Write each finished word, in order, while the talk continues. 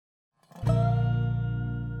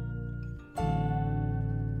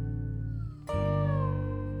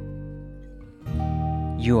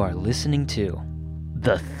You are listening to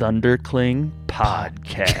the Thundercling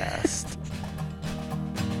Podcast.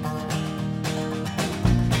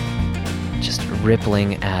 Just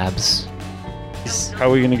rippling abs. How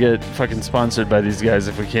are we going to get fucking sponsored by these guys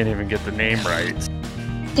if we can't even get the name right?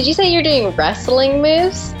 Did you say you're doing wrestling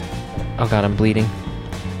moves? Oh god, I'm bleeding.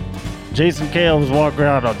 Jason Cale was walking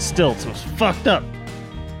around on stilts. It was fucked up.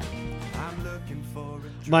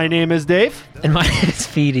 My name is Dave. And my name is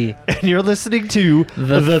Feedy. And you're listening to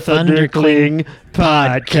The Thundercling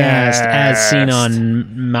Podcast. As seen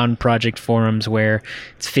on Mountain Project forums where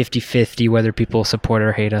it's 50-50 whether people support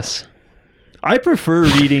or hate us. I prefer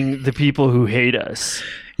reading the people who hate us,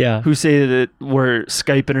 Yeah. who say that we're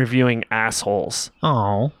Skype interviewing assholes.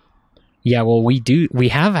 Oh. Yeah, well, we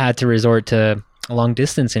have had to resort to long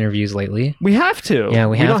distance interviews lately. We have to. Yeah,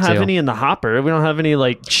 we have don't have to. any in the hopper. We don't have any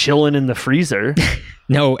like chilling in the freezer.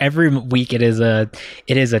 No, every week it is a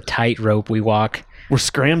tightrope we walk. We're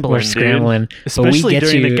scrambling. We're scrambling. Dude. Especially but we get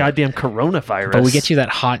during you, the goddamn coronavirus. But we get you that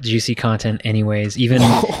hot, juicy content anyways.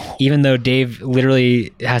 Even though Dave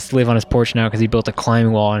literally has to live on his porch now because he built a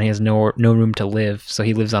climbing wall and he has no room to live, so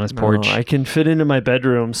he lives on his porch. I can fit into my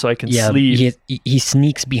bedroom so I can sleep. He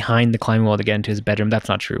sneaks behind the climbing wall to get into his bedroom. That's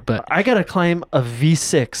not true, but I gotta climb a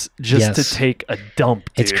V6 just to take a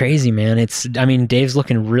dump. Dude. It's crazy, man. Dave's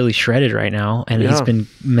looking really shredded right now, and he's been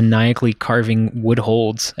maniacally carving wood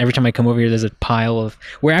holds. Every time I come over here, there's a pile of.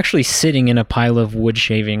 We're actually sitting in a pile of wood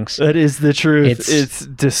shavings. That is the truth. It's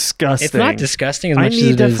disgusting. It's not disgusting as much I as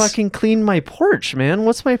need it to is. fucking clean my porch, man.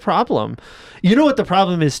 What's my problem? You know what the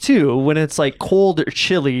problem is too? When it's like cold or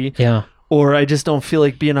chilly, Yeah. or I just don't feel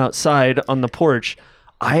like being outside on the porch,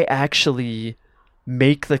 I actually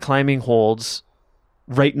make the climbing holds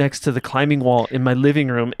right next to the climbing wall in my living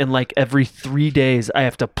room, and like every 3 days I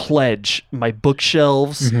have to pledge my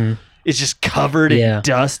bookshelves. Mm-hmm. It's just covered in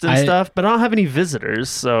dust and stuff, but I don't have any visitors,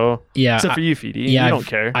 so except for you, Feedy. Yeah, you don't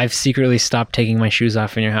care. I've secretly stopped taking my shoes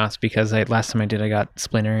off in your house because last time I did, I got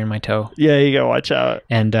splinter in my toe. Yeah, you gotta watch out.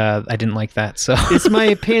 And I didn't like that, so... It's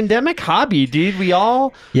my pandemic hobby, dude. We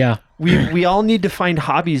all need to find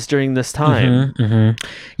hobbies during this time. Mm-hmm, mm-hmm.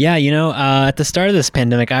 Yeah, at the start of this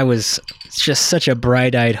pandemic, I was just such a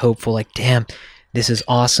bright-eyed, hopeful, like, damn, this is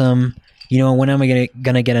awesome. When am I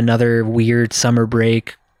gonna get another weird summer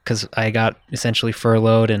break? Because I got essentially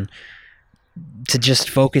furloughed, and to just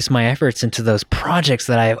focus my efforts into those projects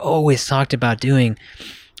that I've always talked about doing.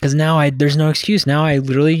 Because now there's no excuse. Now I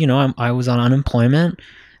literally, I was on unemployment.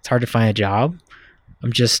 It's hard to find a job.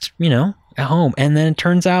 I'm just, at home. And then it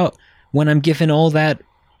turns out when I'm given all that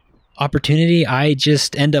opportunity, I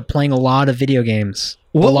just end up playing a lot of video games.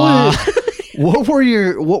 What were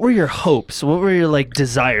your hopes? What were your like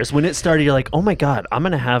desires when it started? You're like, oh my god, I'm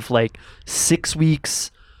gonna have like 6 weeks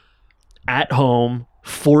at home,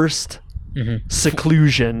 forced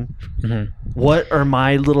seclusion. What are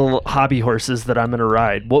my little hobby horses that I'm gonna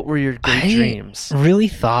ride? What were your great dreams? I really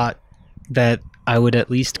thought that I would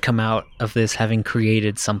at least come out of this having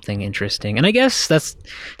created something interesting. And I guess that's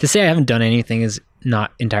to say I haven't done anything is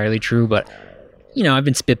not entirely true, but I've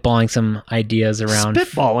been spitballing some ideas around.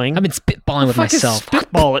 Spitballing? I've been spitballing with myself.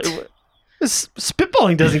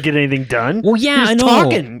 Spitballing doesn't get anything done. Well, yeah, I know.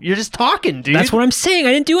 You're just talking, dude. That's what I'm saying.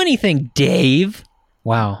 I didn't do anything, Dave.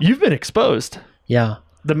 Wow. You've been exposed. Yeah.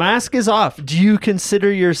 The mask is off. Do you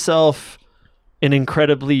consider yourself an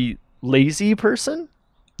incredibly lazy person?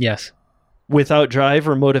 Yes. Without drive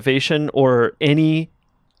or motivation or any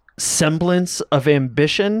semblance of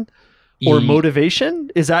ambition or motivation?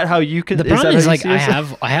 Is that how you can? The problem is like I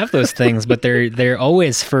have those things, but they're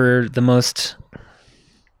always for the most.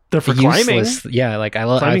 They're for useless. climbing. Yeah, like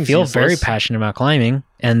I feel very passionate about climbing,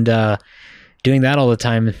 and doing that all the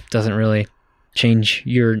time doesn't really change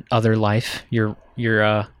your other life, your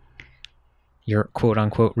quote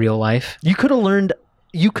unquote real life. You could have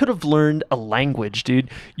learned a language, dude.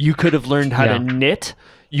 You could have learned how to knit.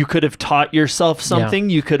 You could have taught yourself something.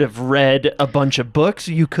 You could have read a bunch of books.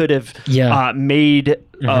 You could have made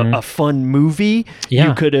a fun movie. Yeah.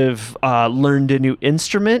 You could have learned a new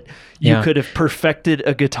instrument. You could have perfected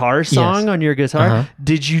a guitar song on your guitar.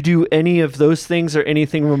 Did you do any of those things or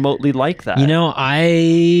anything remotely like that?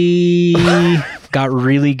 I got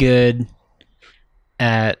really good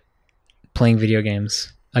at playing video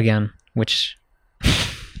games again, which...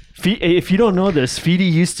 If you don't know this, Feedy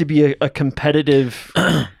used to be a competitive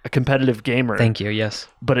gamer. Thank you. Yes,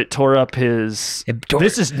 but it tore up his.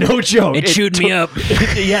 This is no joke. It chewed me up.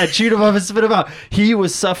 Yeah, it chewed him up and spit him out. He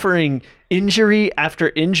was suffering injury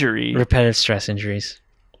after injury. Repetitive stress injuries.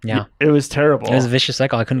 Yeah, it was terrible. It was a vicious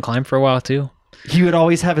cycle. I couldn't climb for a while too. He would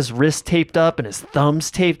always have his wrist taped up and his thumbs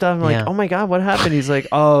taped up. I'm like, oh my god, what happened? He's like,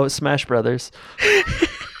 oh, Smash Brothers.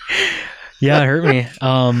 Yeah, it hurt me.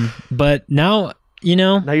 But now,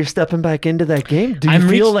 Now you're stepping back into that game. Do you I'm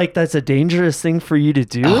feel reach- like that's a dangerous thing for you to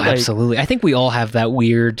do? oh, Like, absolutely. I think we all have that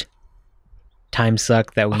weird time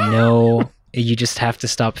suck that we know you just have to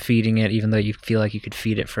stop feeding it, even though you feel like you could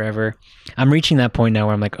feed it forever. I'm reaching that point now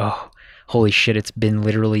where I'm like, oh, holy shit, it's been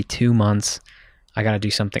literally 2 months. I got to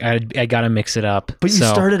do something. I got to mix it up. But you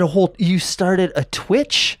started a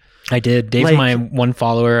Twitch. I did. Dave's like- my one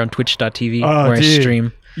follower on twitch.tv Oh, where I dude.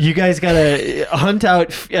 stream. You guys gotta hunt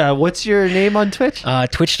out. What's your name on Twitch?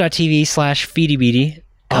 Twitch.tv/feedybeady.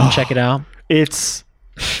 Come check it out. It's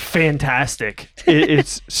fantastic.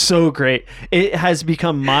 It's so great. It has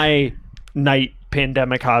become my night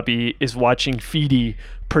pandemic hobby is watching Feedy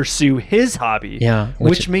pursue his hobby. Yeah.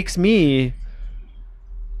 which makes me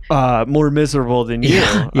more miserable than you.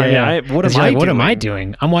 Yeah. What am 'Cause you're I like, doing? what am I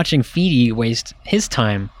doing? I'm watching Feedy waste his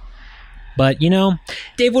time. But,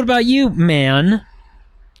 Dave, what about you, man?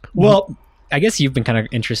 Well, I guess you've been kind of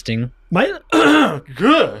interesting. my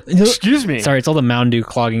good. Excuse me. Sorry, it's all the Mountain Dew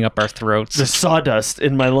clogging up our throats. The sawdust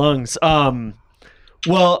in my lungs.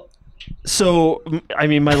 Well, so I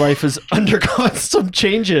mean, my life has undergone some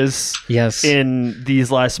changes Yes. in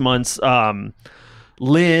these last months.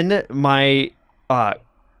 Lynn, my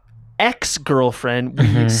ex-girlfriend,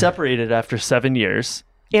 we separated after 7 years.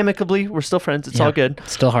 Amicably, we're still friends. It's Yeah. all good.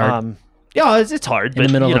 Still hard. Yeah, it's hard. In the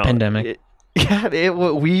but, middle you of a know, pandemic.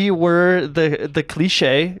 we were the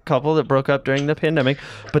cliche couple that broke up during the pandemic,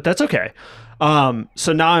 but that's okay.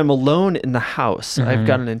 So now I'm alone in the house. I've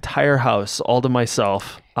got an entire house all to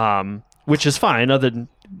myself, which is fine. Other than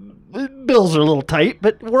bills are a little tight,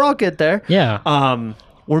 but we're all good there. Yeah.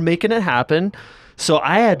 We're making it happen. So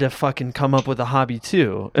I had to fucking come up with a hobby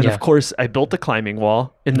too. And Yeah. of course, I built a climbing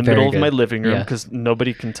wall in the Very middle of my good. living room Yeah. because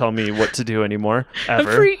nobody can tell me what to do anymore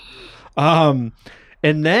ever. Free. And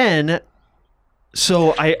then,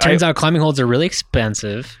 so Turns out climbing holds are really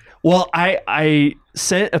expensive. well, I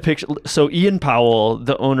sent a picture. So Ian Powell,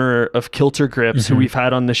 the owner of Kilter Grips, who we've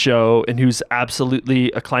had on the show and who's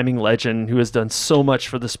absolutely a climbing legend, who has done so much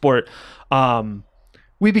for the sport.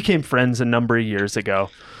 We became friends a number of years ago.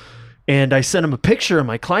 And I sent him a picture of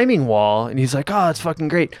my climbing wall and he's like, oh, it's fucking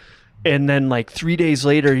great. And then like 3 days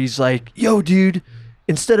later, he's like, yo, dude,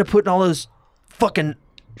 instead of putting all those fucking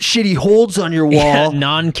shitty holds on your wall,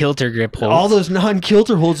 Non-kilter grip holds. all those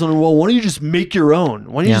non-kilter holds on the wall, why don't you just make your own?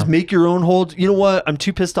 Why don't you Yeah. just make your own hold? You know what? I'm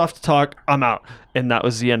too pissed off to talk. I'm out. And that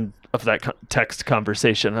was the end of that text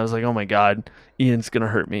conversation. I was like, oh my God, Ian's going to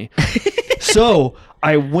hurt me. So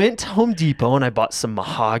I went to Home Depot and I bought some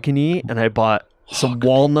mahogany and I bought some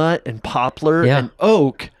walnut and poplar Yeah. and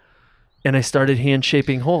oak. And I started hand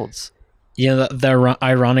shaping holds. The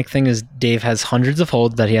ironic thing is Dave has hundreds of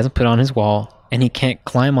holds that he hasn't put on his wall, and he can't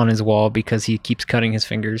climb on his wall because he keeps cutting his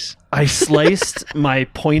fingers. I sliced my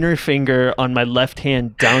pointer finger on my left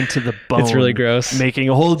hand down to the bone. It's really gross. Making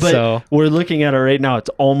a hole, but So- we're looking at it right now. It's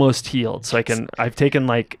almost healed. So I've taken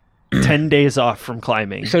like 10 days off from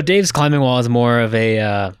climbing. So Dave's climbing wall is more of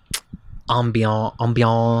a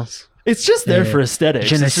ambiance. It's just there for aesthetics.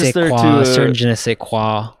 Je ne It's sais just there quoi, to, a certain je ne sais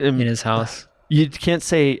quoi in um, his house. you can't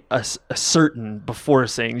say a certain before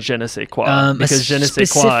saying je ne sais quoi A because je ne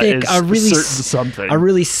sais quoi specific- is a really certain s- something. A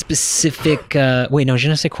really specific. Wait, no, je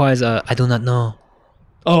ne sais quoi is I do not know.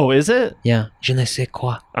 Oh, is it? Yeah, je ne sais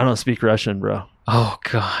quoi. I don't speak Russian, bro. Oh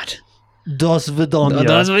God. Dos vidanya.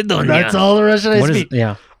 Dos vidanya. That's all the Russian I What is? speak.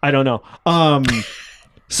 Yeah. I don't know.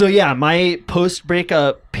 So yeah, my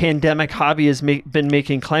post-breakup pandemic hobby has been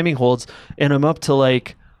making climbing holds, and I'm up to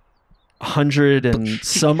like 100 and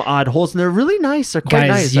some odd holes, and they're really nice. They're quite Guys,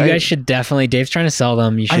 nice. you guys should definitely. Dave's trying to sell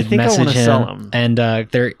them. You I should think I message wanna him. sell 'em. And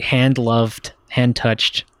they're hand loved, hand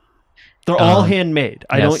touched. They're all um, handmade.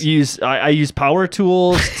 I yes. don't use. I use power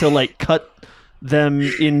tools to like cut them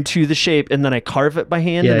into the shape, and then I carve it by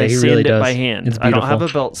hand Yeah, and I he sand really it does. by hand. It's I don't have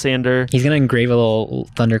beautiful. a belt sander. He's gonna engrave a little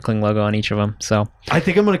Thundercling logo on each of them. So I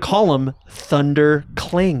think I'm gonna call them Thunder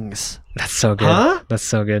Clings. that's so good. Huh? That's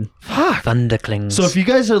so good. Fuck. Thunderclings. So if you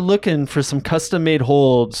guys are looking for some custom-made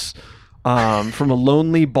holds from a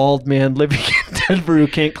lonely bald man living in Denver who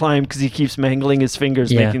can't climb because he keeps mangling his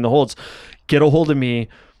fingers Yeah. making the holds, get a hold of me.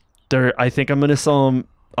 I think I'm going to sell them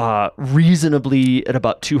reasonably at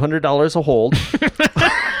about $200 a hold.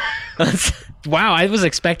 wow, I was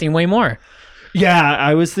expecting way more. Yeah,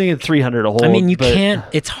 I was thinking 300 a hold. I mean, you but can't.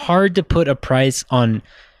 It's hard to put a price on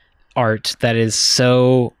art that is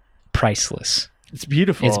so priceless. It's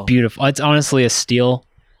beautiful. It's beautiful. It's honestly a steal.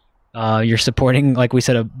 You're supporting, like we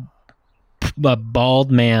said, a bald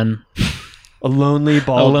man. A lonely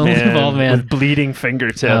bald bald man. with bleeding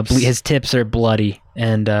fingertips. His tips are bloody,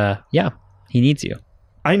 and yeah, he needs you.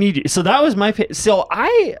 I need you. So that was my. So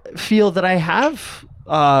I feel that I have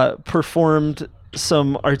performed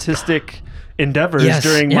some artistic endeavors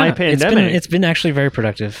during my pandemic. It's been actually very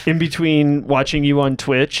productive. In between watching you on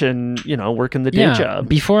Twitch and working the day job.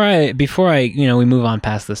 Before I we move on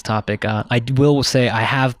past this topic, I will say I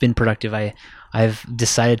have been productive. I've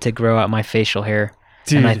decided to grow out my facial hair,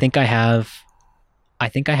 Dude. and I think I have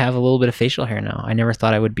a little bit of facial hair now. I never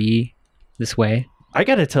thought I would be this way. I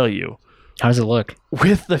gotta tell you, how does it look?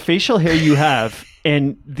 With the facial hair you have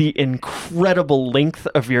and the incredible length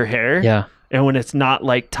of your hair, yeah, and when it's not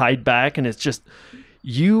like tied back and it's just,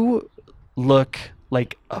 you look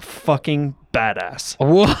like a fucking badass.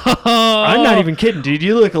 Whoa! I'm not even kidding, dude.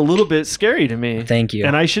 You look a little bit scary to me. Thank you.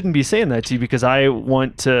 And I shouldn't be saying that to you because I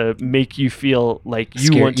want to make you feel like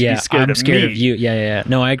you want to be scared I'm of scared me. of you. Yeah.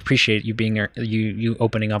 No, I appreciate you being you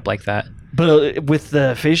opening up like that. But with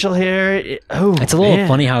the facial hair, it's a little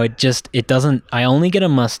funny how it doesn't. I only get a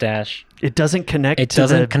mustache. It doesn't connect. It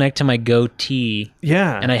doesn't connect to my goatee.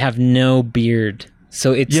 Yeah. And I have no beard,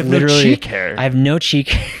 so it's you have literally no cheek hair. I have no cheek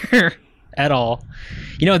hair at all.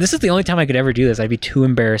 This is the only time I could ever do this. I'd be too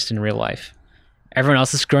embarrassed in real life. Everyone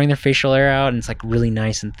else is growing their facial hair out, and it's like really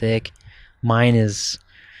nice and thick. Mine is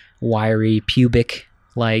wiry, pubic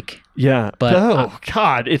like. Yeah. But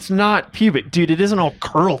God, it's not pubic, dude. It isn't all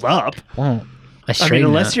curled up. Well, I mean,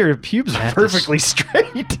 unless your pubes are perfectly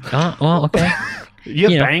straight. Well, okay.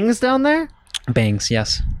 You have bangs down there? Bangs,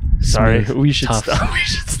 yes. Sorry, Smooth, we should tough. stop. We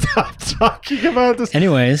should stop talking about this.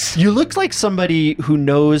 Anyways, you look like somebody who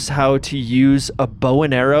knows how to use a bow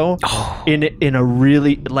and arrow in a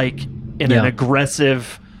really an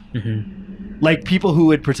aggressive, like people who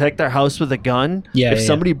would protect their house with a gun. Yeah. If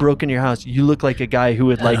somebody broke in your house, you look like a guy who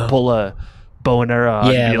would pull a bow and arrow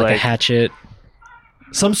out and be like a hatchet.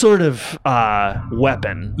 Some sort of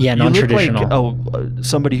weapon. Yeah, non-traditional. You look like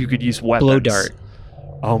somebody who could use weapons. Blow dart.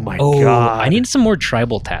 Oh my God. I need some more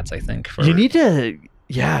tribal tats, I think. You need to,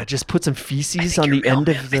 just put some feces on the end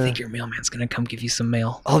of the... I think your mailman's going to come give you some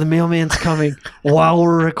mail. Oh, the mailman's coming while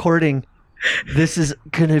we're recording. This is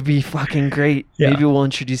going to be fucking great. Yeah. Maybe we'll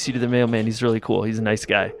introduce you to the mailman. He's really cool. He's a nice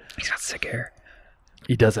guy. He's got sick hair.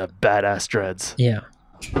 He does have badass dreads. Yeah.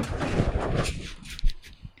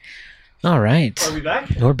 All right. Are we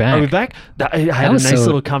back? We're back. Are we back? I had a nice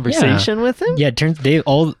little conversation with him. Yeah, it turns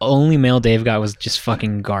only mail Dave got was just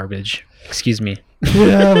fucking garbage. Excuse me.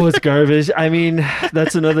 Yeah, it was garbage. I mean,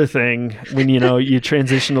 that's another thing. When you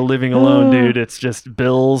transition to living alone, dude, it's just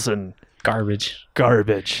bills and garbage. Yeah,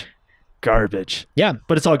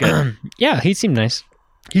 but it's all good. Yeah, he seemed nice.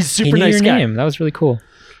 He's a super he knew nice your guy. Name. That was really cool.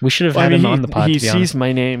 We should have had him on the pod. He to be sees honest.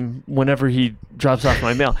 my name whenever he drops off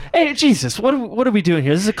my mail. Hey, Jesus, what are we doing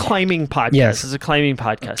here? This is a climbing podcast. Yes. This is a climbing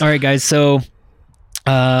podcast. All right, guys. So,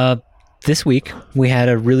 this week we had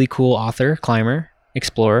a really cool author, climber,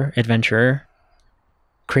 explorer, adventurer,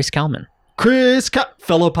 Chris Kalman,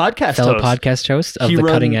 fellow podcast host of the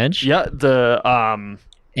Cutting Edge. Yeah, the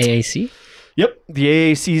AAC. Yep, the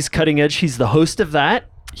AAC's Cutting Edge. He's the host of that.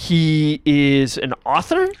 He is an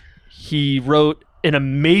author. He wrote an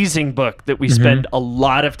amazing book that we spend a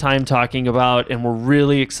lot of time talking about, and we're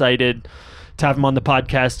really excited to have him on the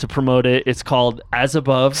podcast to promote it. It's called As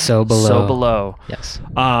Above, So Below. Yes.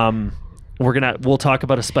 We'll talk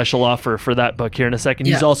about a special offer for that book here in a second.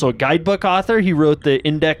 He's also a guidebook author. He wrote the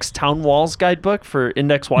Index Town Walls guidebook for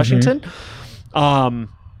Index Washington.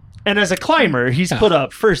 And as a climber, he's put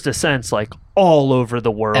up first ascents like all over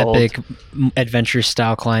the world. Epic adventure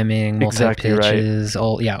style climbing, multi-pitches,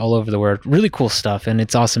 all over the world. Really cool stuff. And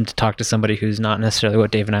it's awesome to talk to somebody who's not necessarily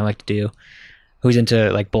what Dave and I like to do, who's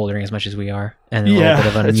into like bouldering as much as we are, and a little bit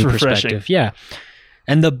of a new perspective. Yeah.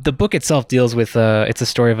 And the book itself deals with it's a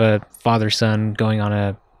story of a father-son going on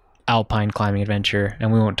a alpine climbing adventure,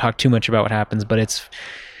 and we won't talk too much about what happens, but it's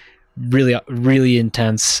really, really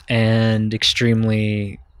intense and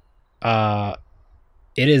extremely it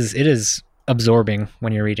is absorbing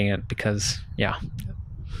when you're reading it because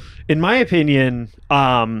in my opinion,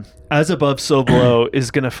 As Above, So Below is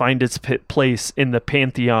going to find its place in the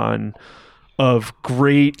pantheon of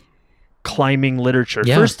great climbing literature.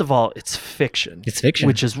 First of all, it's fiction,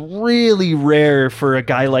 which is really rare for a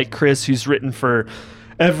guy like Chris, who's written for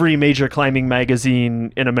every major climbing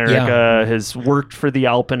magazine in America, has worked for The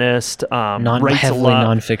Alpinist, writes a lot.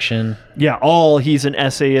 Nonfiction. Yeah, he's an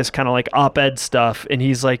essayist, kind of like op-ed stuff. And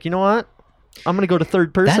he's like, you know what? I'm going to go to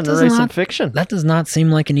third person and write some fiction. That does not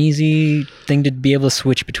seem like an easy thing to be able to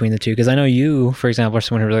switch between the two. Because I know you, for example, are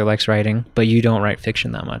someone who really likes writing, but you don't write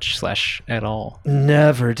fiction that much / at all.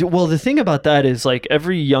 Never. Well, the thing about that is like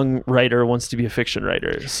every young writer wants to be a fiction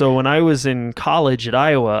writer. So when I was in college at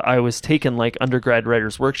Iowa, I was taking like undergrad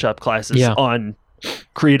writers workshop classes on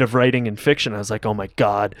creative writing and fiction. I was like, oh my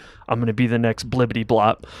God, I'm going to be the next Blibbity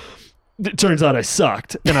Blop. It turns out I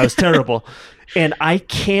sucked and I was terrible. And I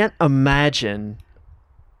can't imagine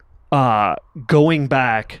going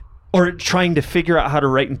back or trying to figure out how to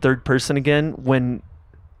write in third person again when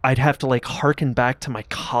I'd have to like harken back to my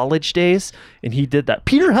college days. And he did that.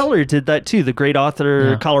 Peter Heller did that too. The great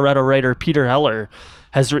author, Colorado writer Peter Heller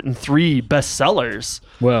has written 3 bestsellers.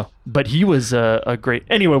 Well, But he was a great...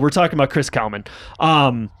 Anyway, we're talking about Chris Kalman.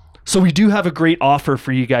 So we do have a great offer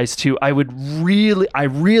for you guys too. I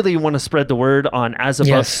really want to spread the word on As Above,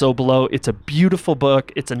 Yes. So Below. It's a beautiful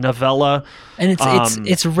book. It's a novella. and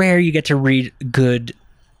it's rare you get to read good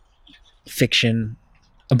fiction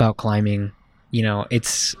about climbing. You know,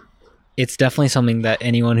 it's definitely something that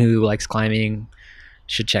anyone who likes climbing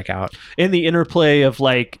should check out. And the interplay of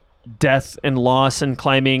like death and loss and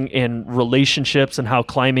climbing and relationships and how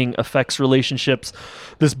climbing affects relationships.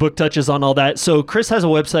 This book touches on all that. So Chris has a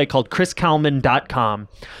website called chriskalman.com.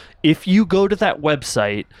 If you go to that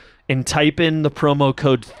website and type in the promo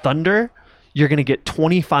code Thunder, you're going to get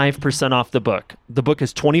 25% off the book. The book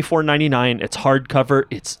is $24.99. It's hardcover.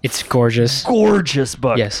 It's gorgeous. Gorgeous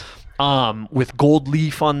book. Yes. With gold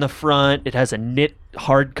leaf on the front. It has a knit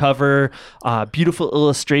hardcover, beautiful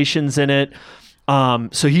illustrations in it.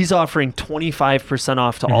 So he's offering 25%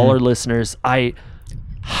 off to all our listeners. I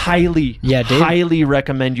highly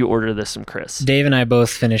recommend you order this from Chris. Dave and I both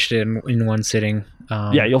finished it in one sitting.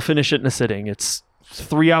 Yeah, you'll finish it in a sitting. It's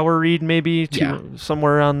 3-hour read, maybe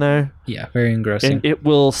somewhere around there. Yeah, very engrossing. And it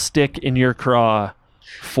will stick in your craw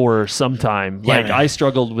for some time. Yeah, Like man. I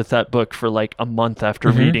struggled with that book for like a month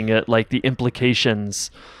after reading it, like the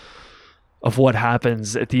implications of what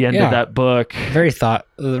happens at the end of that book. Very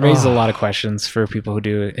raises a lot of questions for people who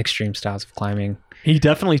do extreme styles of climbing. He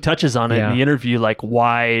definitely touches on it in the interview, like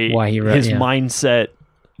why he wrote his mindset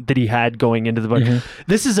that he had going into the book.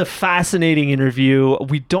 This is a fascinating interview.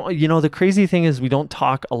 We don't, the crazy thing is we don't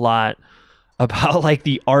talk a lot about like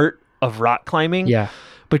the art of rock climbing. Yeah.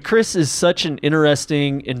 But Chris is such an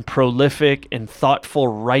interesting and prolific and thoughtful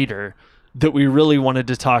writer that we really wanted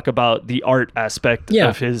to talk about the art aspect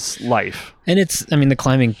of his life. And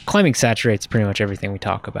the climbing saturates pretty much everything we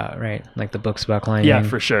talk about, right? Like the books about climbing. Yeah,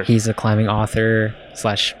 for sure. He's a climbing author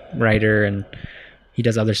 / writer, and he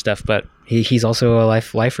does other stuff, but he's also a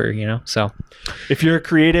lifer, so. If you're a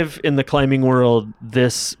creative in the climbing world,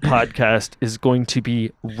 this podcast is going to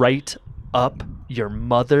be right up your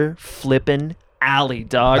mother flippin' alley,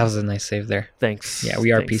 dog. That was a nice save there. Thanks. Yeah,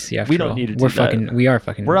 we are Thanks. PC after We don't all. need to do We are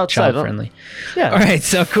fucking We're outside, child friendly. Yeah. All right,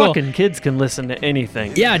 so cool. Fucking kids can listen to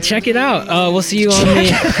anything. Yeah, check it out. We'll see you on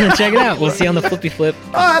the check it out. We'll see you on the flippy flip.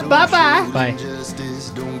 All right, bye-bye. Bye. Justice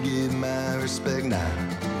don't get my respect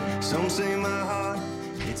now. Some say my heart,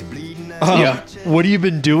 it's bleeding out. What have you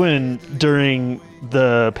been doing during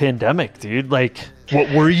the pandemic, dude? Like, what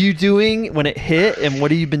were you doing when it hit, and what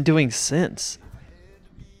have you been doing since?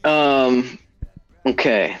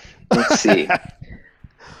 Okay, let's see.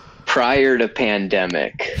 Prior to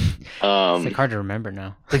pandemic, It's like hard to remember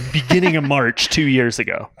now. Like beginning of March 2 years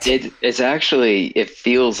ago. it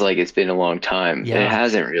feels like it's been a long time. Yeah. And it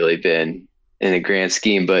hasn't really been in the grand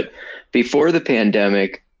scheme, but before the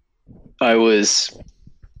pandemic, I was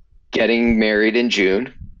getting married in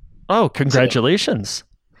June. Oh, congratulations.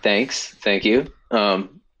 Thanks. Thank you.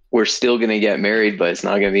 We're still going to get married, but it's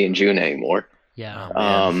not going to be in June anymore. Yeah.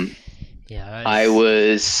 Yeah. I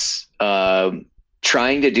was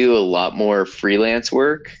trying to do a lot more freelance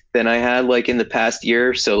work than I had like in the past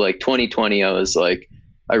year. So like 2020, I was like,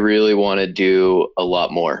 I really want to do a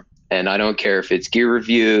lot more. And I don't care if it's gear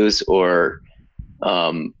reviews or,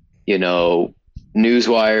 news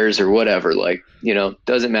wires or whatever, like,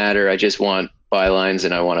 doesn't matter. I just want bylines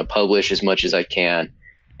and I want to publish as much as I can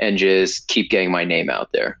and just keep getting my name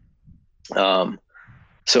out there.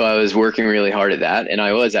 So I was working really hard at that, and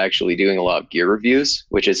I was actually doing a lot of gear reviews,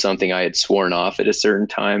 which is something I had sworn off at a certain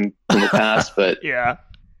time in the past, but Yeah,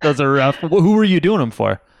 those are rough. Who were you doing them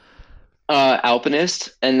for?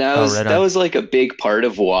 Alpinist, and that was like a big part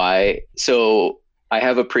of why. So I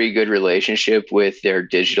have a pretty good relationship with their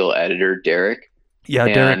digital editor, Derek. Yeah,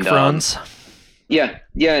 Derek Franz. Yeah,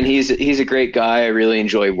 and he's a great guy. I really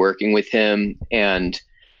enjoy working with him, and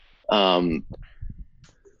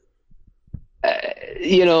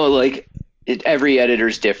every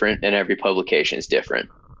editor's different and every publication is different,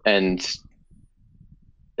 and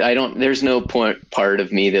there's no part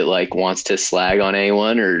of me that like wants to slag on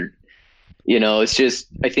anyone or it's just,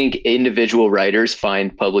 I think individual writers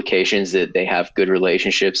find publications that they have good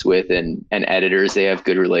relationships with and editors they have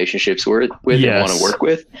good relationships with and want to work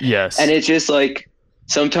with. Yes. And it's just like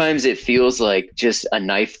sometimes it feels like just a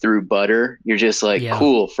knife through butter. You're just like, Yeah.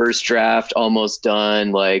 cool, first draft, almost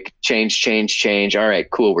done. Like change. All right,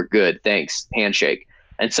 cool, we're good. Thanks, handshake.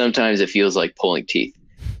 And sometimes it feels like pulling teeth.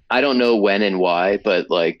 I don't know when and why, but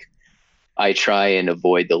like I try and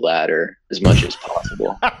avoid the latter as much as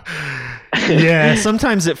possible. Yeah,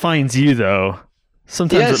 sometimes it finds you though.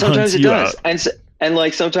 Sometimes Sometimes it you does. out. And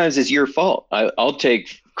like sometimes it's your fault. I'll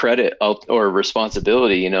take credit or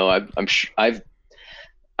responsibility. You know,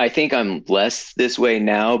 I think I'm less this way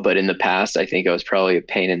now, but in the past, I think I was probably a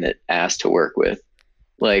pain in the ass to work with.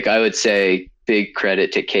 Like I would say big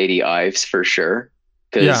credit to Katie Ives for sure.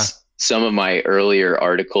 Because some of my earlier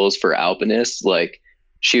articles for Alpinists, like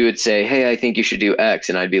she would say, hey, I think you should do X.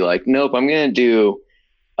 And I'd be like, nope, I'm going to do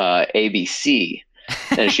ABC.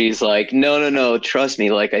 And she's like, no, trust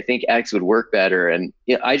me. Like, I think X would work better. And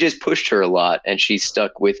yeah, I just pushed her a lot and she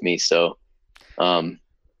stuck with me. So,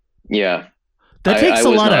 yeah. That takes I a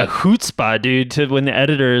was lot not- of chutzpah, dude, to when the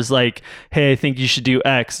editor is like, hey, I think you should do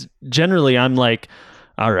X. Generally, I'm like,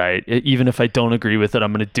 all right, even if I don't agree with it,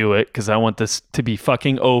 I'm going to do it because I want this to be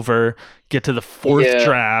fucking over, get to the fourth Yeah.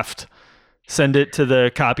 draft, send it to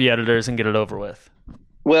the copy editors and get it over with.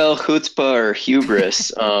 Well, chutzpah or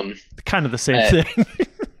hubris. Kind of the same thing.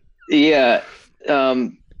 Yeah.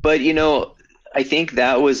 But, you know, I think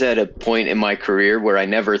that was at a point in my career where I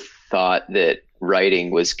never thought that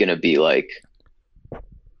writing was going to be like,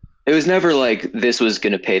 it was never like this was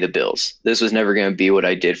going to pay the bills. This was never going to be what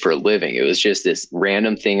I did for a living. It was just this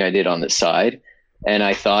random thing I did on the side. And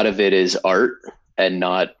I thought of it as art and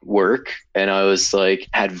not work. And I was like,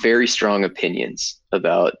 had very strong opinions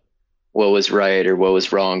about what was right or what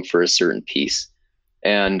was wrong for a certain piece.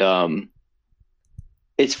 And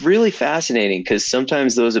it's really fascinating because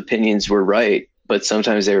sometimes those opinions were right, but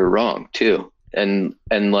sometimes they were wrong too. And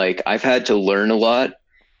like I've had to learn a lot.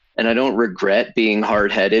 And I don't regret being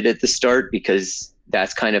hard-headed at the start because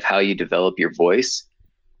that's kind of how you develop your voice.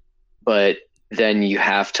 But then you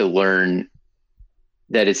have to learn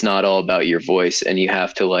that it's not all about your voice and you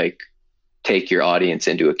have to like take your audience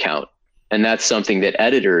into account. And that's something that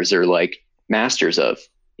editors are like masters of,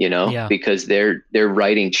 you know, Yeah. because they're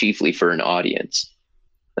writing chiefly for an audience.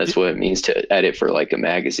 That's what it means to edit for like a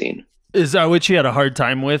magazine. Is that what you had a hard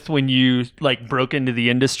time with when you like broke into the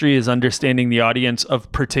industry, is understanding the audience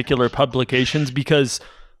of particular publications? Because,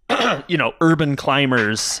 you know, Urban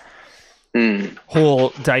Climbers whole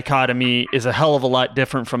dichotomy is a hell of a lot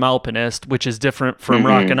different from Alpinist, which is different from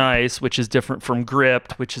Rock and Ice, which is different from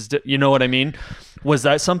Gripped, which is, you know what I mean? Was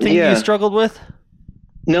that something Yeah. you struggled with?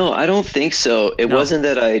 No, I don't think so. It wasn't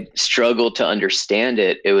that I struggled to understand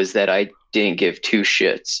it. It was that I didn't give two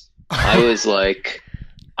shits. I was like,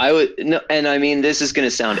 and I mean, this is going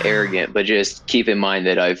to sound arrogant, but just keep in mind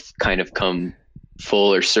that I've kind of come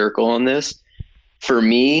full or circle on this. For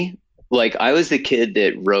me, like I was the kid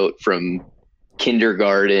that wrote from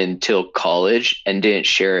kindergarten till college and didn't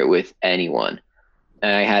share it with anyone.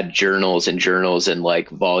 And I had journals and like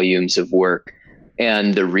volumes of work.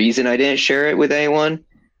 And the reason I didn't share it with anyone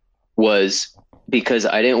was because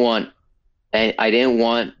I didn't want the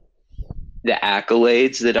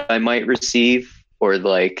accolades that I might receive or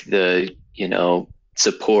like the, you know,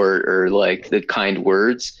 support or like the kind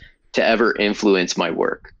words to ever influence my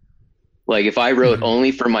work. Like if I wrote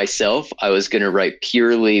only for myself, I was going to write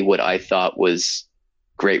purely what I thought was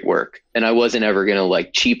great work. And I wasn't ever going to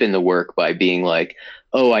like cheapen the work by being like,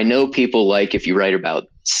 oh, I know people like if you write about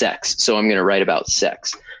sex, so I'm going to write about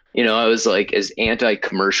sex. You know, I was like as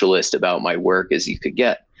anti-commercialist about my work as you could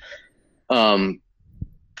get. And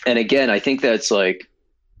again, I think that's like,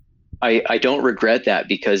 I don't regret that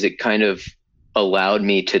because it kind of allowed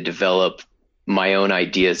me to develop my own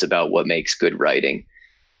ideas about what makes good writing,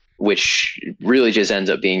 which really just ends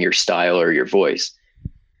up being your style or your voice.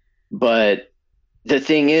 But the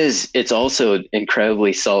thing is, it's also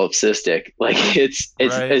incredibly solipsistic. Like it's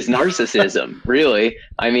Right. it's narcissism, really.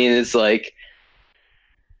 I mean, it's like,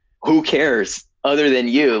 who cares other than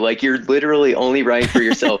you? Like you're literally only writing for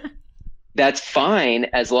yourself. That's fine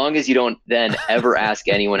as long as you don't then ever ask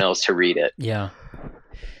anyone else to read it. Yeah.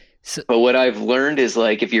 But what I've learned is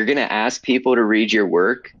like, if you're going to ask people to read your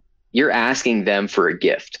work, you're asking them for a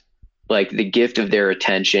gift, like the gift of their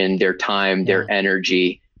attention, their time, their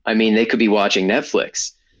energy. I mean, they could be watching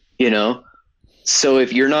Netflix, you know? So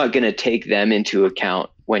if you're not going to take them into account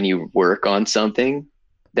when you work on something,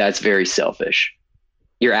 that's very selfish.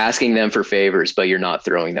 You're asking them for favors, but you're not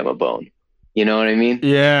throwing them a bone. You know what I mean?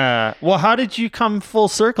 Yeah. Well, how did you come full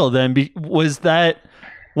circle then? Was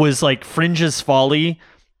like Fringe's Folly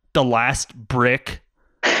the last brick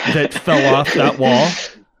that fell off that wall?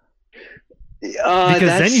 Because then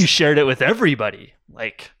that's- you shared it with everybody.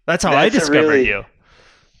 Like that's how I That's a discovered really- you.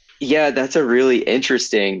 Yeah, that's a really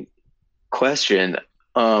interesting question.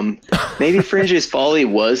 Maybe Fringe's Folly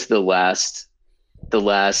was the last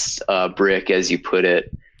brick, as you put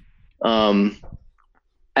it.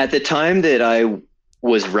 At the time that I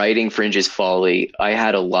was writing Fringe's Folly, I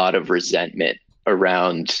had a lot of resentment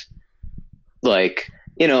around, like,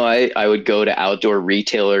 I would go to outdoor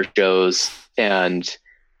retailer shows, and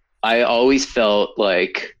I always felt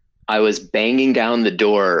like I was banging down the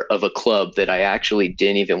door of a club that I actually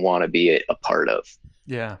didn't even want to be a part of.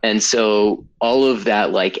 Yeah. And so all of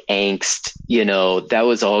that like angst, that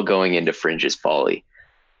was all going into Fringe's Folly.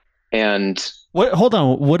 And Hold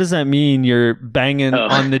on. What does that mean? You're banging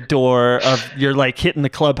on the door of, you're like hitting the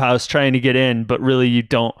clubhouse trying to get in, but really you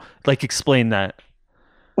don't. Like, explain that.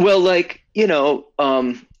 well, like,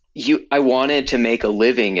 I wanted to make a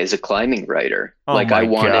living as a climbing writer. Oh like my I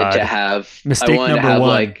wanted God. to have Mistake I wanted to number have one.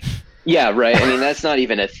 like yeah, right. I mean, that's not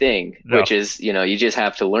even a thing, No. which is, you just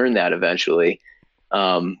have to learn that eventually.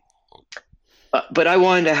 But I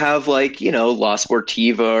wanted to have like, La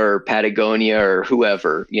Sportiva or Patagonia or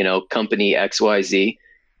whoever, company XYZ,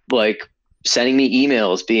 like sending me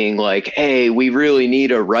emails being like, hey, we really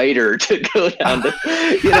need a writer to go down to,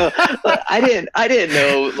 I didn't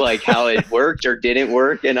know like how it worked or didn't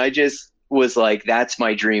work. And I just was like, that's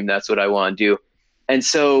my dream. That's what I want to do. And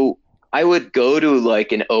so I would go to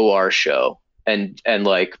like an OR show and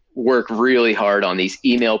like work really hard on these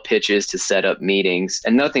email pitches to set up meetings,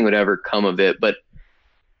 and nothing would ever come of it. But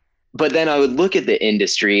then I would look at the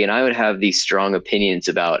industry and I would have these strong opinions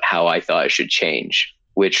about how I thought it should change,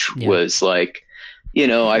 which was like,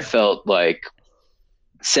 I felt like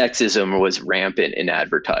sexism was rampant in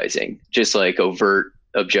advertising, just like overt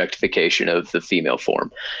objectification of the female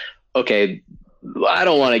form. Okay, I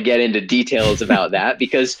don't want to get into details about that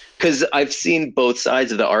because I've seen both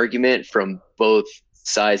sides of the argument from both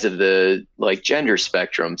sides of the like gender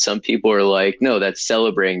spectrum. Some people are like, no, that's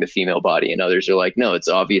celebrating the female body, and others are like, no, it's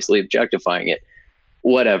obviously objectifying it.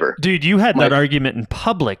 Whatever. Dude, you had that argument in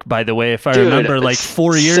public, by the way, if I Dude, remember, like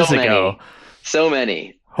 4 years ago. So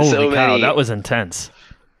many. Holy cow, that was intense.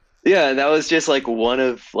 Yeah, that was just like one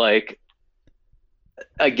of like,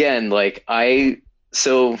 again, like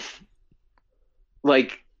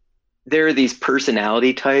like there are these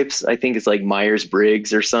personality types. I think it's like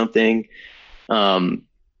Myers-Briggs or something.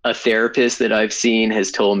 A therapist that I've seen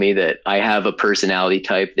has told me that I have a personality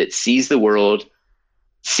type that sees the world,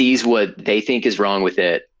 sees what they think is wrong with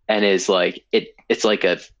it, and is like, it's like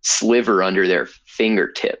a sliver under their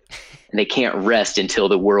fingertip, and they can't rest until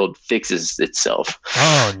the world fixes itself.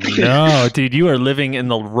 Oh no, dude, you are living in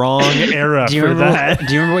the wrong era Do you for remember? that.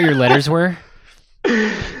 Do you remember what your letters were?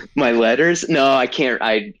 My letters? No, I can't.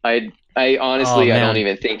 I honestly, Oh, I man. don't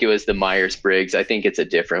even think it was the Myers-Briggs. I think it's a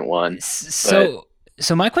different one. So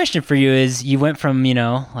my question for you is, you went from,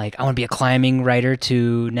 like, I want to be a climbing writer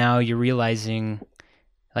to now you're realizing,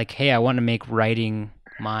 like, hey, I want to make writing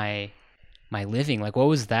my living. Like, what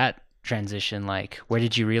was that transition like? Where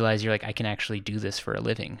did you realize you're like, I can actually do this for a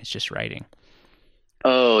living? It's just writing.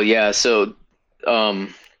 Oh yeah. So,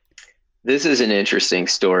 this is an interesting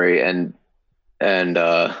story, and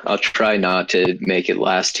I'll try not to make it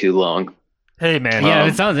last too long. Hey man, Yeah,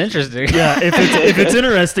 it sounds interesting. yeah. If it's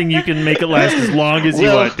interesting, you can make it last as long as you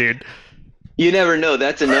Well, want, dude. You never know.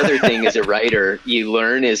 That's another thing as a writer you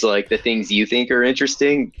learn is like the things you think are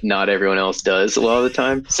interesting, not everyone else does a lot of the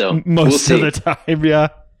time. So Most we'll of see. the time, yeah.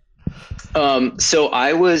 So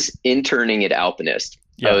I was interning at Alpinist.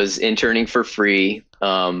 Yeah. I was interning for free.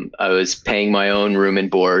 I was paying my own room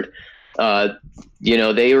and board.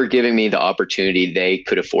 They were giving me the opportunity they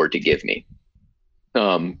could afford to give me.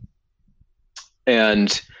 And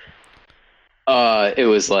it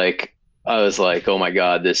was like, I was like, oh my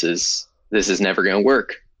God, this is never going to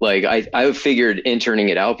work. Like I figured interning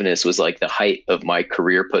at Alpinist was like the height of my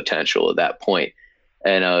career potential at that point.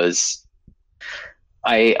 And I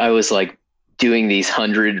was like doing these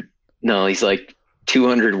 200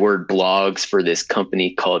 word blogs for this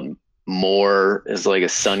company called More. It's like a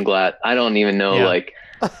sunglass. I don't even know. Yeah. Like,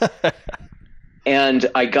 and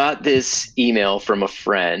I got this email from a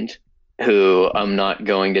friend who I'm not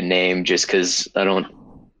going to name just because it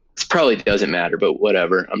probably doesn't matter, but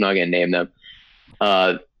whatever. I'm not going to name them.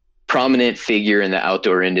 Prominent figure in the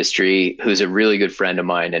outdoor industry who's a really good friend of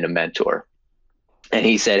mine and a mentor. And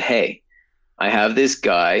he said, hey, I have this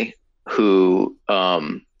guy who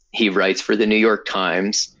he writes for the New York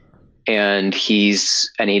Times, and he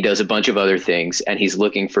does a bunch of other things, and he's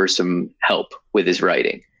looking for some help with his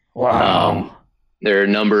writing. Wow. There are a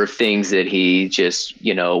number of things that he just,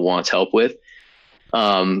 wants help with.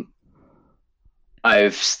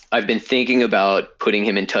 I've been thinking about putting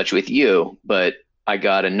him in touch with you, but I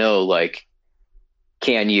gotta know, like,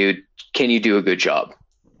 can you do a good job?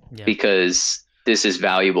 Yeah. Because this is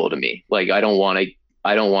valuable to me. Like, I don't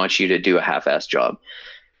want you to do a half-assed job.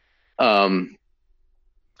 And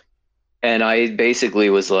I basically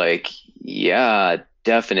was like, yeah,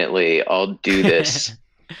 definitely, I'll do this.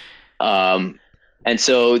 And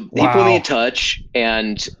so he put me in touch,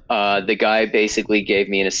 and the guy basically gave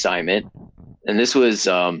me an assignment. And this was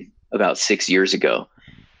about 6 years ago.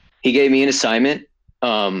 He gave me an assignment.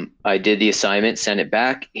 I did the assignment, sent it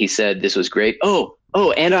back. He said this was great. Oh,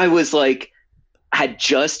 and I was like, had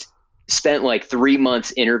just spent like 3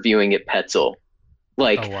 months interviewing at Petzl.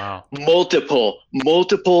 Like, Oh, wow.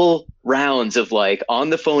 multiple rounds of like on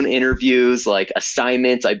the phone interviews, like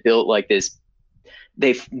assignments. I built like this.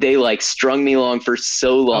 They like strung me along for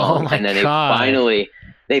so long, my and then God.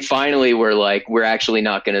 they finally were like, we're actually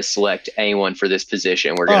not going to select anyone for this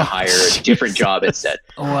position. We're going to hire a different job instead.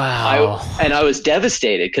 Wow. I was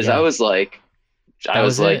devastated because Yeah. I was like,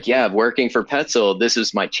 was it. yeah, working for Petzl, this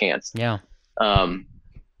is my chance. Yeah.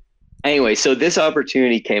 Anyway, so this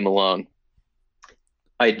opportunity came along.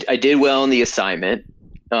 I did well in the assignment.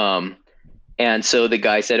 And so the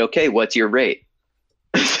guy said, okay, what's your rate?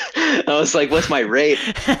 I was like, what's my rate?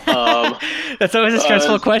 That's always a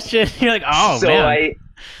stressful question. You're like, oh, so man.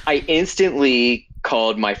 I instantly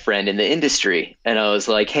called my friend in the industry, and I was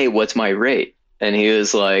like, hey, what's my rate? And he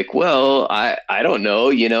was like, well, I don't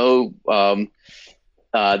know,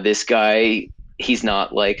 this guy, he's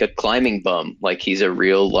not like a climbing bum. Like, he's a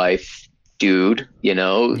real life dude,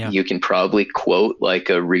 Yeah. You can probably quote like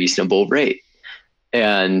a reasonable rate.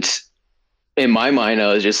 And in my mind,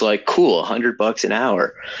 I was just like, cool, $100 an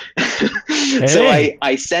hour. So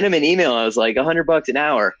I sent him an email. I was like, $100 an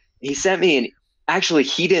hour. He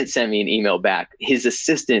didn't send me an email back. His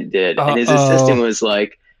assistant did. And his assistant was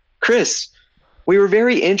like, Chris, we were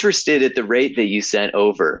very interested at the rate that you sent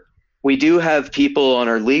over. We do have people on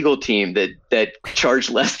our legal team that charge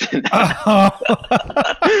less than that.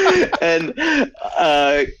 and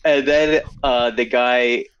then the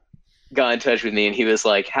guy got in touch with me, and he was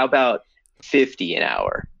like, how about $50 an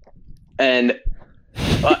hour? And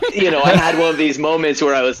I had one of these moments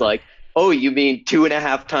where I was like, oh, you mean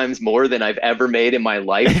 2.5 times more than I've ever made in my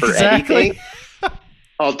life for anything?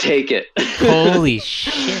 I'll take it. Holy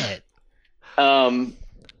shit. And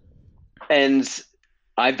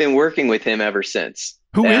I've been working with him ever since.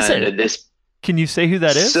 Who is it? Can you say who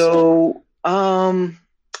that is? So, I'm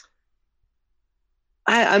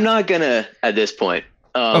not gonna at this point.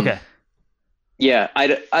 Okay. Yeah, I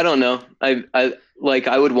don't know. I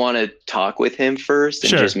would want to talk with him first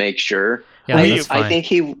and just make sure. Yeah, that's fine.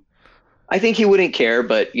 I think he wouldn't care,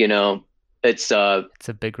 but it's a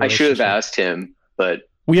big I should have relationship. asked him, but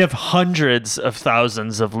We have hundreds of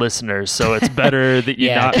thousands of listeners, so it's better that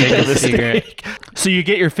you not make a mistake. So you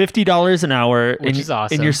get your $50 an hour, Which is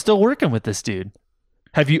awesome. and you're still working with this dude.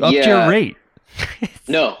 Have you upped your rate?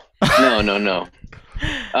 No.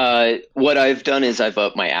 What I've done is I've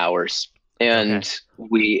upped my hours, and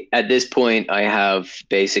at this point, I have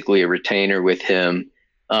basically a retainer with him.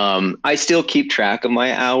 I still keep track of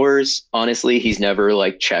my hours. Honestly, he's never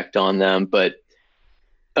like checked on them, but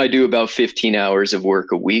I do about 15 hours of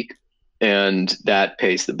work a week, and that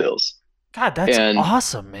pays the bills. God, that's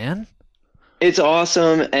awesome, man. It's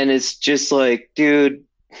awesome, and it's just like, dude,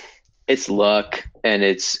 it's luck, and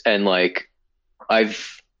like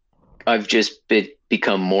I've just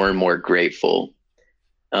become more and more grateful.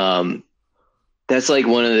 That's like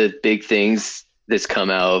one of the big things that's come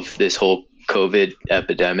out of this whole COVID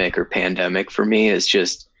epidemic or pandemic for me is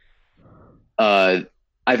just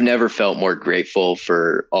I've never felt more grateful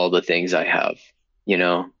for all the things I have,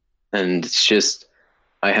 and it's just,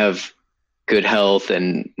 I have good health,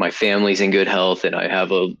 and my family's in good health, and I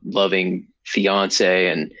have a loving fiance,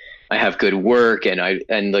 and I have good work, and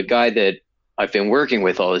the guy that I've been working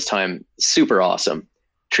with all this time, super awesome,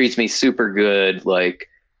 treats me super good. Like,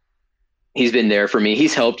 he's been there for me.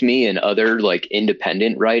 He's helped me in other like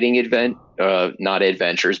independent writing not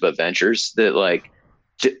adventures, but ventures that like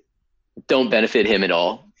don't benefit him at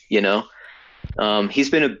all. He's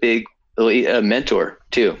been a big mentor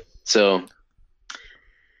too. So,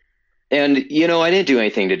 and I didn't do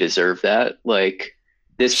anything to deserve that. Like,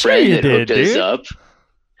 this friend that hooked us up.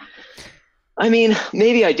 I mean,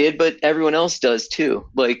 maybe I did, but everyone else does too.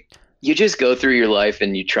 Like, you just go through your life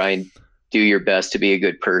and you try and do your best to be a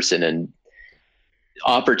good person, and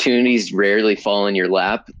opportunities rarely fall in your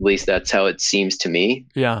lap. At least that's how it seems to me.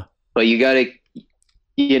 Yeah. But you got to,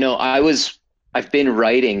 I've been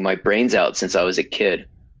writing my brains out since I was a kid.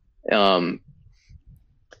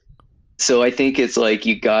 So I think it's like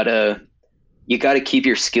you gotta keep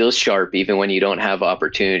your skills sharp even when you don't have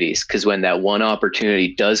opportunities. Because when that one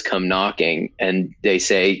opportunity does come knocking and they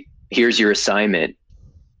say, "Here's your assignment.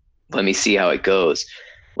 Let me see how it goes,"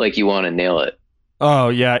 like you want to nail it. Oh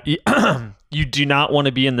yeah, you do not want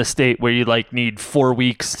to be in the state where you like need 4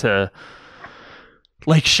 weeks to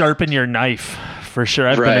like sharpen your knife. For sure,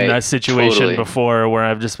 I've been in that situation before where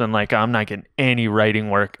I've just been like, I'm not getting any writing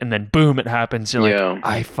work, and then boom, it happens. You're like,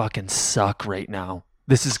 I fucking suck right now.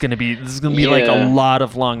 This is gonna be like a lot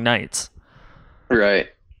of long nights. Right.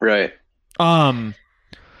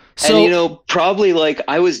 So, and, you know, probably like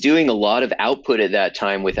I was doing a lot of output at that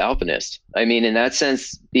time with Alpinist. I mean, in that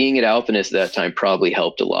sense, being at Alpinist at that time probably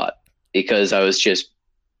helped a lot because I was just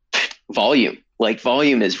volume. Like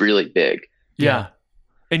volume is really big. Yeah.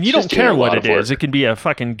 And you don't care what it is. It can be a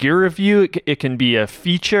fucking gear review. It can be a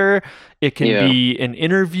feature. It can be an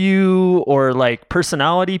interview or like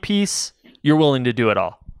personality piece. You're willing to do it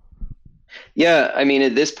all. Yeah. I mean,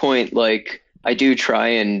 at this point, like I do try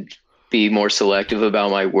and be more selective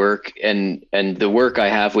about my work, and the work I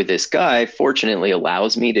have with this guy fortunately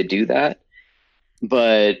allows me to do that.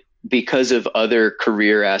 But because of other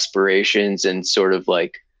career aspirations and sort of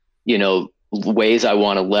like, you know, ways I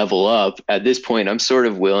want to level up at this point, I'm sort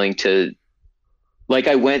of willing to, like,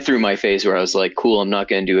 I went through my phase where I was like, cool, I'm not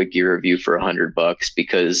going to do a gear review for $100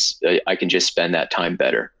 because I can just spend that time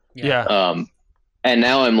better. Yeah. And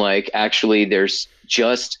now I'm like, actually, there's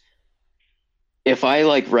just, if I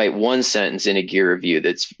like write one sentence in a gear review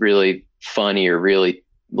that's really funny or really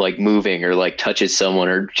like moving or like touches someone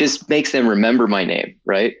or just makes them remember my name,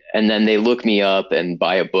 right? And then they look me up and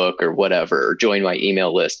buy a book or whatever, or join my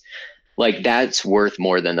email list. Like that's worth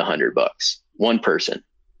more than the $100. One person.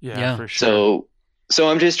 Yeah, for sure. So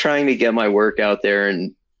I'm just trying to get my work out there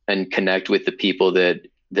and connect with the people that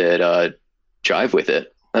drive with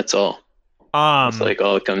it. That's all. It's like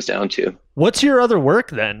all it comes down to. What's your other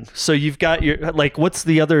work then? So you've got your, like, what's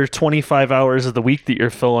the other 25 hours of the week that you're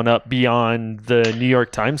filling up beyond the New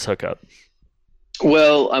York Times hookup?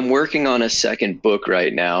 Well, I'm working on a second book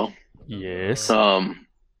right now. Yes.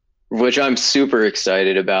 Which I'm super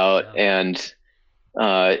excited about. And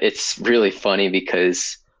it's really funny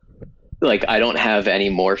because like I don't have any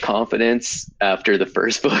more confidence after the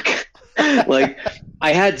first book. Like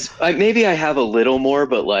maybe I have a little more,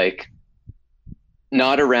 but like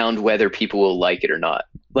not around whether people will like it or not.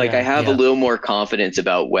 Like I have a little more confidence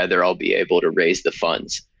about whether I'll be able to raise the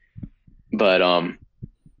funds. But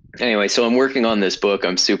anyway, so I'm working on this book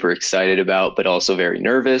I'm super excited about, but also very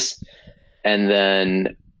nervous. And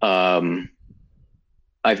then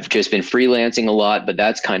I've just been freelancing a lot, but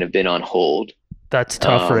that's kind of been on hold. That's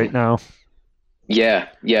tough right now. Yeah.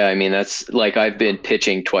 I mean, that's like I've been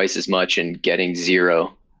pitching twice as much and getting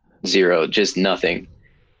zero, just nothing.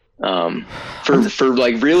 For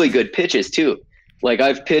like really good pitches too. Like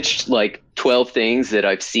I've pitched like 12 things that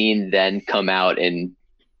I've seen then come out in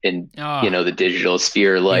you know, the digital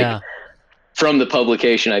sphere, like from the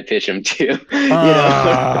publication I pitch them to, you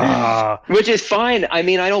know, which is fine. I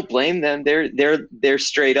mean, I don't blame them. They're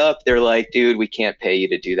straight up. They're like, dude, we can't pay you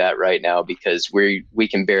to do that right now because we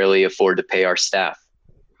can barely afford to pay our staff.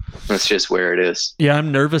 That's just where it is. Yeah.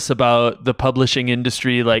 I'm nervous about the publishing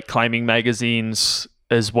industry, like Climbing magazines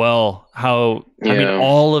as well. I mean,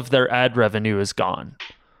 all of their ad revenue is gone.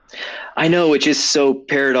 I know, which is so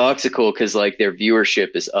paradoxical because like their viewership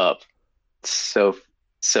is up so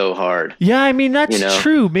hard. Yeah, I mean that's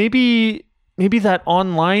true. Maybe that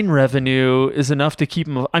online revenue is enough to keep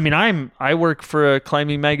them. I mean, I work for a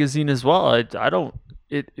climbing magazine as well.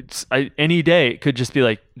 It's any day it could just be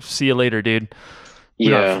like, see you later, dude. We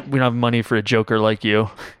don't have money for a joker like you.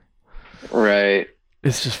 Right.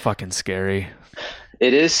 It's just fucking scary.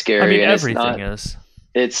 It is scary. I mean, everything is.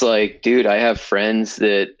 It's like, dude, I have friends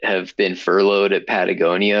that have been furloughed at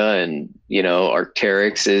Patagonia, and you know,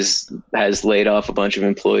 Arc'teryx has laid off a bunch of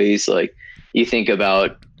employees. Like, you think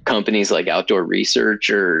about companies like Outdoor Research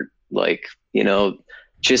or like, you know,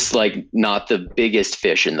 just like not the biggest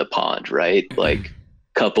fish in the pond, right? Like,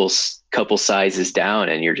 couple sizes down,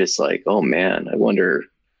 and you're just like, oh man, I wonder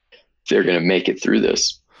if they're gonna make it through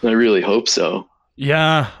this. I really hope so.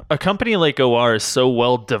 Yeah, a company like OR is so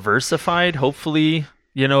well diversified. Hopefully,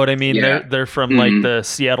 you know what I mean. Yeah. They're from like the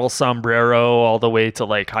Seattle sombrero all the way to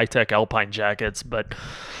like high tech alpine jackets,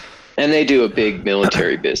 and they do a big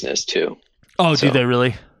military business too. Oh, so. Do they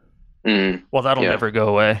really? Mm, well, that'll never go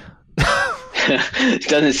away.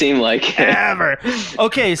 Doesn't seem like it. Ever.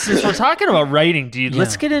 Okay, since we're talking about writing, dude,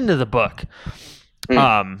 let's get into the book.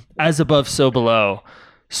 As Above, So Below.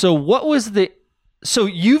 So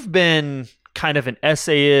you've been kind of an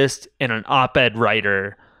essayist and an op-ed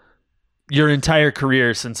writer your entire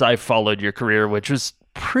career since I followed your career, which was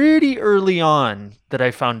pretty early on that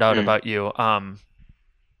I found out about you.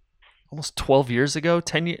 Almost 12 years ago,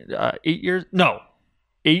 10 years, 8 years, no,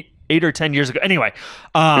 8 or 10 years ago. Anyway,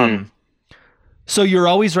 so you're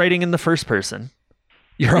always writing in the first person.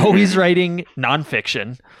 You're always writing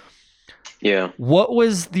nonfiction. Yeah. What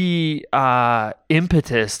was the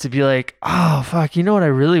impetus to be like, oh, fuck, you know what I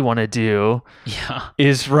really want to do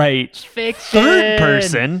is write third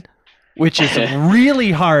person, which is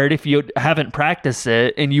really hard if you haven't practiced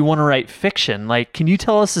it and you want to write fiction. Like, can you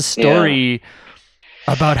tell us a story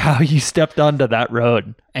about how you stepped onto that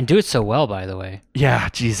road? And do it so well, by the way. Yeah,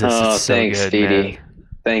 Jesus, it's so thanks, good, Speedy. man.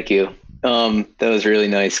 Thank you. That was really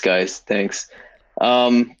nice, guys. Thanks.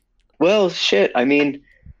 Well, shit. I mean,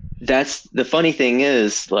 that's the funny thing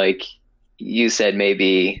is, like you said,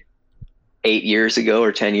 maybe 8 years ago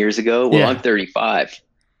or 10 years ago. Well, I'm 35.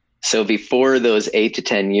 So before those 8 to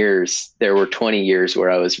 10 years, there were 20 years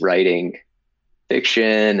where I was writing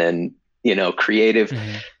fiction and, you know, creative.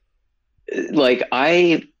 Like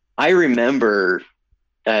I remember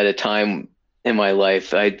at a time in my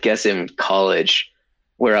life, I guess in college,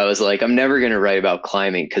 where I was like, I'm never going to write about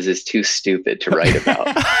climbing because it's too stupid to write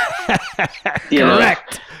about.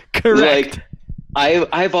 Correct. Like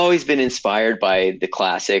I've always been inspired by the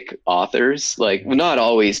classic authors. Like, not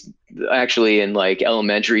always, actually. In like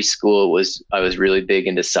elementary school, I was really big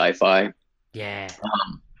into sci-fi. Yeah.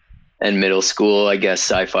 And middle school, I guess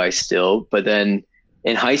sci-fi still. But then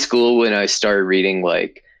in high school, when I started reading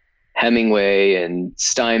like Hemingway and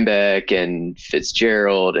Steinbeck and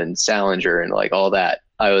Fitzgerald and Salinger and like all that,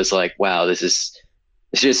 I was like, wow, it's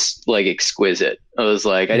just like exquisite. I was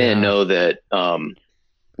like, I didn't know that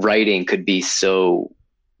writing could be so,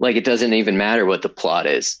 like, it doesn't even matter what the plot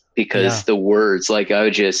is, because the words, like, I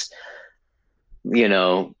would just, you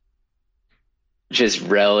know, just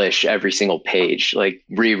relish every single page, like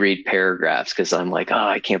reread paragraphs, because I'm like, oh,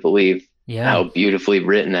 I can't believe how beautifully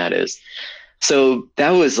written that is. So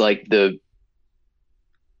that was like that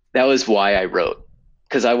was why I wrote,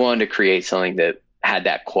 because I wanted to create something that had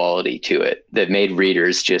that quality to it, that made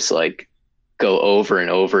readers just like go over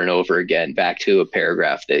and over and over again back to a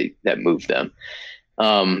paragraph that moved them.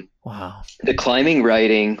 Wow. The climbing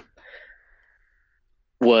writing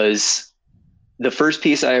was the first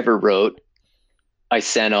piece I ever wrote. I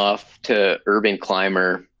sent off to Urban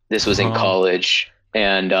Climber. This was in college,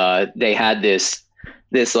 and they had this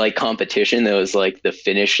like competition that was like the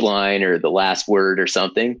finish line or the last word or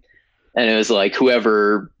something, and it was like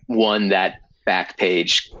whoever won that back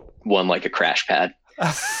page won like a crash pad.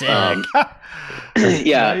 Sick.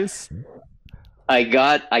 Yeah. Nice. I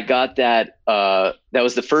got that. That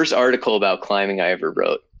was the first article about climbing I ever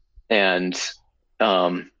wrote, and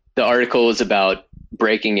the article was about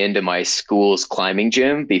breaking into my school's climbing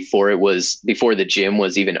gym before the gym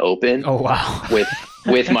was even open. Oh wow.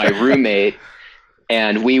 with my roommate,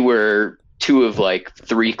 and we were 2 of like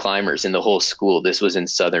 3 climbers in the whole school. This was in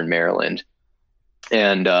Southern Maryland,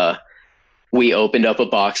 and we opened up a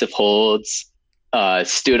box of holds,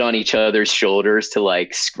 stood on each other's shoulders to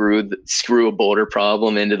like screw a boulder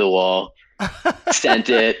problem into the wall, sent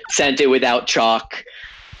it without chalk,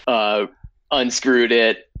 unscrewed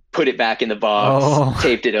it, put it back in the box,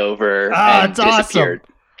 taped it over, and disappeared.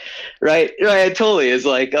 Awesome. Right. Totally. It's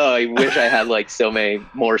like, oh, I wish I had like so many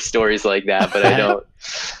more stories like that, but I don't.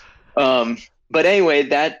 But anyway,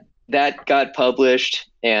 that got published,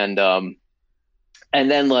 and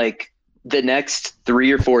then like the next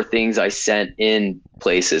 3 or 4 things I sent in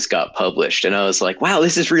places got published, and I was like, wow,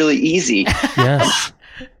 this is really easy. Yes.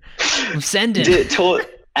 I'm sending.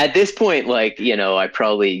 At this point, like, you know, I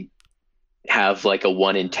probably have like a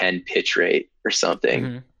 1 in 10 pitch rate or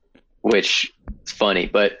something, which is funny.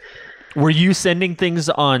 But were you sending things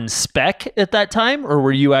on spec at that time, or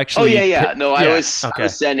were you actually? Oh yeah. No, I was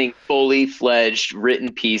sending fully fledged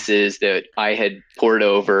written pieces that I had poured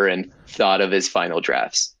over and thought of as final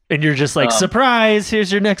drafts. And you're just like, surprise,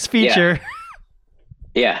 here's your next feature.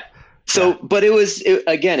 Yeah. So, but it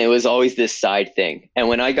was always this side thing. And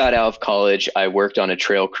when I got out of college, I worked on a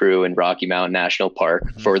trail crew in Rocky Mountain National Park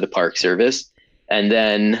for the Park Service, and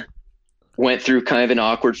then went through kind of an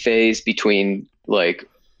awkward phase between like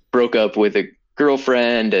broke up with a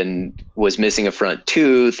girlfriend and was missing a front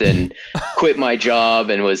tooth, and quit my job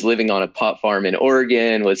and was living on a pot farm in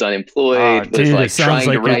Oregon, was unemployed, was like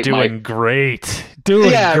trying to write you're doing great. Doing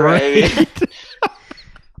great. Right.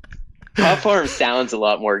 Pot farm sounds a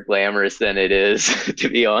lot more glamorous than it is, to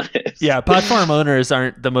be honest. Yeah, pot farm owners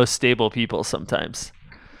aren't the most stable people sometimes.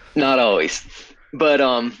 Not always. But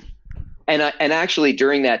and actually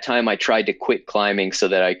during that time I tried to quit climbing so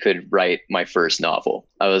that I could write my first novel.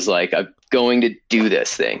 I was like, going to do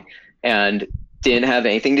this thing, and didn't have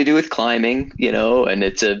anything to do with climbing, and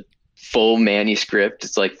it's a full manuscript.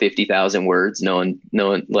 It's like 50,000 words. No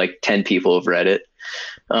one, like 10 people have read it.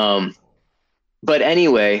 But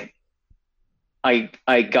anyway, I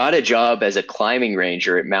got a job as a climbing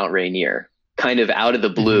ranger at Mount Rainier, kind of out of the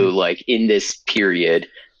blue, like in this period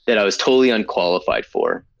that I was totally unqualified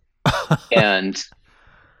for. And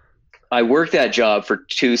I worked that job for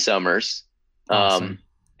 2 summers. Awesome.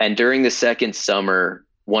 And during the second summer,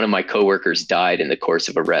 one of my coworkers died in the course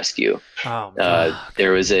of a rescue.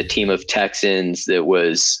 There was a team of Texans that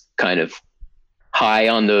was kind of high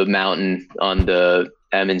on the mountain on the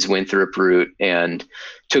Emmons Winthrop route and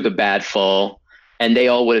took a bad fall, and they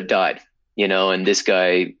all would have died, and this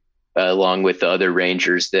guy, along with the other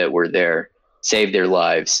rangers that were there, saved their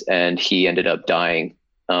lives, and he ended up dying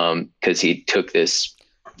because he took this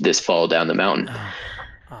fall down the mountain.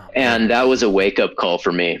 And that was a wake-up call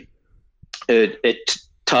for me. It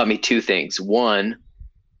taught me 2 things. One,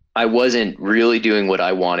 I wasn't really doing what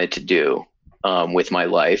I wanted to do with my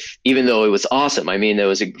life, even though it was awesome. I mean, there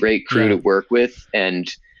was a great crew to work with, and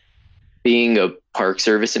being a Park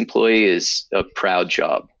Service employee is a proud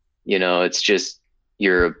job. It's just,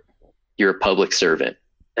 you're a public servant,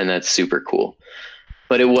 and that's super cool.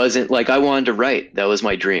 But it wasn't like I wanted to write. That was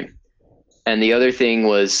my dream. And the other thing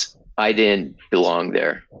was I didn't belong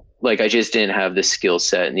there. Like, I just didn't have the skill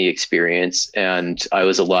set and the experience, and I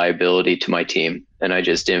was a liability to my team, and I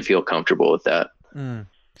just didn't feel comfortable with that.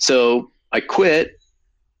 So I quit,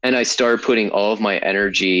 and I started putting all of my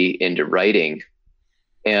energy into writing.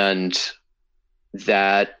 And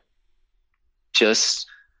that, just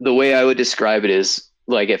the way I would describe it is,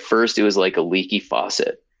 like, at first it was like a leaky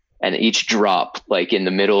faucet, and each drop, like in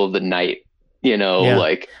the middle of the night,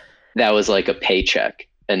 like that was like a paycheck.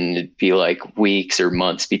 And it'd be like weeks or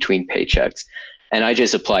months between paychecks. And I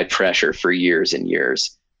just applied pressure for years and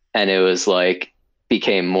years. And it was like,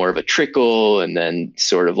 became more of a trickle, and then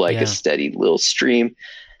sort of like a steady little stream.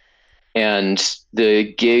 And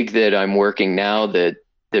the gig that I'm working now that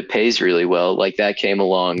pays really well, like that came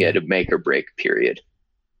along at a make or break period.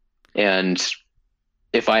 And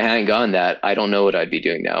if I hadn't gone that, I don't know what I'd be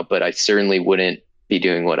doing now, but I certainly wouldn't be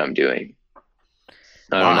doing what I'm doing.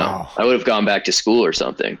 I don't know. I would have gone back to school or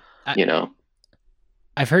something,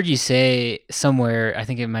 I've heard you say somewhere, I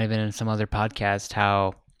think it might have been in some other podcast,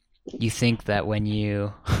 how you think that when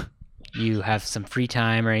you have some free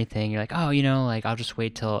time or anything, you're like, oh, like I'll just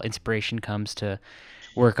wait till inspiration comes to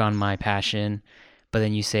work on my passion. But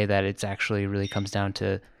then you say that it's actually really comes down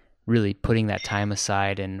to really putting that time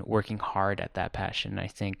aside and working hard at that passion. I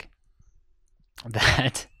think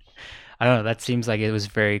that, I don't know, that seems like it was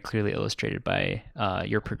very clearly illustrated by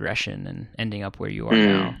your progression and ending up where you are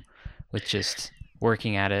now with just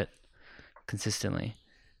working at it consistently.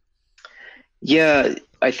 Yeah,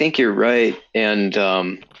 I think you're right. And,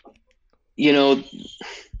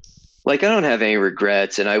 like, I don't have any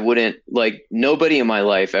regrets, and I wouldn't, like, nobody in my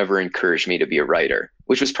life ever encouraged me to be a writer,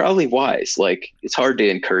 which was probably wise. Like, it's hard to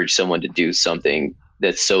encourage someone to do something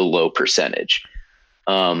that's so low percentage.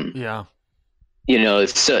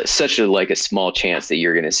 It's such a small chance that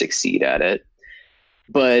you're going to succeed at it.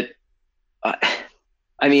 But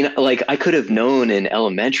I mean, like, I could have known in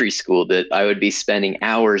elementary school that I would be spending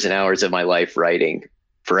hours and hours of my life writing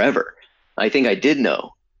forever. I think I did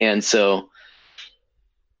know. And so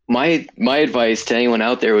my advice to anyone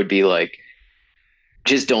out there would be like,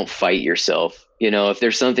 just don't fight yourself. If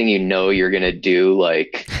there's something you're going to do,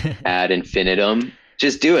 like ad infinitum,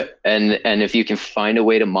 just do it. And if you can find a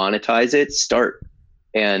way to monetize it, start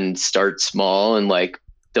small, and like,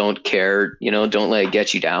 don't care, don't let it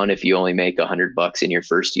get you down if you only make $100 in your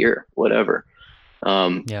first year, whatever.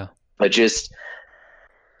 But just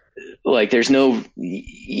like,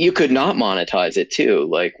 you could not monetize it too,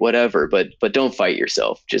 like whatever, but don't fight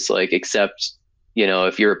yourself. Just like accept,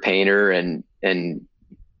 if you're a painter and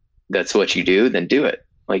that's what you do, then do it.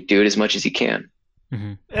 Like, do it as much as you can.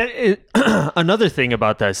 Another thing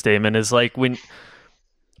about that statement is like, when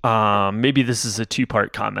maybe this is a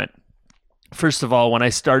 2-part comment. First of all, when I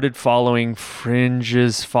started following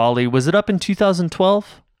Fringe's Folly, was it up in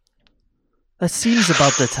 2012? That seems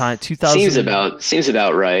about the time. 2000 seems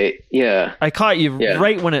about right. Yeah. I caught you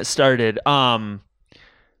right when it started.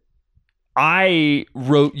 I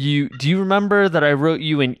wrote you. Do you remember that I wrote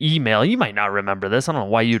you an email? You might not remember this. I don't know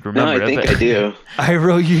why you'd remember it. No, I think I do. I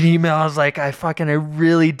wrote you an email. I was like, I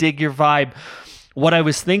really dig your vibe. What I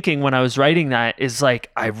was thinking when I was writing that is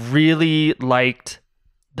like, I really liked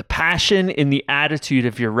the passion and the attitude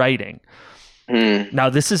of your writing. Now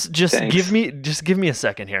this is just Thanks. give me a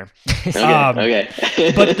second here. Okay.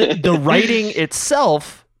 But the writing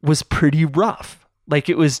itself was pretty rough. Like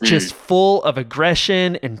it was just full of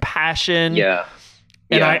aggression and passion. Yeah.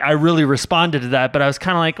 And I really responded to that, but I was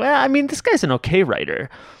kind of like, well, I mean, this guy's an okay writer.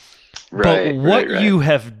 Right. But what right. you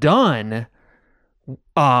have done,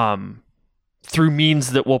 through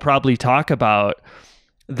means that we'll probably talk about,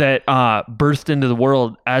 that birthed into the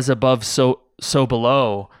world as above, so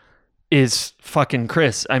below, is fucking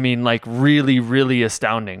Chris. I mean, like really, really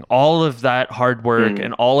astounding. All of that hard work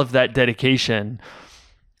and all of that dedication,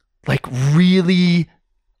 like really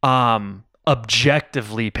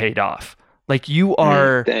objectively paid off. Like you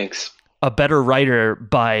are Thanks. a better writer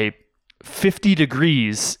by 50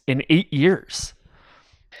 degrees in 8 years.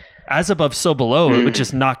 As above, so below, it would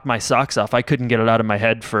just knock my socks off. I couldn't get it out of my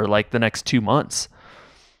head for like the next 2 months.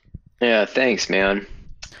 Yeah, thanks, man.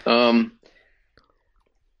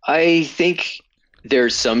 I think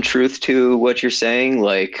there's some truth to what you're saying.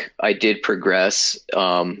 Like I did progress,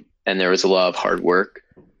 and there was a lot of hard work,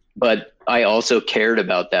 but I also cared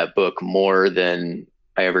about that book more than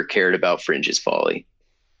I ever cared about Fringe's Folly.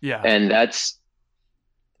 Yeah. And that's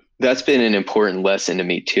been an important lesson to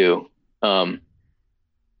me too.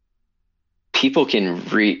 People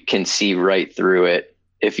can see right through it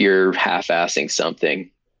if you're half-assing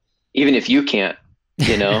something, even if you can't,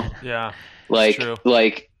 you know. Yeah.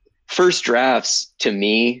 like first drafts to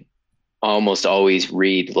me almost always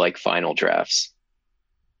read like final drafts,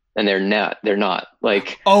 and they're not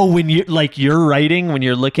like, oh, when you like you're writing, when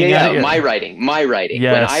you're looking at it, my writing.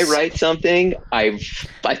 Yes. When I write something, I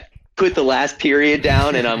put the last period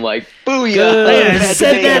down and I'm like, booyah, Yeah,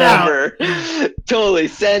 send that out. Totally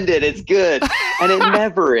send it. It's good. And it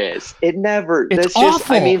never is. It never. It's that's just,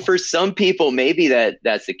 awful. I mean, for some people, maybe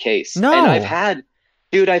that's the case. No. And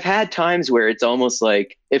I've had times where it's almost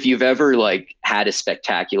like if you've ever like had a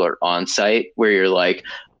spectacular on-site where you're like,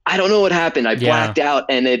 I don't know what happened. I blacked out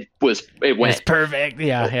and it went. It's perfect.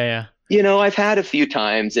 Yeah. You know, I've had a few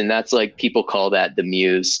times, and that's like people call that the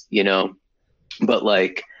muse, you know, but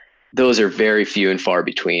like those are very few and far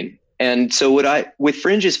between. And so with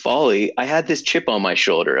Fringe's Folly, I had this chip on my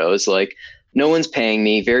shoulder. I was like, no one's paying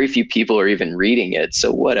me. Very few people are even reading it.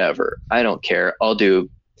 So whatever, I don't care. I'll do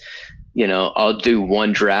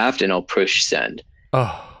one draft and I'll push send.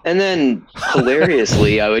 Oh. And then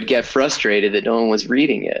hilariously, I would get frustrated that no one was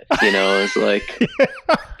reading it. You know, it's like,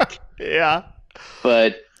 yeah.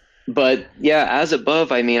 But yeah, as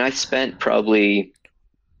above, I mean, I spent probably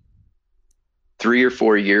 3 or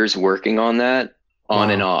 4 years working on that on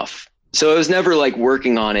and off. So I was never like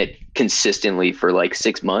working on it consistently for like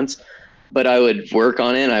 6 months, but I would work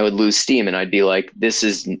on it and I would lose steam and I'd be like, this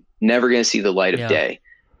is never going to see the light of day.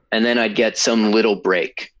 And then I'd get some little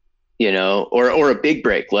break, you know, or a big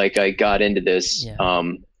break. Like I got into this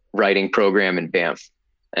writing program in Banff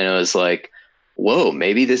and I was like, whoa,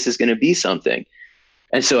 maybe this is going to be something.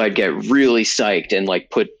 And so I'd get really psyched and like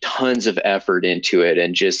put tons of effort into it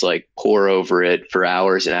and just like pour over it for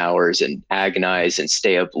hours and hours and agonize and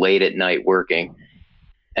stay up late at night working.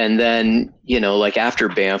 And then, you know, like after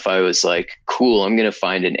Banff, I was like, cool, I'm going to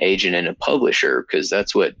find an agent and a publisher because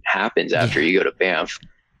that's what happens after you go to Banff.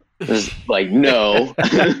 It was like, no.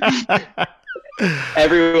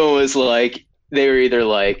 Everyone was like, they were either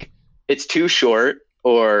like, it's too short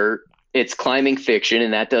or it's climbing fiction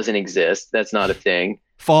and that doesn't exist. That's not a thing.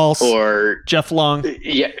 False. Or Jeff Long.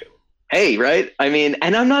 Yeah. Hey, right? I mean,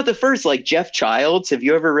 and I'm not the first. Like Jeff Childs. Have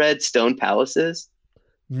you ever read Stone Palaces?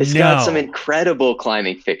 It's got some incredible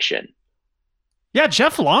climbing fiction. Yeah,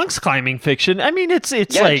 Jeff Long's climbing fiction. I mean, it's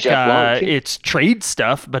like it's trade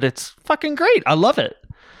stuff, but it's fucking great. I love it.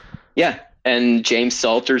 Yeah. And James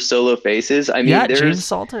Salter's Solo Faces. I mean, James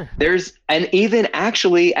Salter. And even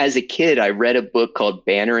actually as a kid, I read a book called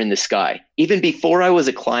Banner in the Sky, even before I was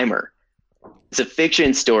a climber. It's a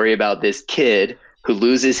fiction story about this kid who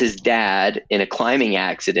loses his dad in a climbing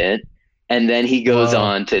accident. And then he goes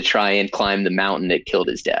on to try and climb the mountain that killed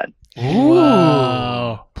his dad. Ooh.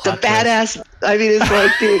 Wow. It's a badass. I mean, it's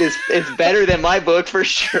like, dude, it's better than my book for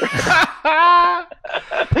sure.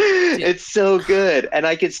 It's so good. And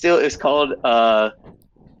it's called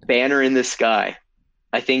Banner in the Sky.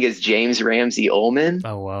 I think it's James Ramsey Ullman.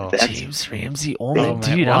 Oh, wow. James Ramsey Ullman. Oh,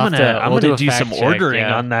 man. Dude, We'll I'm have to gonna do fact some check, ordering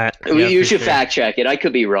on that. You should fact check it. I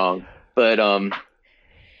could be wrong. But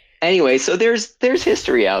anyway, so there's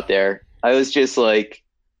history out there. I was just like,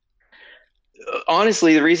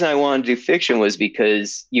 honestly, the reason I wanted to do fiction was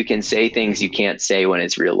because you can say things you can't say when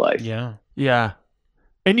it's real life. Yeah. Yeah.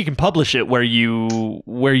 And you can publish it where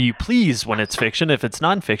you please when it's fiction. If it's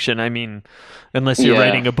nonfiction, I mean, unless you're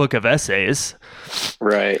writing a book of essays,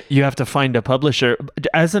 right? You have to find a publisher.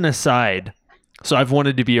 As an aside, so I've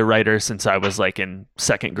wanted to be a writer since I was like in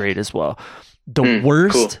second grade as well. The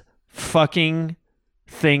worst cool. fucking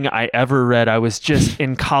thing I ever read. I was just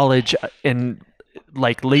in college, in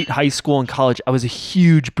like late high school and college. I was a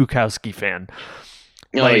huge Bukowski fan.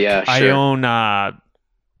 Oh Like, yeah, I sure. own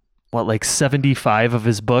like 75 of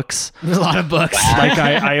his books. There's a lot of books. Like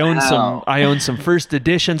I own Wow. I own some first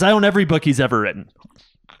editions. I own every book he's ever written.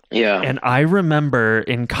 Yeah. And I remember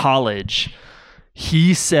in college,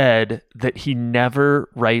 he said that he never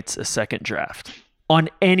writes a second draft on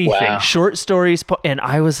anything, Wow. short stories. And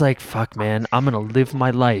I was like, fuck, man, I'm going to live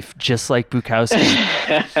my life just like Bukowski.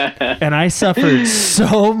 And I suffered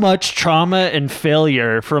so much trauma and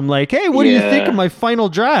failure from like, hey, what do you think Yeah. of my final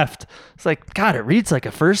draft? It's like, God, it reads like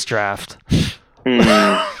a first draft. Hmm.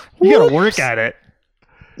 You got to work at it.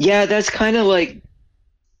 Yeah, that's kind of like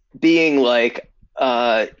being like,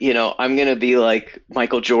 I'm gonna be like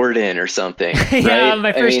Michael Jordan or something. Yeah, right? my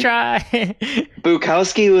I first mean, try.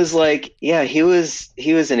 Bukowski was like, yeah, he was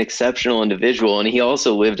an exceptional individual, and he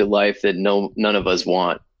also lived a life that none of us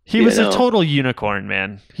want. He You was know? a total unicorn,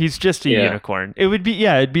 man. He's just a Yeah. unicorn. It would be,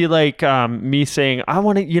 yeah, it'd be like me saying, I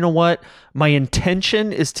want to, you know what? My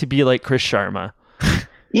intention is to be like Chris Sharma.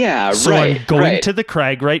 Yeah, So right. I'm going right. to the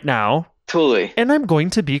Crag right now, Totally. and I'm going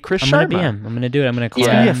to be Chris I'm Sharma. gonna be him. I'm gonna do it. I'm gonna It's going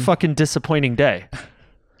to be a climb. fucking disappointing day.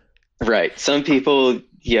 Right. Some people,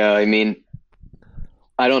 yeah, I mean,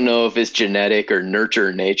 I don't know if it's genetic or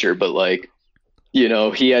nurture nature, but like,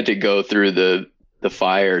 he had to go through the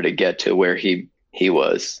fire to get to where he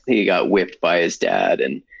was. He got whipped by his dad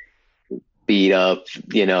and beat up, had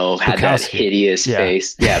that Bukowski. hideous Yeah.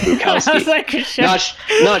 face. Yeah, I was Bukowski. like,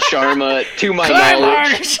 not Sharma, to my climb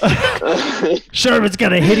knowledge. hard. Sharma's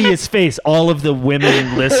got a hideous face. All of the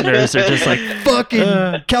women listeners are just like, fucking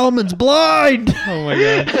Kelman's blind. Oh my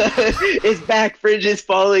god. His back fringe is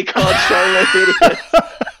falling called Sharma hideous.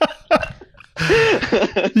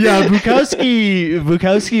 Yeah,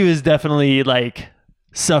 Bukowski was definitely like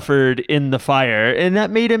suffered in the fire, and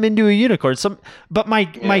that made him into a unicorn. But my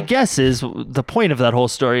guess is, the point of that whole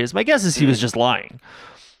story is, my guess is he was just lying.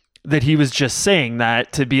 That he was just saying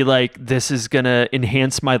that to be like, this is gonna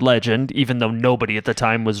enhance my legend, even though nobody at the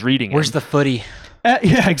time was reading Where's it. the footy?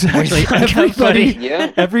 Yeah, exactly. Where's the Everybody,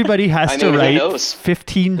 Yeah. everybody has I to mean, who write knows?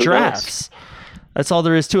 15 knows? drafts. That's all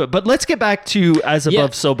there is to it. But let's get back to As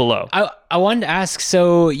Above, Yeah. So Below. I wanted to ask.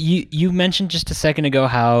 So you mentioned just a second ago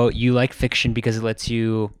how you like fiction because it lets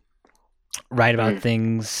you write about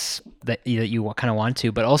things that you kind of want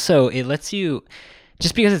to, but also it lets you.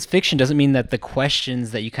 Just because it's fiction doesn't mean that the questions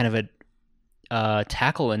that you kind of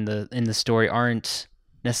tackle in the story aren't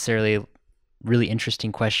necessarily really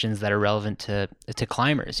interesting questions that are relevant to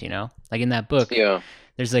climbers. Like in that book, Yeah.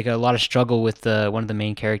 there's like a lot of struggle with one of the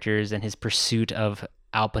main characters and his pursuit of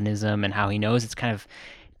alpinism and how he knows it's kind of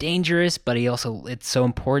dangerous, but it's so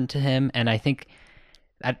important to him. And I think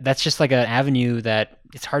that's just like an avenue that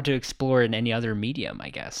it's hard to explore in any other medium, I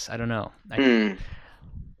guess. I don't know. I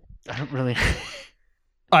don't really.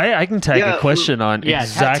 I can tag Yeah, a question on Yeah, tag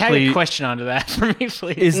exactly. a question onto that for me,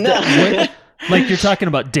 please. Is No. that like you're talking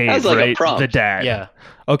about Dave, That's like a right? prompt. The dad. Yeah.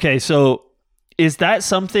 Okay, so is that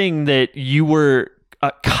something that you were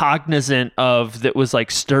cognizant of that was like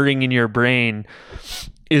stirring in your brain?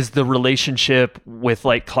 Is the relationship with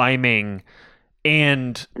like climbing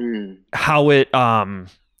and how it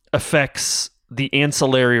affects the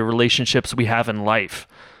ancillary relationships we have in life?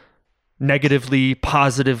 Negatively,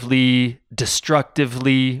 positively,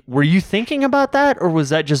 destructively. Were you thinking about that, or was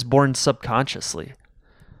that just born subconsciously?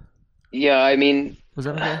 Yeah, I mean, Was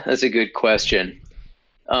that okay? that's a good question.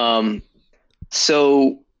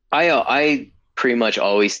 So I pretty much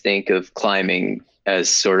always think of climbing as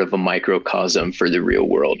sort of a microcosm for the real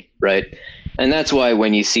world, right? And that's why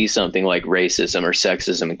when you see something like racism or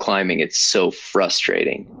sexism in climbing, it's so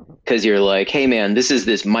frustrating because you're like, hey man, this is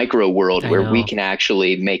this micro world I where we know. can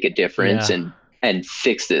actually make a difference Yeah. and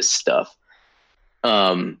fix this stuff.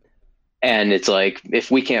 And it's like,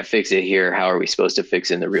 if we can't fix it here, how are we supposed to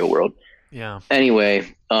fix it in the real world? Yeah.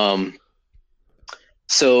 Anyway,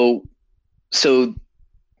 so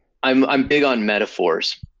I'm big on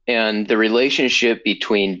metaphors, and the relationship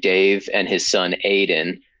between Dave and his son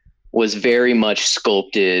Aiden was very much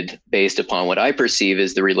sculpted based upon what I perceive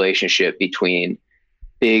as the relationship between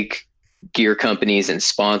big gear companies and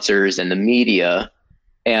sponsors and the media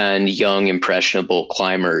and young impressionable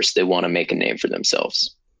climbers that want to make a name for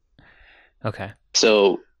themselves. Okay.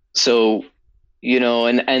 So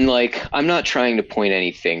and like, I'm not trying to point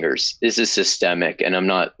any fingers. This is systemic, and I'm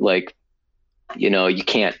not like, you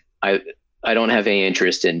can't, I don't have any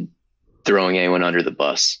interest in throwing anyone under the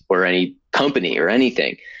bus or any company or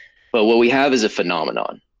anything. But what we have is a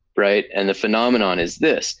phenomenon, right? And the phenomenon is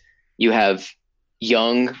this: you have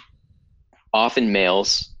young often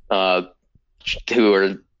males, who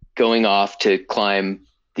are going off to climb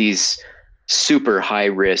these super high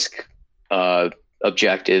risk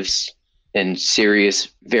objectives in serious,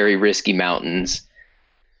 very risky mountains,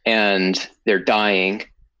 and they're dying.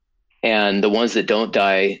 And the ones that don't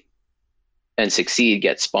die and succeed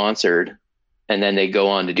get sponsored, and then they go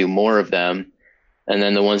on to do more of them. And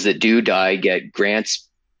then the ones that do die get grants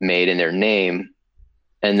made in their name,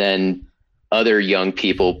 and then other young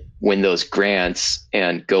people win those grants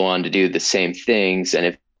and go on to do the same things. And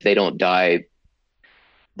if they don't die,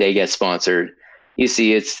 they get sponsored. You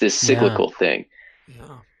see, it's this cyclical thing.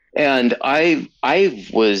 Yeah. And I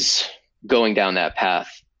was going down that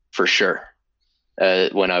path for sure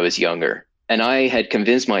when I was younger. And I had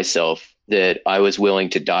convinced myself that I was willing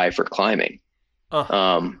to die for climbing.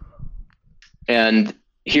 And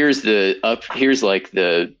here's like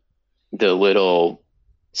the little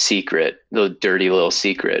secret, the dirty little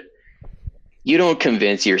secret. You don't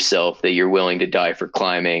convince yourself that you're willing to die for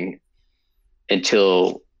climbing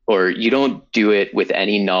or you don't do it with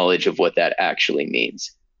any knowledge of what that actually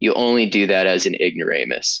means. You only do that as an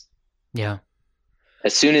ignoramus. Yeah.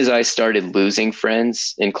 As soon as I started losing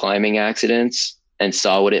friends in climbing accidents and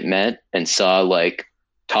saw what it meant and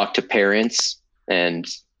talked to parents and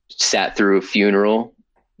sat through a funeral,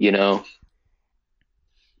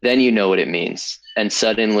 then you know what it means. And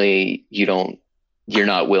suddenly you're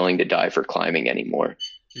not willing to die for climbing anymore.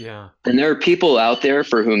 Yeah. And there are people out there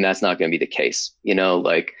for whom that's not going to be the case,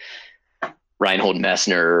 like Reinhold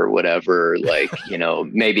Messner or whatever,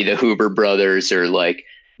 maybe the Huber brothers or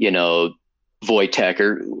Wojtek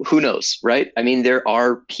or who knows, right? I mean, there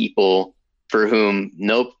are people for whom,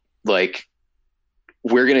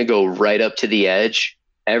 we're going to go right up to the edge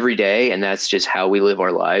every day. And that's just how we live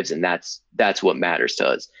our lives. And that's what matters to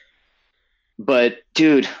us. But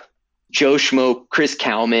dude, Joe Schmo, Chris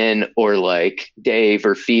Kalman, or Dave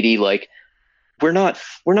or Feedy, we're not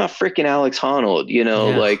freaking Alex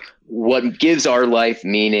Honnold, what gives our life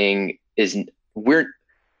meaning is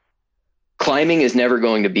climbing is never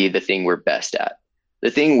going to be the thing we're best at.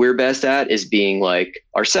 The thing we're best at is being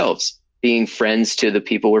ourselves, being friends to the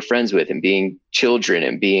people we're friends with and being children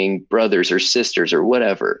and being brothers or sisters or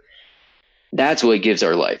whatever. That's what gives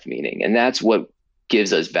our life meaning. And that's what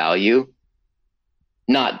gives us value.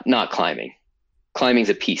 Not climbing. Climbing's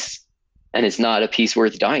a piece, and it's not a piece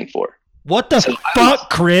worth dying for. What the fuck,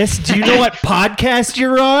 Chris? Do you know what podcast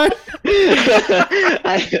you're on?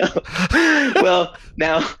 I know. Well,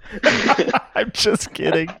 now I'm just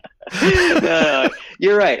kidding. No,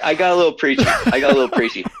 you're right. I got a little preachy.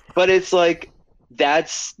 But it's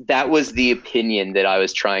that was the opinion that I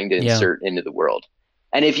was trying to insert into the world.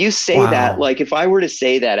 And if you say that, if I were to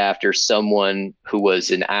say that after someone who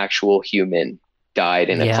was an actual human died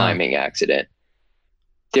in a climbing accident,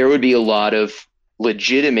 there would be a lot of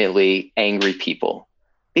legitimately angry people,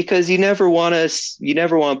 because you never want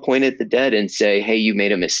to point at the dead and say, hey, you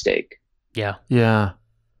made a mistake. Yeah.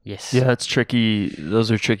 Yes. Yeah, it's tricky.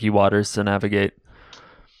 Those are tricky waters to navigate.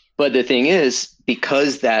 But the thing is,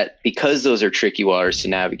 because those are tricky waters to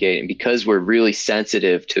navigate, and because we're really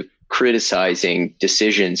sensitive to criticizing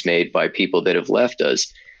decisions made by people that have left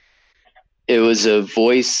us, it was a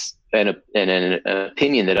voice and an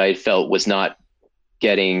opinion that I felt was not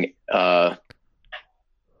getting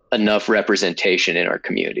enough representation in our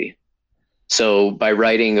community. So by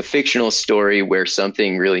writing a fictional story where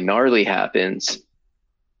something really gnarly happens,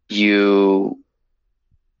 you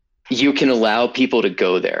can allow people to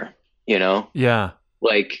go there, Yeah.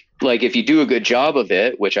 Like if you do a good job of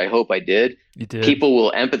it, which I hope I did, You did. people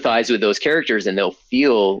will empathize with those characters and they'll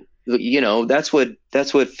feel, that's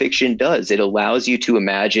what fiction does. It allows you to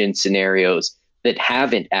imagine scenarios that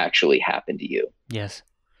haven't actually happened to you. Yes.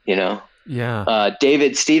 Yeah.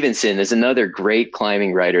 David Stevenson is another great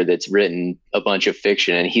climbing writer that's written a bunch of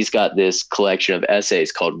fiction, and he's got this collection of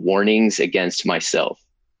essays called Warnings Against Myself.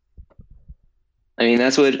 I mean,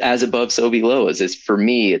 that's what As Above, So Below is. For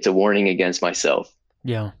me, it's a warning against myself.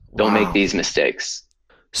 Yeah. Don't make these mistakes.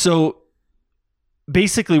 So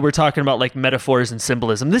basically we're talking about metaphors and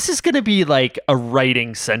symbolism. This is going to be a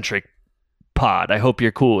writing centric pod. I hope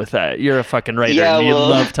you're cool with that. You're a fucking writer. Yeah, and you well,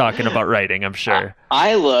 love talking about writing, I'm sure.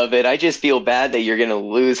 I love it. I just feel bad that you're going to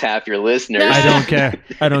lose half your listeners. I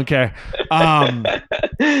don't care.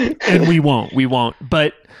 And we won't.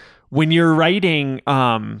 But when you're writing,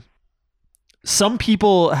 some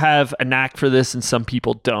people have a knack for this and some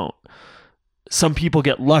people don't. Some people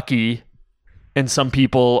get lucky and some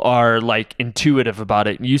people are intuitive about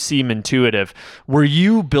it. You seem intuitive. Were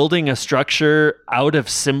you building a structure out of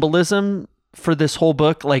symbolism for this whole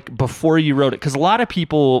book, before you wrote it? Because a lot of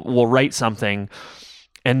people will write something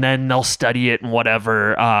and then they'll study it in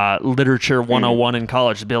whatever literature 101 in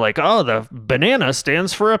college to be like, oh, the banana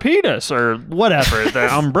stands for a penis or whatever.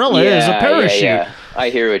 The umbrella is a parachute. Yeah. I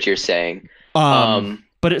hear what you're saying.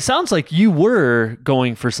 But it sounds like you were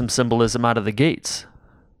going for some symbolism out of the gates.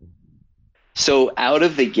 So out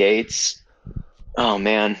of the gates, oh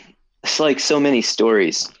man, it's like so many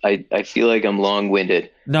stories. I feel like I'm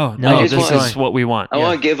long-winded. No, I just this want- is what we want. I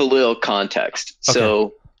want to give a little context. Okay.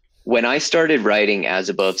 So when I started writing As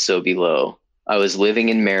Above, So Below, I was living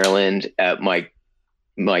in Maryland at my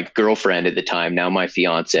girlfriend at the time, now my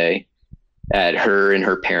fiance, at her and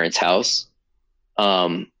her parents' house.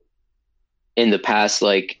 In the past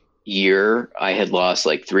year, I had lost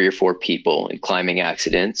 3 or 4 people in climbing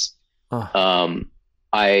accidents. I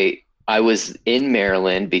was in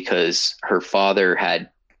Maryland because her father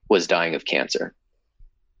was dying of cancer.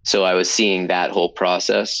 So I was seeing that whole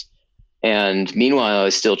process. And meanwhile, I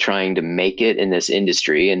was still trying to make it in this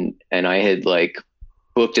industry. And I had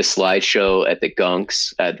booked a slideshow at the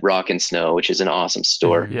Gunks at Rock and Snow, which is an awesome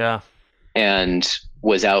store. Yeah. And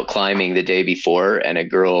was out climbing the day before, and a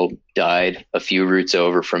girl died a few routes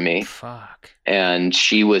over from me. Fuck. And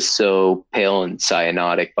she was so pale and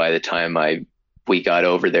cyanotic by the time we got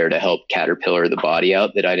over there to help caterpillar the body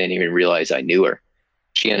out that I didn't even realize I knew her.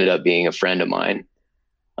 She ended up being a friend of mine.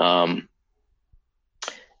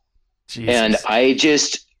 Jesus. And I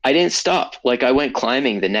didn't stop. I went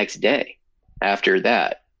climbing the next day after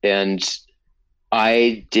that. And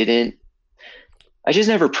I just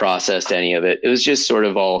never processed any of it. It was just sort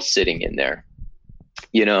of all sitting in there,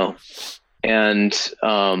 and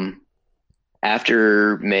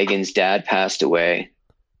after Megan's dad passed away,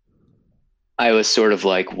 I was sort of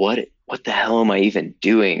like, what the hell am I even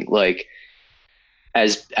doing?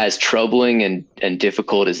 As troubling and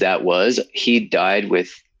difficult as that was, he died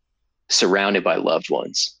surrounded by loved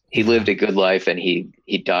ones. He lived a good life and he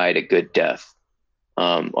died a good death.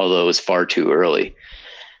 Although it was far too early.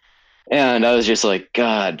 And I was just like,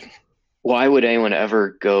 God, why would anyone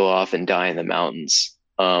ever go off and die in the mountains?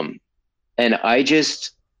 And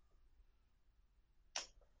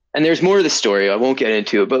there's more of the story. I won't get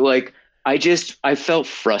into it, but I felt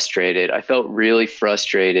frustrated. I felt really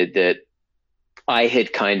frustrated that I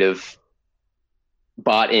had kind of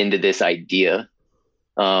bought into this idea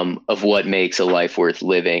of what makes a life worth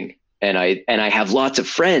living. And I have lots of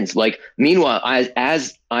friends. Meanwhile,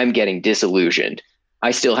 as I'm getting disillusioned, I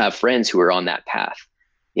still have friends who are on that path,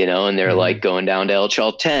 and they're going down to El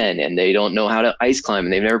Chalten and they don't know how to ice climb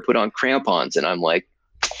and they've never put on crampons. And I'm like,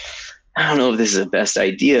 I don't know if this is the best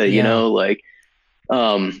idea,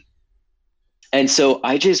 and so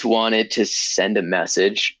I just wanted to send a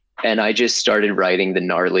message, and I just started writing the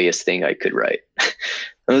gnarliest thing I could write.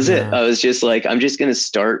 That was it. I was just like, I'm just going to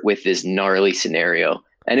start with this gnarly scenario.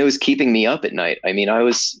 And it was keeping me up at night. I mean,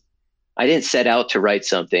 I didn't set out to write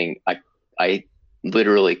something. I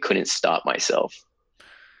literally couldn't stop myself.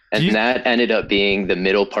 And that ended up being the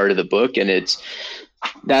middle part of the book. And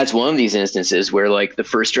that's one of these instances where the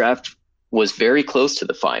first draft was very close to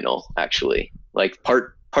the final, actually.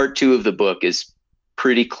 Part 2 of the book is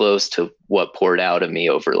pretty close to what poured out of me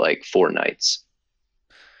over 4 nights.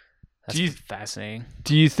 That's fascinating.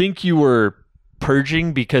 Do you think you were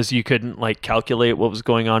purging because you couldn't calculate what was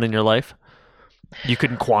going on in your life? You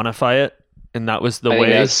couldn't quantify it, and that was the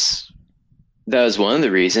way. That was one of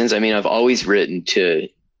the reasons. I mean, I've always written to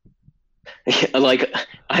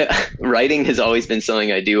writing has always been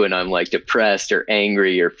something I do when I'm depressed or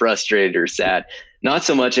angry or frustrated or sad. Not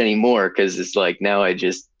so much anymore, because it's now I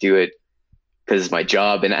just do it because it's my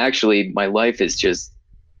job. And actually my life is just,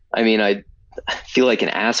 I feel like an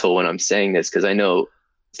asshole when I'm saying this, because I know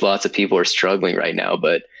lots of people are struggling right now,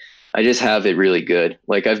 but I just have it really good.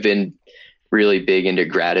 I've been really big into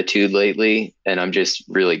gratitude lately, and I'm just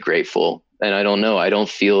really grateful. And I don't know, I don't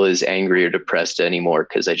feel as angry or depressed anymore,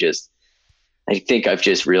 because I think I've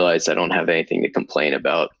just realized I don't have anything to complain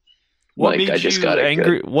about. What made I just you got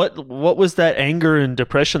angry? good. What was that anger and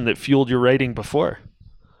depression that fueled your writing before?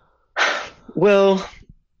 Well,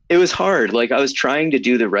 it was hard. I was trying to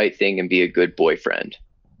do the right thing and be a good boyfriend.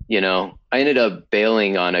 I ended up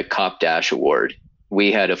bailing on a Cop Dash award.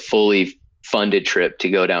 We had a fully funded trip to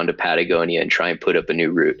go down to Patagonia and try and put up a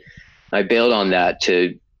new route. I bailed on that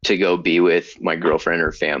to go be with my girlfriend and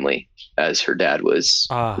her family, as her dad was,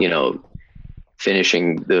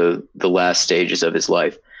 finishing the last stages of his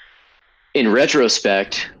life. In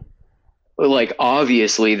retrospect,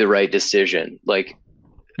 obviously the right decision.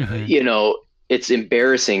 It's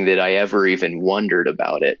embarrassing that I ever even wondered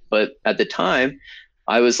about it. But at the time,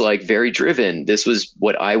 I was very driven. This was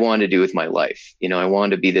what I wanted to do with my life. I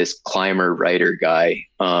wanted to be this climber, writer guy.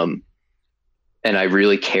 and I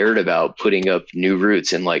really cared about putting up new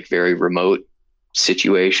routes in like very remote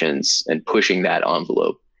situations and pushing that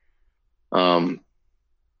envelope. So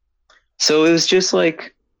it was just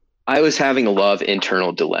like, I was having a lot of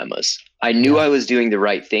internal dilemmas. I knew I was doing the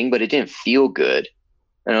right thing, but it didn't feel good.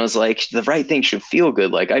 And I was like, the right thing should feel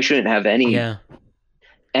good. Like I shouldn't have any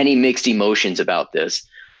mixed emotions about this.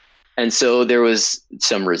 And so there was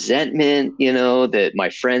some resentment, you know, that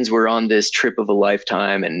my friends were on this trip of a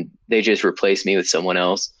lifetime and they just replaced me with someone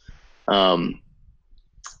else,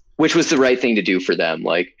 which was the right thing to do for them.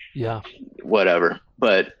 Like, whatever.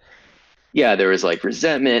 But yeah, there was like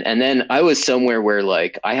resentment. And then I was somewhere where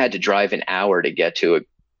like I had to drive an hour to get to a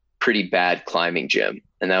pretty bad climbing gym.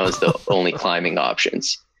 And that was the only climbing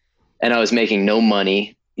options. And I was making no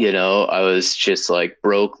money. You know, I was just like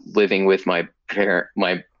broke, living with my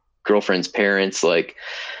girlfriend's parents. Like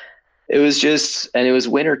it was just, and it was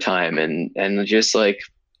wintertime and just like,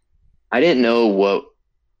 I didn't know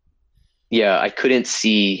I couldn't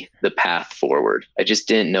see the path forward. I just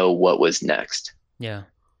didn't know what was next. Yeah.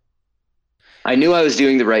 I knew I was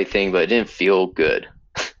doing the right thing, but it didn't feel good.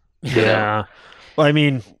 Yeah. Well, I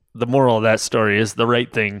mean, the moral of that story is the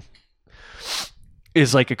right thing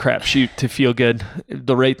is like a crapshoot to feel good.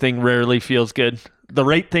 The right thing rarely feels good. The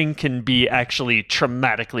right thing can be actually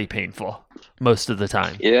traumatically painful most of the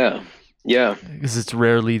time. Yeah. Yeah. Because it's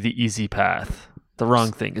rarely the easy path. The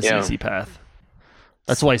wrong thing is the easy path.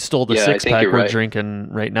 That's why I stole the 6-pack we're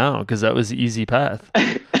drinking right now, because that was the easy path.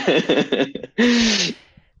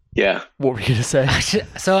 Yeah. What were you gonna say?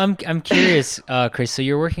 So I'm curious, Chris. So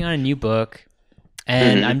you're working on a new book,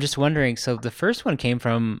 and I'm just wondering. So the first one came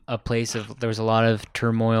from a place of there was a lot of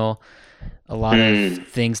turmoil, a lot of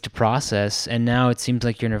things to process, and now it seems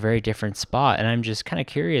like you're in a very different spot. And I'm just kind of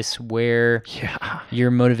curious where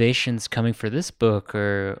your motivation's coming for this book,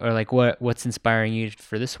 or like what's inspiring you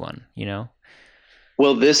for this one. You know.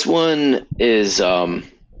 Well, this one is.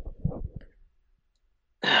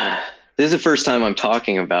 This is the first time I'm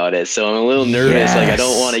talking about it, so I'm a little nervous. Yes. Like I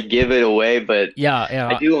don't want to give it away, but yeah,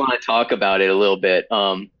 I do want to talk about it a little bit.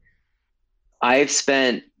 I've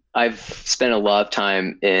spent a lot of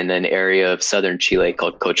time in an area of southern Chile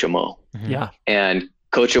called Cochamo. Yeah, and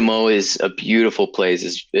Cochamo is a beautiful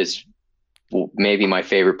place. Is maybe my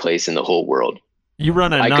favorite place in the whole world. You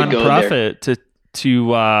run a nonprofit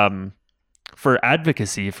to for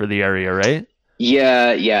advocacy for the area, right?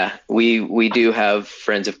 Yeah. We do have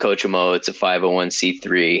Friends of Cochamo. It's a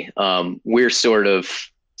 501c3. We're sort of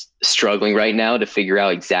struggling right now to figure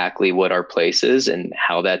out exactly what our place is and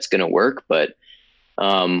how that's going to work. But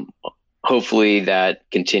hopefully that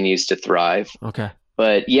continues to thrive. Okay.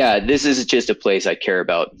 But yeah, this is just a place I care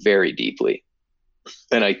about very deeply.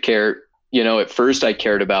 And I care, at first I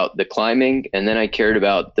cared about the climbing, and then I cared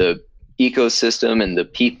about the ecosystem and the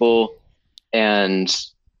people. And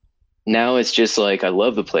now it's just like, I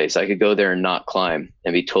love the place. I could go there and not climb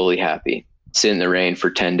and be totally happy, sit in the rain for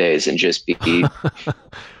 10 days and just be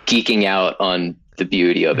geeking out on the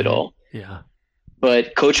beauty of it all. Yeah.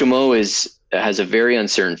 But Cochamo has a very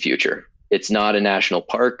uncertain future. It's not a national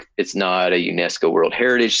park. It's not a UNESCO World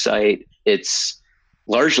Heritage Site. It's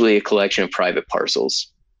largely a collection of private parcels.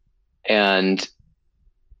 And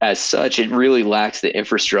as such, it really lacks the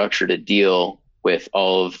infrastructure to deal with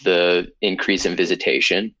all of the increase in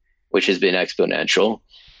visitation, which has been exponential.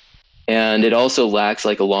 And it also lacks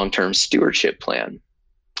like a long-term stewardship plan.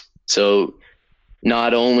 So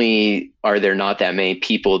not only are there not that many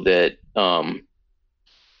people that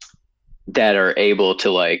are able to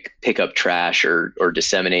like pick up trash or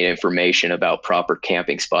disseminate information about proper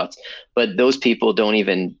camping spots, but those people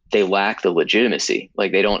they lack the legitimacy.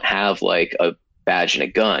 Like they don't have like a badge and a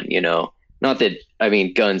gun, not that,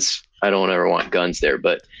 guns, I don't ever want guns there,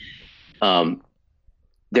 but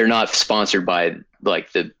they're not sponsored by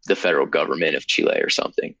like the federal government of Chile or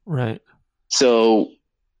something. Right. So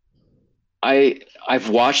I've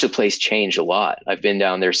watched the place change a lot. I've been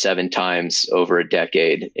down there 7 times over a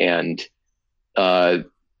decade, and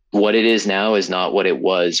what it is now is not what it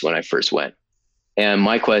was when I first went. And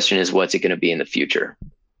my question is, what's it going to be in the future?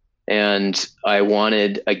 And I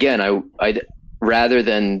wanted, again, I'd rather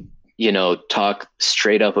than, talk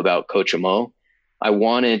straight up about Cochamo, I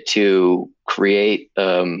wanted to create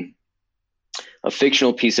a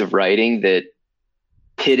fictional piece of writing that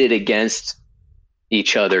pitted against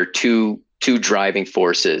each other two driving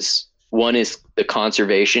forces. One is the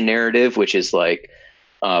conservation narrative, which is like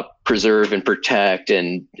preserve and protect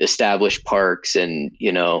and establish parks and,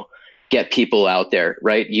 get people out there,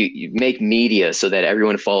 right? You make media so that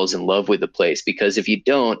everyone falls in love with the place, because if you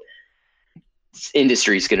don't,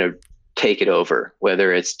 industry is going to take it over,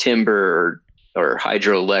 whether it's timber or or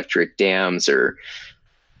hydroelectric dams or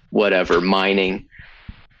whatever, mining.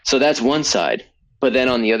 So that's one side. But then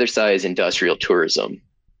on the other side is industrial tourism,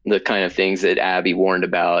 the kind of things that Abby warned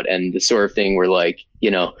about, and the sort of thing where, like,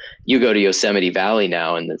 you know, you go to Yosemite Valley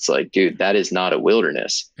now and it's like, dude, that is not a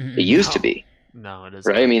wilderness. It used to be. No, it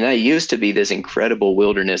isn't. Right. I mean, that used to be this incredible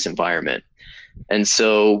wilderness environment. And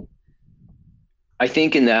so I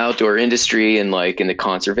think in the outdoor industry and like in the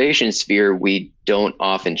conservation sphere, we don't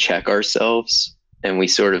often check ourselves, and we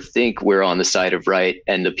sort of think we're on the side of right,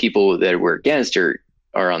 and the people that we're against are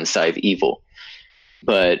on the side of evil.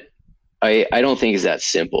 But I don't think it's that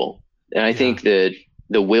simple. And I think that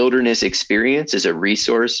the wilderness experience is a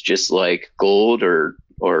resource just like gold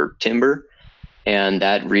or timber. And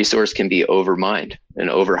that resource can be overmined and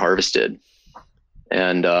overharvested.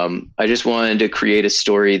 And I just wanted to create a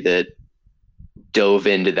story that dove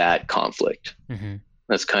into that conflict. Mm-hmm.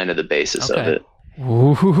 That's kind of the basis of it.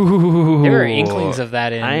 Ooh. There are inklings of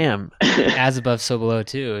that in I am. As Above, So Below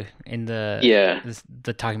too. In the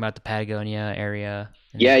talking about the Patagonia area.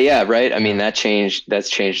 Yeah, right. I mean, that's changed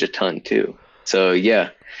a ton too. So yeah,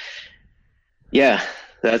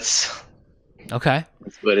 that's okay.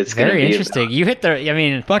 But it's very interesting. You hit the. I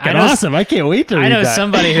mean, Fucking awesome! I can't wait to read I know that.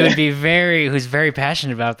 somebody who would be who's very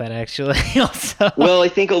passionate about that. Actually, also. Well, I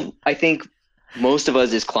think most of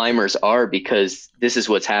us as climbers are, because this is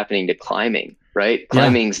what's happening to climbing, right?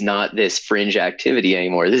 Climbing's not this fringe activity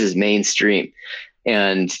anymore. This is mainstream,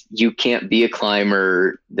 and you can't be a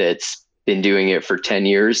climber that's been doing it for 10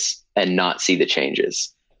 years and not see the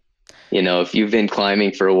changes. You know, if you've been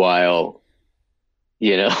climbing for a while,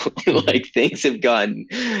 you know, like things have gotten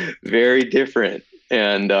very different,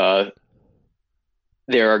 and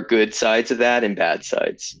there are good sides of that and bad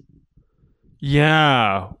sides.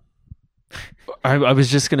 Yeah. I was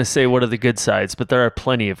just going to say, what are the good sides? But there are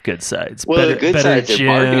plenty of good sides. Well, the good sides gyms. are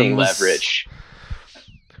marketing leverage.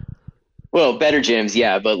 Well, better gyms,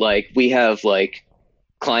 yeah. But like, we have like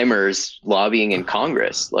climbers lobbying in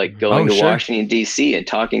Congress, like going to Washington, D.C. and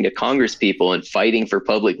talking to Congress people and fighting for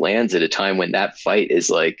public lands at a time when that fight is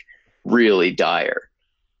like really dire,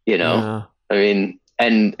 you know? I mean,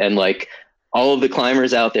 and like all of the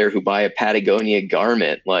climbers out there who buy a Patagonia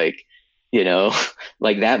garment, like, you know,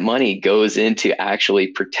 like that money goes into actually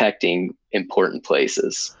protecting important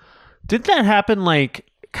places. Did that happen like,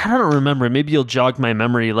 I don't remember, maybe you'll jog my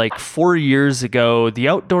memory, like 4 years ago, the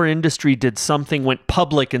outdoor industry did something, went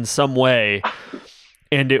public in some way,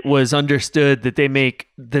 and it was understood that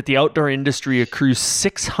the outdoor industry accrues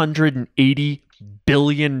 $680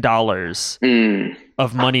 billion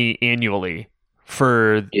of money annually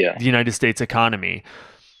for the United States economy.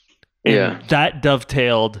 And that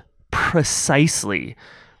dovetailed precisely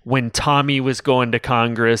when Tommy was going to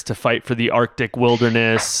Congress to fight for the Arctic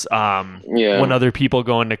wilderness, when other people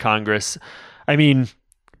go into Congress. I mean,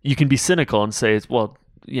 you can be cynical and say, well,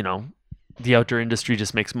 you know, the outdoor industry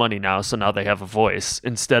just makes money now, so now they have a voice,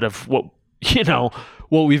 instead of what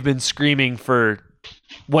we've been screaming for,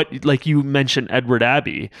 what, like you mentioned, Edward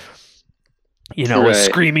Abbey, you know, was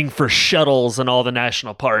screaming for shuttles in all the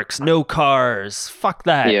national parks, no cars, fuck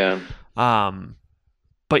that. Yeah.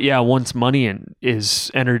 But yeah, once money is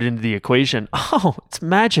entered into the equation, it's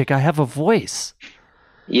magic. I have a voice.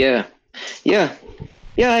 Yeah.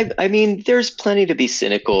 I mean, there's plenty to be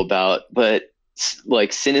cynical about, but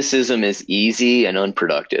like cynicism is easy and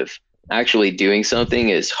unproductive. Actually doing something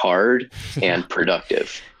is hard and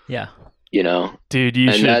productive. Yeah. You know, dude,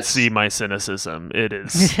 you should see my cynicism. It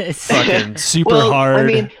is fucking super hard. I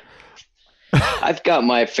mean, I've got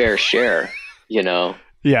my fair share, you know?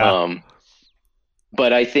 Yeah.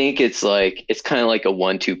 But I think it's kind of like a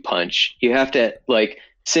 1-2 punch. You have to, like,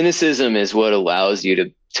 cynicism is what allows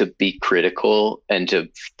you to be critical and to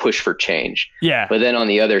push for change. Yeah. But then on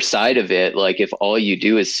the other side of it, like, if all you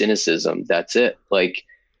do is cynicism, that's it. Like,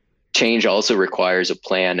 change also requires a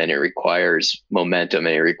plan, and it requires momentum,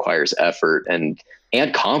 and it requires effort and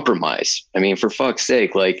compromise. I mean, for fuck's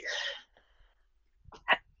sake, like,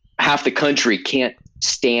 half the country can't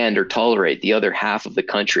stand or tolerate the other half of the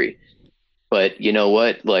country. But you know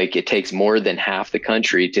what? Like, it takes more than half the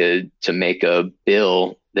country to make a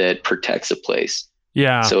bill that protects a place.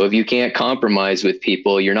 Yeah. So if you can't compromise with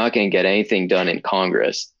people, you're not going to get anything done in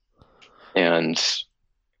Congress. And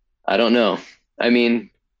I don't know. I mean,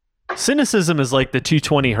 cynicism is like the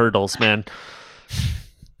 220 hurdles, man.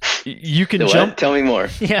 You can jump. Tell me more.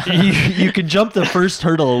 Yeah. You can jump the first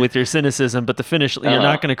hurdle with your cynicism, but the finish, you're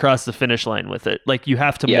not going to cross the finish line with it. Like, you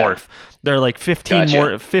have to morph. There are like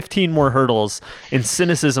 15 more hurdles, and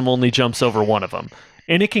cynicism only jumps over one of them.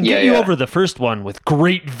 And it can get you over the first one with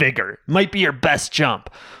great vigor. Might be your best jump.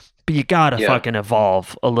 but you gotta Yeah. fucking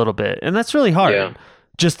evolve a little bit, and that's really hard. Yeah.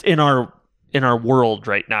 Just in our world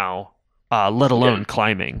right now, let alone Yeah.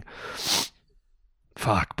 climbing.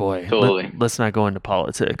 Fuck, boy. Totally. Let's not go into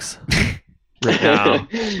politics right now.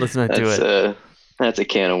 Let's not do it. That's a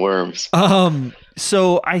can of worms.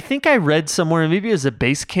 So I think I read somewhere, maybe it was a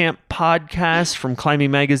Base Camp podcast from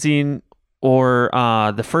Climbing Magazine or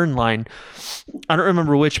the Fern Line. I don't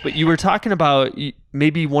remember which, but you were talking about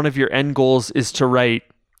maybe one of your end goals is to write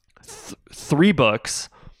 3 books,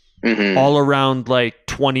 Mhm. all around like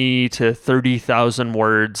 20 to 30,000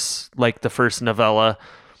 words, like the first novella,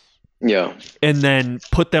 Yeah. and then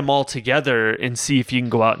put them all together and see if you can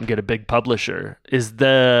go out and get a big publisher. Is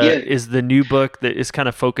the new book that is kind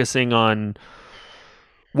of focusing on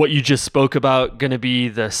what you just spoke about going to be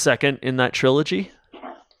the second in that trilogy?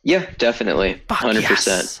 Yeah, definitely. Fuck 100%.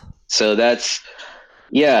 yes. So that's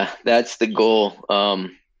the goal.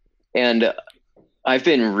 And I've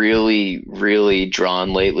been really, really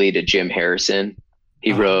drawn lately to Jim Harrison.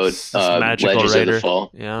 He wrote this magical Legends of writer. the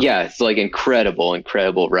Fall. Yeah. It's like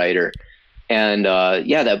incredible writer. And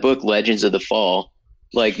that book, Legends of the Fall,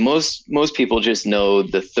 like most people just know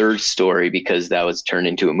the third story because that was turned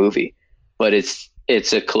into a movie. But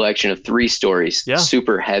it's a collection of 3 stories, Yeah.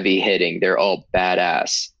 super heavy hitting. They're all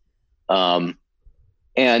badass.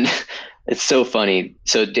 And it's so funny.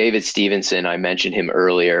 So David Stevenson, I mentioned him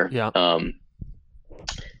earlier. Yeah.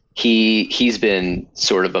 He's been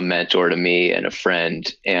sort of a mentor to me and a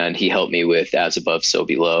friend, and he helped me with As Above, So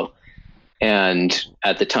Below. And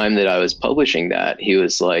at the time that I was publishing that, I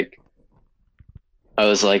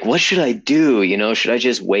was like, what should I do? Should I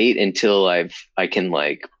just wait until I can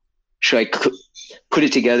should I put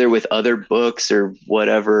it together with other books or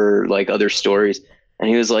whatever, like other stories? And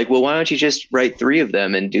he was like, well, why don't you just write 3 of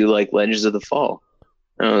them and do like Legends of the Fall?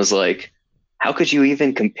 And I was like, how could you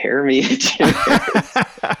even compare me to Jim Harrison?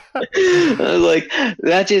 I was like,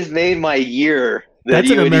 that just made my year. That's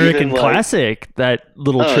you an would American even, classic, that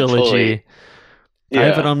little Oh, trilogy. totally. I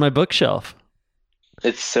have it Yeah, on my bookshelf.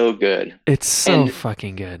 it's so good. It's so And-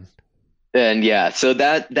 fucking good. And so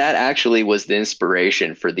that actually was the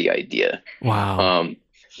inspiration for the idea. Wow.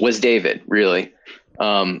 Was David, really.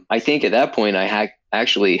 I think at that point I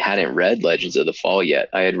actually hadn't read Legends of the Fall yet.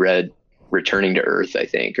 I had read Returning to Earth, I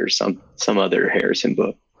think, or some other Harrison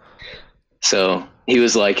book. So he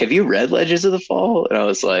was like, have you read Legends of the Fall? And I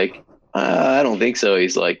was like, I don't think so.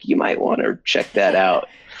 He's like, you might want to check that out.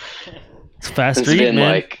 It's a fast It's read, been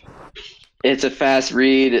man. it's a fast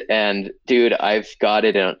read, and dude, I've got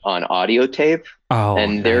it on audio tape,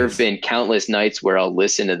 and there have been countless nights where I'll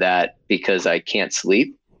listen to that because I can't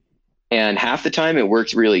sleep. And half the time it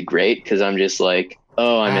works really great because I'm just like,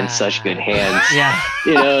 oh, I'm in such good hands. Yeah.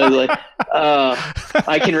 Like,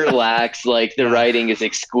 I can relax. Like the writing is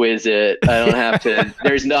exquisite. I don't have to,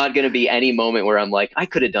 there's not going to be any moment where I'm like, I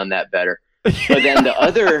could have done that better. But then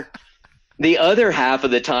the other half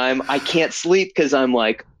of the time I can't sleep because I'm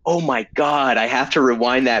like, oh my God, I have to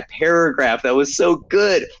rewind that paragraph. That was so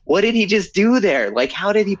good. What did he just do there? Like,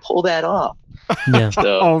 how did he pull that off? Yeah.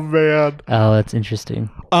 So, Oh man. Oh, that's interesting.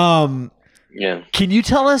 yeah. Can you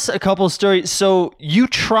tell us a couple of stories? So you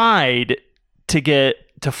tried to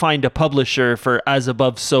find a publisher for As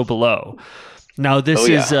Above, So Below. Now this Oh,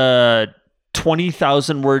 yeah. is a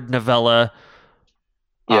 20,000 word novella.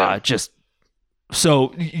 Yeah.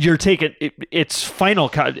 So you're taking its final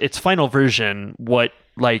version. What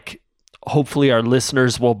like hopefully our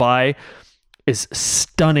listeners will buy is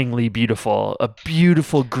stunningly beautiful. A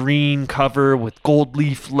beautiful green cover with gold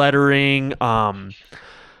leaf lettering.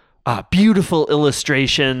 Beautiful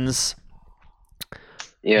illustrations.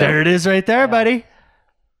 Yeah. There it is right there, buddy.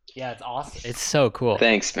 Yeah, it's awesome. It's so cool.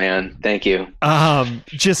 Thanks, man. Thank you.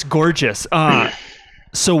 Just gorgeous.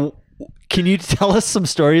 So can you tell us some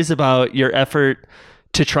stories about your effort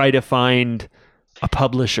to try to find a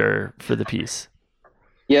publisher for the piece?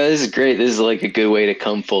 Yeah, this is great. This is like a good way to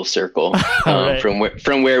come full circle Right.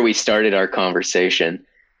 from where we started our conversation.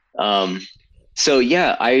 So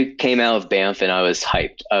yeah, I came out of Banff and I was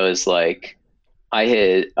hyped. I was like,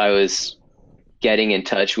 I was getting in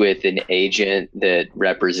touch with an agent that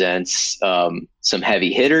represents some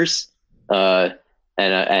heavy hitters,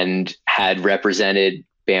 and had represented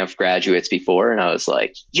Banff graduates before, and I was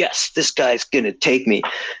like, yes, this guy's gonna take me.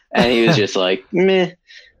 And he was just like, meh.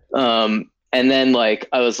 And then like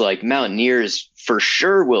I was like, Mountaineers for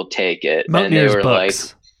sure will take it. Mountaineers and they were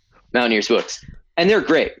books. like, Mountaineers books. And they're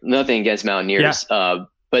great. Nothing against Mountaineers.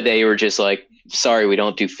 But they were just like, sorry, we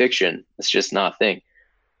don't do fiction. It's just not a thing.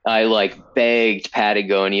 I like begged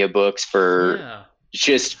Patagonia Books for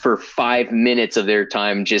 5 minutes of their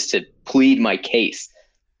time just to plead my case.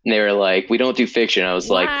 And they were like, we don't do fiction. I was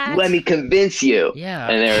like, let me convince you. Yeah.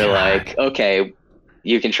 And they were like, okay,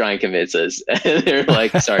 you can try and convince us. And they're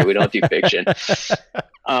like, sorry, we don't do fiction.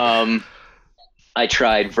 I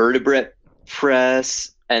tried Vertebrate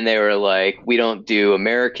Press, and they were like, we don't do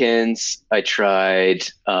Americans. I tried.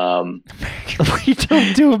 We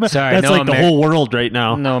don't do them. Sorry, That's no like the whole world right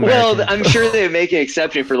now. No, Well, American. I'm sure they would make an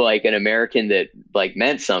exception for like an American that like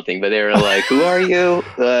meant something, but they were like, who are you?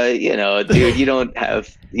 Dude, you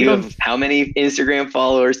have how many Instagram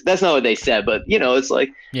followers? That's not what they said, but it's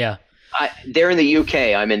like, Yeah. they're in the UK.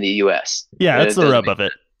 I'm in the US. Yeah, that's the rub of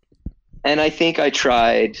it. And I think I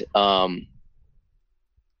tried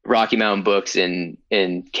Rocky Mountain Books in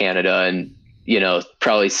Canada, and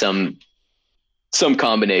probably some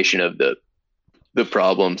combination of the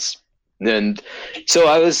problems. And so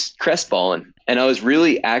I was crestfallen, and I was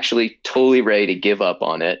really actually totally ready to give up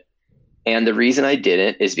on it. And the reason I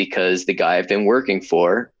didn't is because the guy I've been working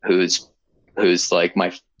for, who's like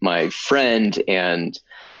my friend and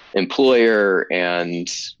employer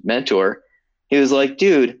and mentor, he was like,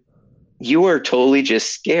 dude, you are totally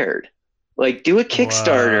just scared. Like, do a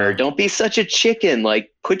Kickstarter. Wow. Don't be such a chicken.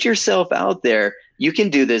 Like, put yourself out there. You can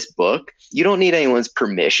do this book. You don't need anyone's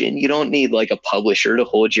permission. You don't need like a publisher to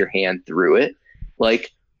hold your hand through it.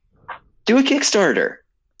 Like, do a Kickstarter.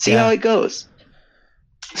 See how it goes.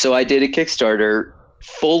 So I did a Kickstarter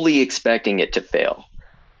fully expecting it to fail.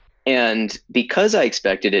 And because I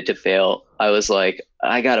expected it to fail, I was like,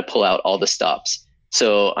 I got to pull out all the stops.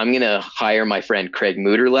 So I'm going to hire my friend Craig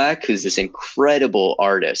Muterlach, who's this incredible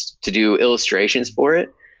artist, to do illustrations for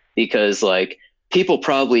it, because like people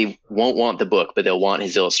probably won't want the book, but they'll want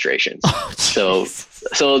his illustrations. So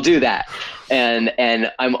I'll do that. And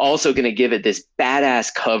I'm also going to give it this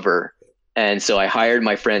badass cover. And so I hired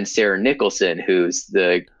my friend Sarah Nicholson, who's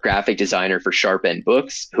the graphic designer for Sharp End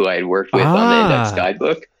Books, who I had worked with on the Index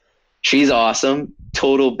Guidebook. She's awesome,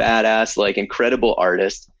 total badass, like incredible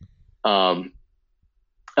artist.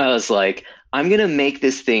 I was like, I'm going to make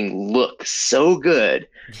this thing look so good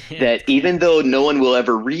that even though no one will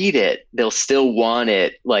ever read it, they'll still want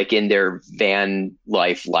it like in their van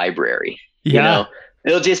life library. Yeah.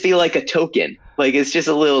 It'll just be like a token. Like it's just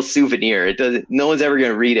a little souvenir. No one's ever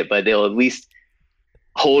going to read it, but they'll at least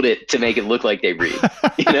hold it to make it look like they read.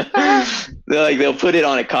 They'll put it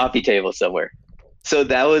on a coffee table somewhere. So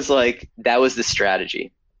that was the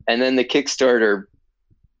strategy. And then the Kickstarter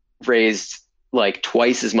raised like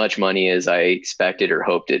twice as much money as I expected or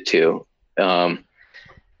hoped it to,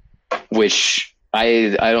 which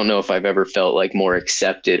I don't know if I've ever felt like more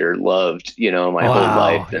accepted or loved, my whole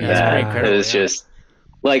life than that. It was just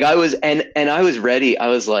like I was ready. I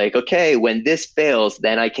was like, okay, when this fails,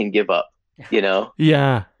 then I can give up. Yeah.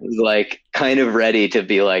 I was like kind of ready to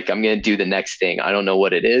be like, I'm going to do the next thing. I don't know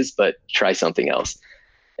what it is, but try something else.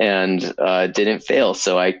 And didn't fail,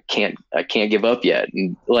 so I can't give up yet.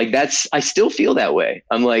 And like I still feel that way.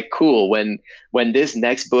 I'm like, cool, when this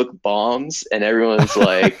next book bombs and everyone's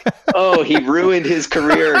like, oh, he ruined his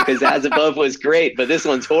career because As Above was great, but this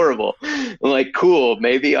one's horrible. I'm like, cool,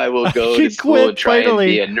 maybe I will go to school and try and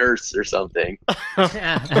be a nurse or something.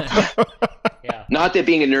 Not that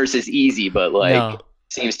being a nurse is easy, but like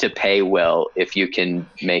seems to pay well if you can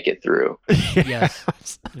make it through.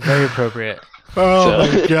 Yes, very appropriate. Oh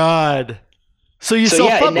my God. So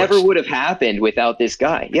it never would have happened without this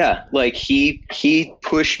guy. Yeah. Like he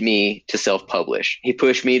pushed me to self-publish. He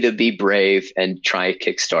pushed me to be brave and try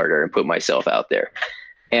Kickstarter and put myself out there.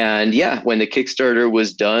 And when the Kickstarter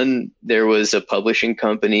was done, there was a publishing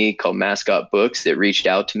company called Mascot Books that reached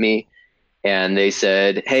out to me, and they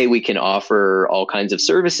said, hey, we can offer all kinds of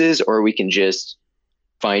services, or we can just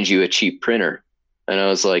find you a cheap printer. And I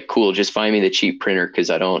was like, cool, just find me the cheap printer, because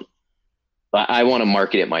I want to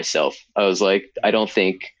market it myself. I was like, I don't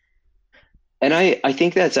think, and I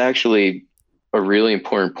think that's actually a really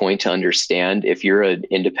important point to understand. If you're an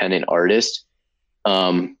independent artist,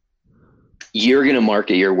 you're going to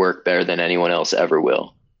market your work better than anyone else ever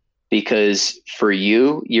will, because for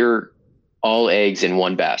you're all eggs in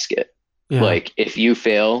one basket. Yeah. Like if you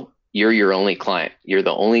fail, you're your only client. You're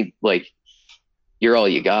the only, you're all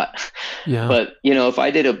you got. Yeah. But if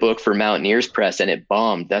I did a book for Mountaineers Press and it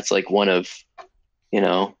bombed, that's like one of,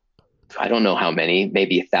 I don't know how many,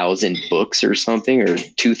 maybe 1,000 books or something, or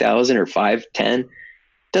 2,000 or 510.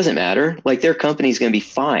 Doesn't matter. Like their company's going to be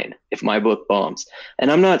fine if my book bombs. And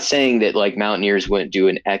I'm not saying that like Mountaineers wouldn't do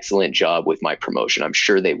an excellent job with my promotion. I'm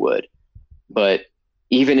sure they would. But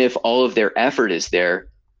even if all of their effort is there,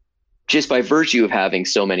 just by virtue of having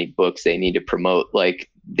so many books they need to promote, like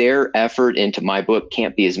their effort into my book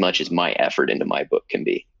can't be as much as my effort into my book can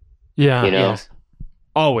be. Yeah. Yes.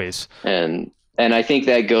 Always. And And I think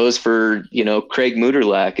that goes for, Craig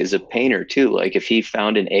Muterlach is a painter too. Like if he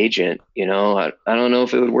found an agent, I don't know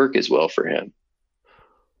if it would work as well for him.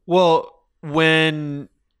 Well,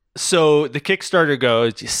 so the Kickstarter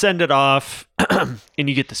goes, you send it off and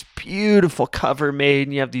you get this beautiful cover made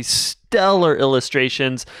and you have these stellar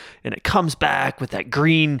illustrations and it comes back with that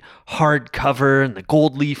green hard cover and the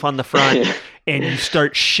gold leaf on the front and you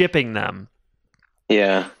start shipping them.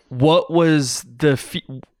 Yeah. What was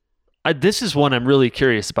this is one I'm really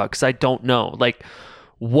curious about because I don't know. Like,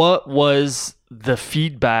 what was the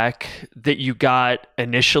feedback that you got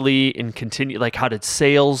initially and continue? Like, how did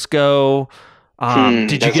sales go?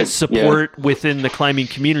 Did you get support within the climbing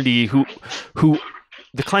community? Who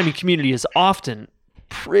the climbing community is often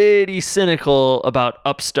pretty cynical about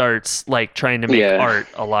upstarts, like trying to make art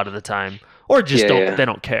a lot of the time, or just they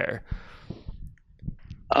don't care.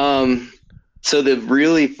 So the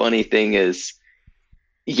really funny thing is,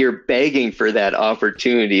 you're begging for that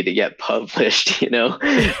opportunity to get published,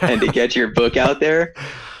 and to get your book out there,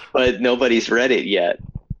 but nobody's read it yet.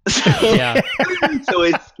 So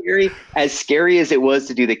it's scary. As scary as it was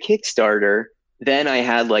to do the Kickstarter, then I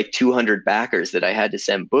had like 200 backers that I had to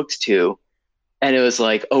send books to. And it was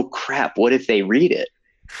like, oh crap, what if they read it?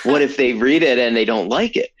 What if they read it and they don't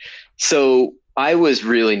like it? So I was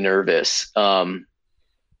really nervous.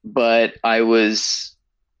 But I've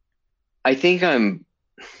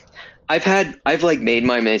like made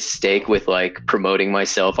my mistake with like promoting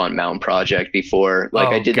myself on Mountain Project before. Like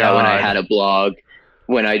I did that when I had a blog.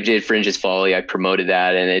 When I did Fringe's Folly, I promoted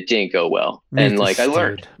that and it didn't go well. And like I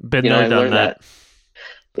learned, I learned that.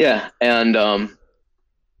 Yeah. And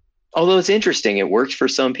although it's interesting, it works for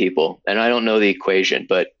some people and I don't know the equation,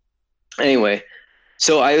 but anyway,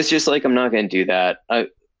 so I was just like, I'm not going to do that. I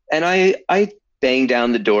banged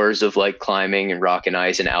down the doors of like climbing and rock and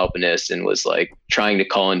ice and alpinists and was like trying to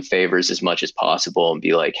call in favors as much as possible and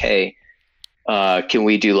be like, hey, can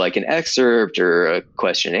we do like an excerpt or a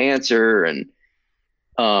question and answer? And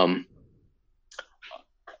I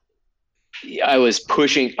was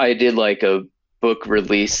pushing, I did like a book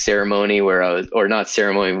release ceremony where I was, or not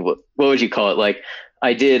ceremony, what would you call it? Like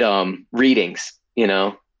I did readings,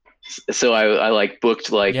 so I like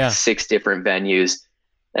booked like 6 different venues.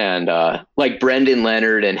 And like Brendan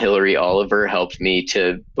Leonard and Hillary Oliver helped me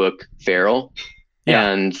to book Feral,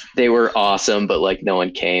 and they were awesome, but like no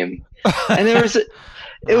one came. And there was,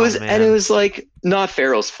 and it was like not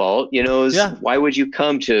Feral's fault, it was, why would you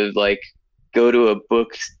come to like go to a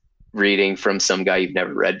book reading from some guy you've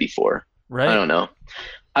never read before? Right. I don't know.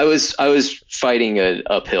 I was fighting an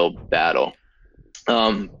uphill battle,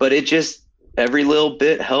 but it just every little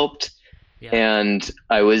bit helped, and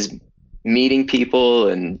I was meeting people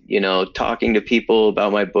and talking to people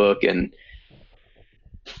about my book, and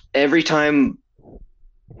every time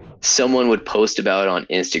someone would post about it on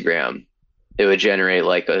Instagram, it would generate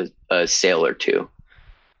like a sale or two,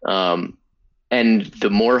 and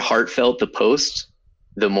the more heartfelt the post,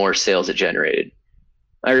 the more sales it generated.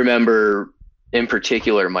 I remember in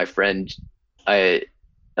particular my friend, how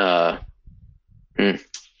do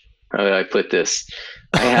I put this?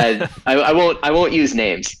 I had, I won't use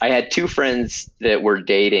names. I had 2 friends that were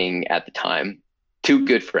dating at the time, 2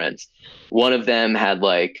 good friends. One of them had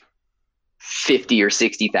like 50 or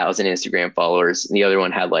 60,000 Instagram followers, and the other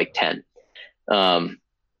one had like 10. The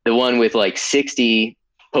one with like 60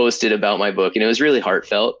 posted about my book, and it was really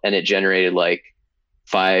heartfelt, and it generated like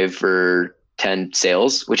 5 or 10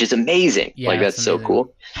 sales, which is amazing. Yeah, like that's so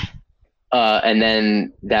cool. And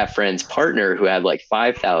then that friend's partner, who had like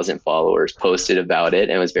 5,000 followers, posted about it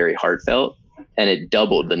and was very heartfelt, and it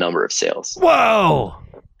doubled the number of sales. Whoa,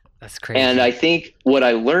 that's crazy. And I think what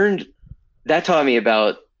I learned, that taught me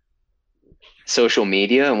about social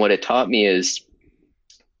media, and what it taught me is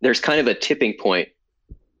there's kind of a tipping point.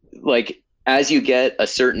 Like as you get a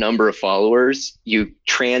certain number of followers, you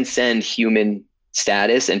transcend human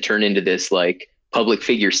status and turn into this like public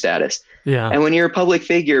figure status. Yeah. And when you're a public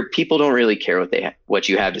figure, people don't really care what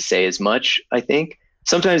you have to say as much, I think.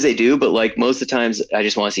 Sometimes they do, but like most of the times I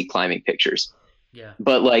just want to see climbing pictures. Yeah.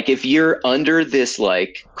 But like if you're under this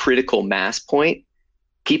like critical mass point,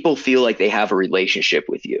 people feel like they have a relationship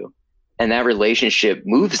with you, and that relationship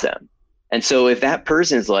moves them. And so if that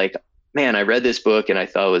person's like, man, I read this book and I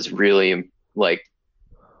thought it was really like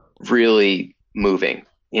really moving,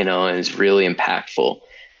 and it's really impactful,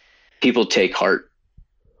 people take heart.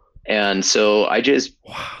 And so I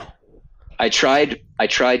tried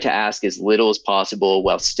to ask as little as possible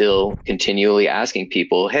while still continually asking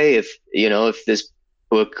people, hey, if this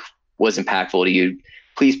book was impactful to you,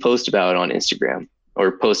 please post about it on Instagram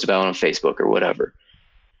or post about it on Facebook or whatever.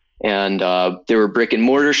 And there were brick and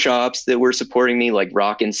mortar shops that were supporting me, like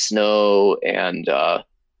Rock and Snow and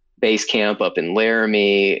Base Camp up in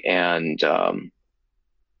Laramie, and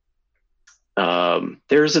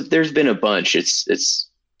there's been a bunch. It's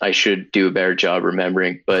I should do a better job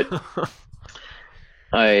remembering, but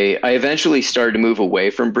I eventually started to move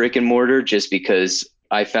away from brick and mortar just because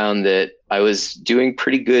I found that I was doing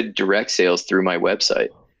pretty good direct sales through my website.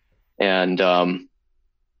 And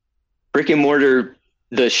brick and mortar,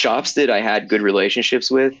 the shops that I had good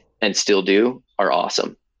relationships with and still do are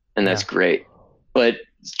awesome. And that's great. But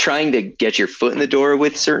trying to get your foot in the door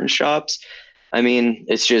with certain shops, I mean,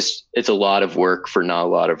 it's a lot of work for not a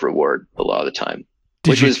lot of reward a lot of the time,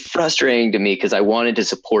 which was frustrating to me because I wanted to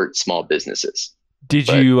support small businesses. Did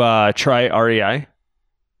you try REI?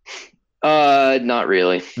 Not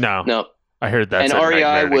really. No. I heard that's and a REI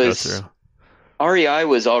nightmare to go was through. REI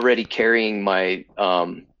was already carrying my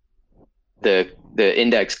the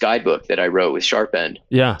index guidebook that I wrote with Sharpend.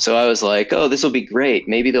 Yeah. So I was like, oh, this will be great.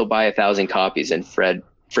 Maybe they'll buy 1,000 copies. And Fred,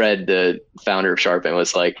 the founder of Sharpend,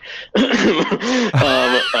 was like,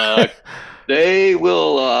 they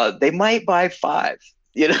will. They might buy 5.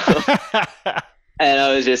 You know. And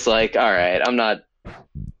I was just like, all right, I'm not.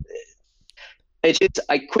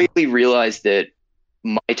 I quickly realized that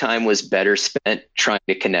my time was better spent trying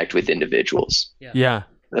to connect with individuals. Yeah.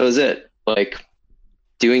 That was it. Like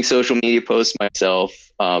doing social media posts myself,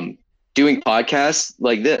 doing podcasts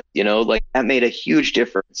like this, you know, like that made a huge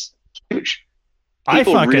difference. Huge.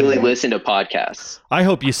 People really listen to podcasts. I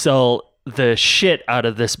hope you sell the shit out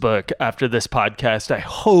of this book after this podcast. I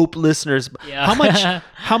hope listeners. Yeah. How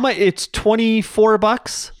much? It's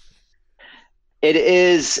 $24. It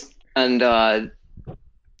is. And I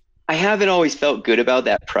haven't always felt good about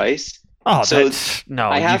that price. Oh, so you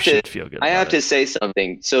should feel good. I have to say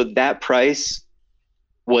something. So that price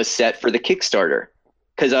was set for the Kickstarter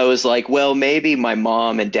because I was like, well, maybe my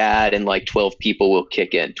mom and dad and like 12 people will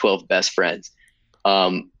kick in, 12 best friends.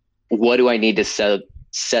 What do I need to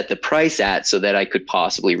set the price at so that I could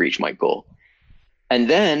possibly reach my goal? And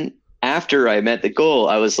then after I met the goal,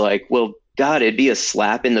 I was like, well, God, it'd be a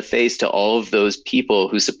slap in the face to all of those people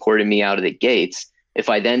who supported me out of the gates if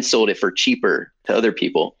I then sold it for cheaper to other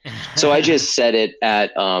people. So I just set it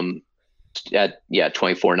at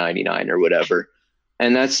 $24.99 or whatever,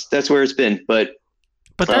 and that's where it's been. But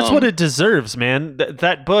that's what it deserves, man.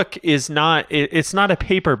 That book is not. It's not a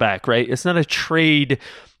paperback, right? It's not a trade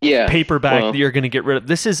paperback that you're going to get rid of.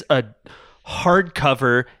 This is a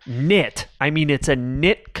hardcover knit. I mean, it's a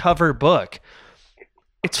knit cover book.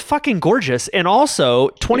 It's fucking gorgeous. And also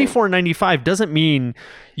 $24.95 doesn't mean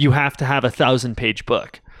you have to have 1,000-page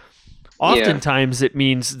book. Oftentimes it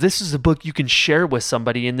means this is a book you can share with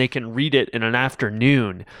somebody and they can read it in an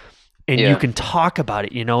afternoon and you can talk about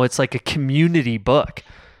it. You know, it's like a community book.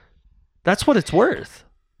 That's what it's worth.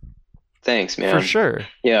 Thanks, man. For sure.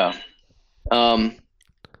 Yeah.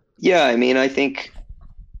 Yeah. I mean, I think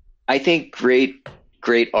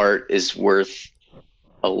great art is worth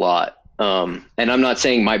a lot. And I'm not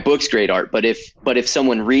saying my book's great art, but if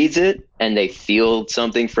someone reads it and they feel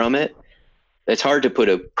something from it, it's hard to put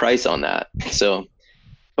a price on that. So,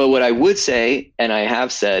 but what I would say, and I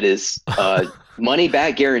have said, is money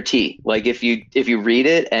back guarantee. Like if you read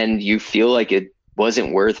it and you feel like it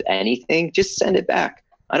wasn't worth anything, just send it back.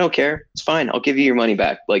 I don't care. It's fine. I'll give you your money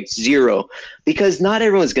back, like 0, because not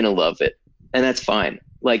everyone's going to love it. And that's fine.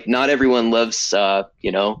 Like not everyone loves,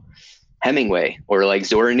 Hemingway or like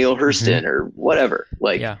Zora Neale Hurston or whatever.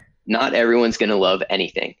 Like not everyone's going to love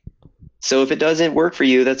anything. So if it doesn't work for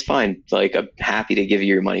you, that's fine. Like I'm happy to give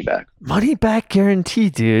you your money back. Money back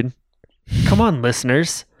guarantee, dude. Come on,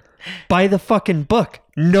 listeners. Buy the fucking book.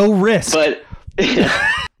 No risk. But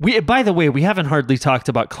by the way, we haven't hardly talked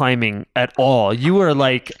about climbing at all. You are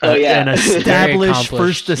like an Very established accomplished,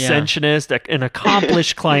 first ascensionist, an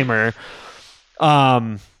accomplished climber.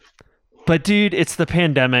 But dude, it's the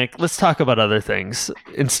pandemic. Let's talk about other things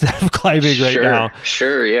instead of climbing right now.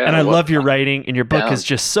 Sure, yeah. And I love your writing, and your book is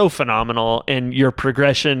just so phenomenal, and your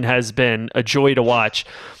progression has been a joy to watch.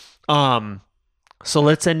 So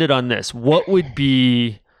let's end it on this. What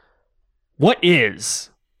is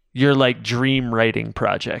your like dream writing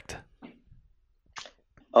project?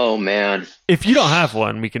 Oh man. If you don't have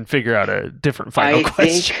one, we can figure out a different final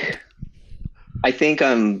question. I think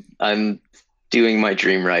I'm doing my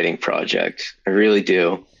dream writing project. I really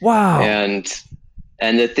do. Wow. And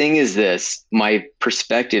the thing is this, my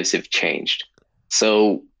perspectives have changed.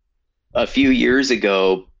 So a few years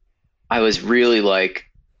ago, I was really like,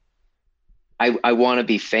 I want to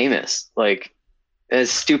be famous. Like as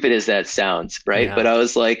stupid as that sounds, right? Yeah. But I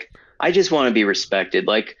was like, I just want to be respected.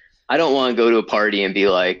 Like I don't want to go to a party and be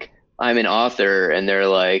like, I'm an author, and they're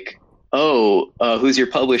like, oh, who's your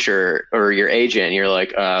publisher or your agent? And you're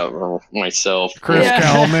like, well, myself. Chris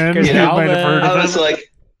Kalman. Chris You might have Kalman. heard of him.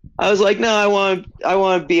 I was like, no, I want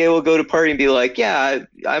to be able to go to a party and be like, yeah,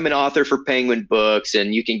 I'm an author for Penguin Books,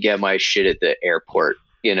 and you can get my shit at the airport.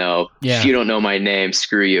 Yeah. If you don't know my name,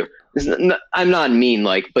 screw you. I'm not mean,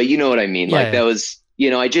 but you know what I mean. Yeah. That was,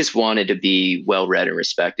 I just wanted to be well read and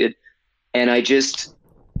respected, and I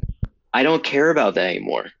don't care about that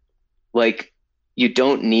anymore. You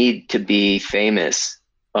don't need to be famous.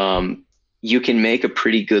 You can make a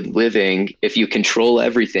pretty good living if you control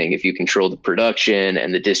everything. If you control the production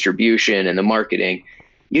and the distribution and the marketing,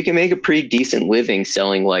 you can make a pretty decent living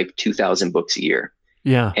selling 2,000 books a year.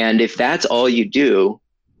 Yeah. And if that's all you do,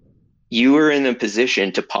 you are in a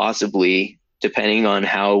position to possibly, depending on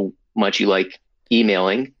how much you like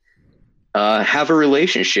emailing, have a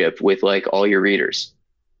relationship with all your readers.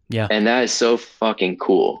 Yeah. And that is so fucking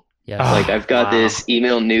cool. Yeah. I've got this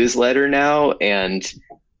email newsletter now, and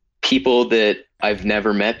people that I've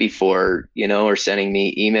never met before, are sending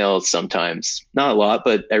me emails sometimes, not a lot,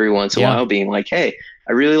 but every once in a while, being like, hey,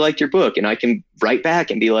 I really liked your book. And I can write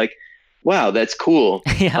back and be like, wow, that's cool.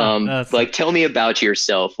 Tell me about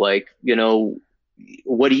yourself. What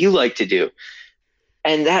do you like to do?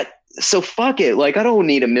 And so fuck it. I don't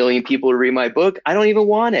need 1 million people to read my book. I don't even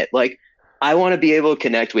want it. I want to be able to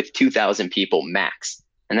connect with 2,000 people max,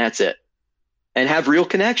 and that's it, and have real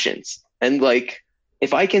connections. And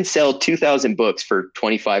if I can sell 2,000 books for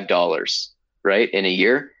 $25, right, in a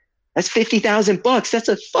year, that's 50,000 bucks. That's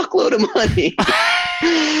a fuckload of money.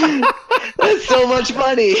 That's so much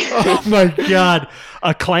money. Oh my God.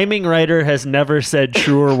 A climbing writer has never said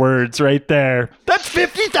truer words right there. That's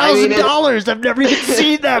 $50,000. I've never even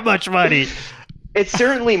seen that much money. It's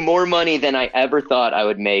certainly more money than I ever thought I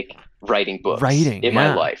would make writing books in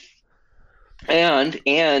my life. And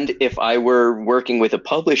if I were working with a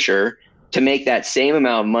publisher to make that same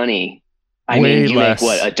amount of money, you make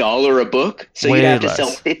 $1 a book? So you'd have to sell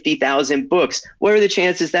 50,000 books. What are the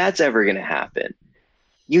chances that's ever going to happen?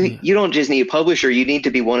 You don't just need a publisher. You need to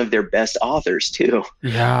be one of their best authors too.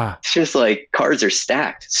 Yeah. It's just cards are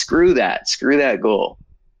stacked. Screw that goal.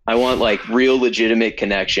 I want real legitimate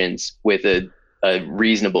connections with a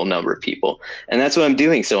reasonable number of people. And that's what I'm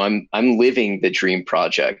doing. So I'm living the dream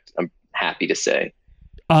project. I'm happy to say.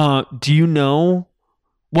 Do you know?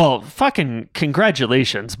 Well, fucking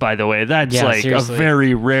congratulations, by the way. That's seriously. a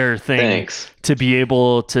very rare thing Thanks. to be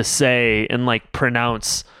able to say and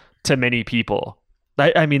pronounce to many people.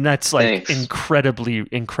 I mean, that's Thanks.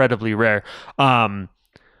 incredibly rare. I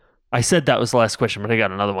said that was the last question, but I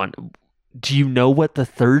got another one. Do you know what the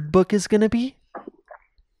third book is going to be?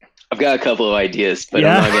 I've got a couple of ideas, but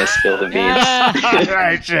I'm not going to spill the beans. All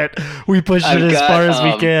right, shit. We pushed it as far as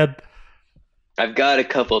we can. I've got a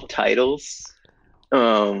couple titles.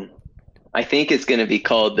 I think it's going to be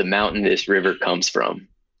called The Mountain This River Comes From.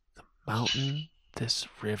 The Mountain This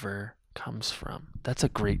River Comes From. That's a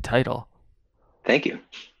great title. Thank you.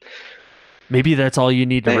 Maybe that's all you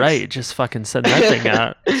need to Thanks. write. Just fucking send that thing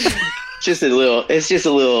out. It's just a little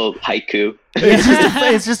haiku.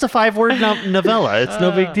 It's just a 5-word novella. It's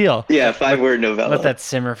no big deal. Yeah, 5-word novella. Let that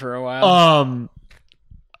simmer for a while.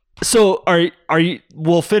 So are you?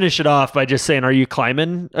 We'll finish it off by just saying, are you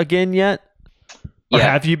climbing again yet? Or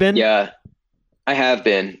have you been? Yeah, I have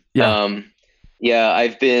been. Yeah.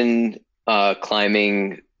 I've been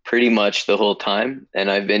climbing pretty much the whole time, and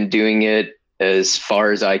I've been doing it as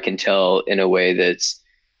far as I can tell in a way that's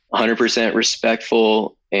 100%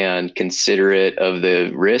 respectful and considerate of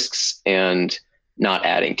the risks and not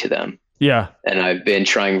adding to them. Yeah. And I've been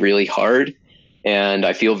trying really hard, and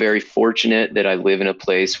I feel very fortunate that I live in a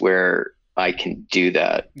place where I can do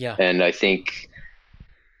that. Yeah. And I think,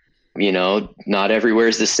 not everywhere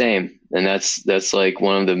is the same. And that's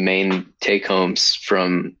one of the main take homes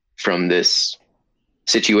from this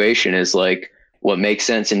situation is what makes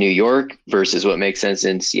sense in New York versus what makes sense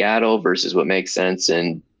in Seattle versus what makes sense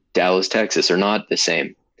in Dallas, Texas are not the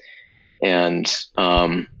same. And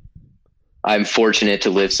I'm fortunate to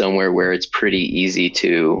live somewhere where it's pretty easy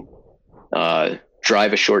to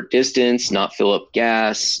drive a short distance, not fill up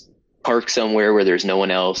gas, park somewhere where there's no one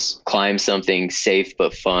else, climb something safe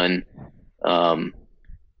but fun,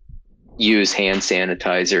 use hand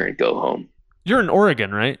sanitizer, and go home. You're in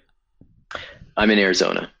Oregon, right? I'm in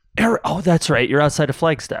Arizona. Oh, that's right. You're outside of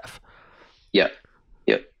Flagstaff. Yep.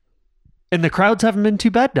 And the crowds haven't been too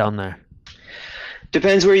bad down there.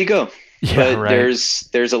 Depends where you go. Yeah, but right.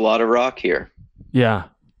 there's a lot of rock here. Yeah.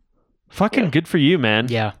 Fucking good for you, man.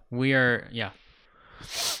 Yeah, we are. Yeah.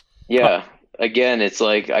 Yeah. Again, it's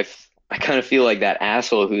I I kind of feel like that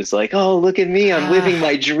asshole who's like, oh, look at me, I'm living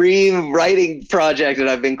my dream writing project that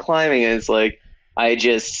I've been climbing. And it's like,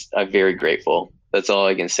 I'm very grateful. That's all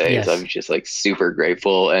I can say is I'm just like super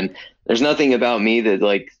grateful. And there's nothing about me that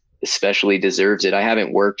like especially deserves it. I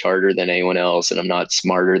haven't worked harder than anyone else, and I'm not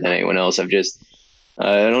smarter than anyone else. I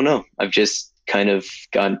don't know. I've just kind of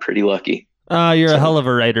gotten pretty lucky. You're a hell of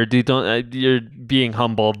a writer, dude. You're being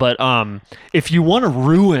humble, but if you want to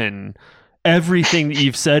ruin everything that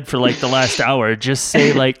you've said for like the last hour, just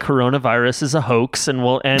say like coronavirus is a hoax, and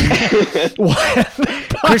we'll end.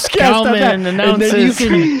 Chris Kalman announces.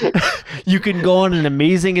 And then you can go on an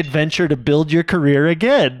amazing adventure to build your career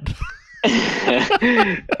again.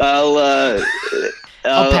 I'll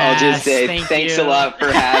just say thanks a lot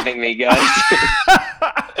for having me, guys.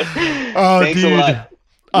 Thanks a lot.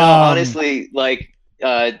 No, honestly, like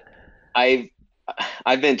I've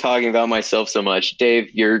been talking about myself so much.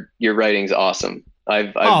 Dave, your writing's awesome.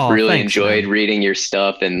 I've really enjoyed reading your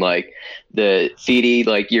stuff, and like the Feedy,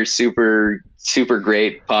 like you're super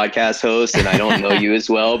great podcast host, and I don't know you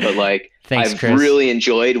as well, but like Thanks, I've Chris. really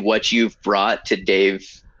enjoyed what you've brought to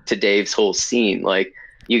Dave's whole scene. Like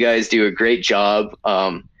you guys do a great job.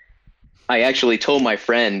 I actually told my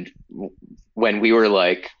friend when we were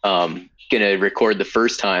like gonna record the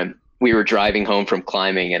first time, we were driving home from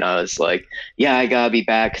climbing, and I was like, yeah, I gotta be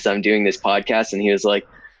back because I'm doing this podcast. And he was like,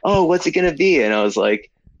 oh, what's it gonna be? And I was like,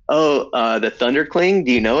 oh, the Thundercling,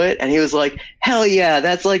 do you know it? And he was like, hell yeah,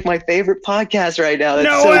 that's like my favorite podcast right now. That's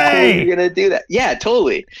No so way! cool you're gonna do that. Yeah,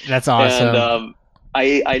 totally. That's awesome. And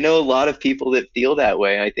I know a lot of people that feel that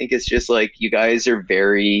way. I think it's just like you guys are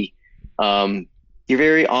very you're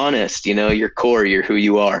very honest, you know, your core, you're who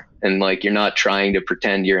you are, and like you're not trying to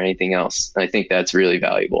pretend you're anything else. I think that's really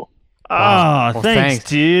valuable. Well, thanks,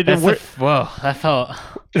 dude. That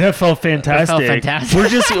felt fantastic.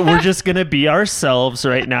 We're just gonna be ourselves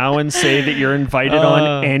right now and say that you're invited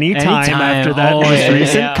on anytime after that most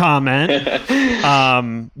recent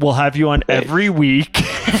comment. We'll have you on every week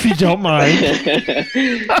if you don't mind.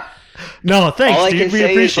 No, thanks, All I dude. can We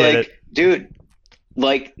say appreciate is, like, it, dude.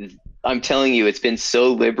 Like I'm telling you, it's been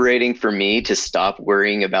so liberating for me to stop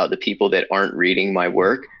worrying about the people that aren't reading my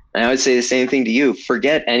work. And I would say the same thing to you.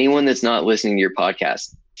 Forget anyone that's not listening to your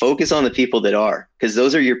podcast. Focus on the people that are, because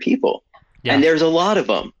those are your people. Yeah. And there's a lot of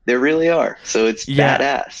them. There really are. So it's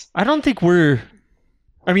badass. I don't think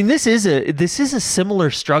I mean, this is a similar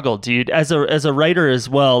struggle, dude. As a writer as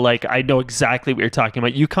well, like I know exactly what you're talking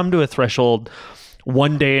about. You come to a threshold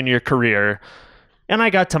one day in your career, and I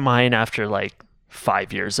got to mine after like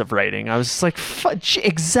 5 years of writing. I was just like,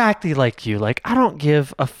 exactly like you. Like, I don't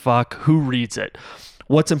give a fuck who reads it.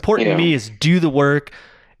 What's important to me is do the work,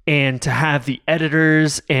 and to have the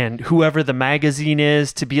editors and whoever the magazine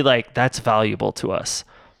is to be like, that's valuable to us.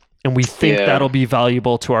 And we think that'll be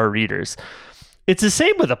valuable to our readers. It's the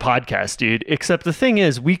same with a podcast, dude, except the thing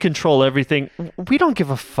is we control everything. We don't give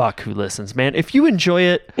a fuck who listens, man. If you enjoy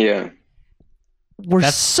it,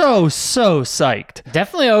 we're so psyched.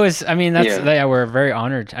 Definitely always. I mean, we're very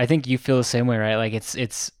honored. I think you feel the same way, right? Like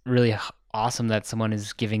it's really awesome that someone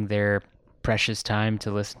is giving their precious time to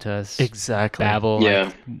listen to us babble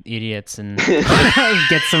like idiots and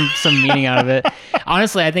get some meaning out of it.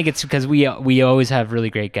 Honestly, I think it's because we always have really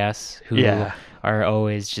great guests who are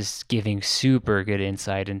always just giving super good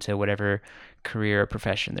insight into whatever career or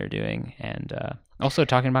profession they're doing, and also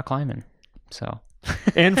talking about climbing. So.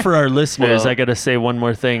 And for our listeners, I got to say one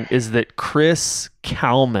more thing, is that Chris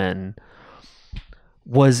Kalman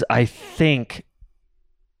was, I think,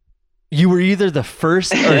 you were either the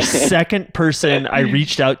first or second person I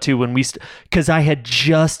reached out to when because I had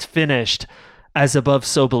just finished As Above,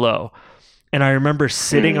 So Below. And I remember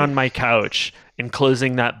sitting on my couch and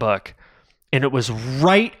closing that book. And it was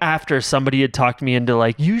right after somebody had talked me into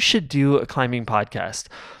like, you should do a climbing podcast.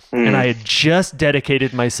 And I had just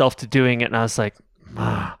dedicated myself to doing it. And I was like,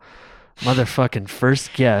 motherfucking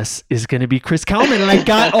first guess is going to be Chris Kalman. And I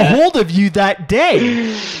got a hold of you that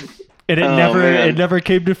day. And it never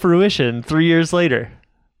came to fruition 3 years later.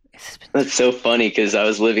 That's so funny because I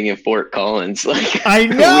was living in Fort Collins. Like I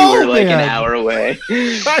know, we were like an hour away.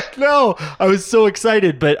 I know. I was so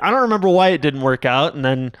excited, but I don't remember why it didn't work out. And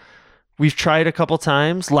then we've tried a couple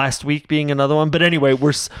times, last week being another one. But anyway,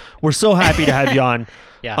 we're so happy to have you on.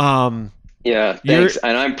 Thanks.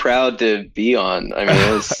 And I'm proud to be on. I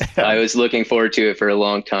mean, I was looking forward to it for a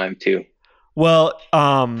long time too. Well,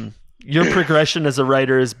 your progression as a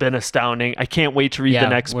writer has been astounding. I can't wait to read the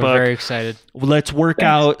next book. We're very excited. Let's work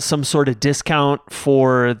out some sort of discount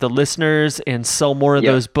for the listeners and sell more of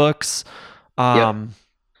those books. And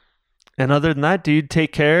other than that, dude,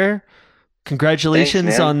 take care.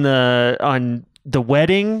 Congratulations on the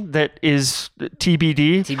wedding that is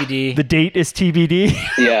TBD. TBD. The date is TBD.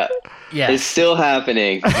 Yeah, Yeah. it's still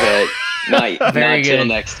happening, but not Very till good.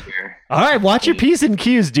 next year. All right, watch your P's and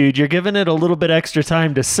Q's, dude. You're giving it a little bit extra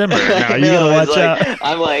time to simmer. Now you No, gotta it's watch like, out.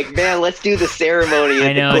 I'm like, man, let's do the ceremony I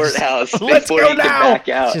at know, the just- courthouse Let's before go you can now. back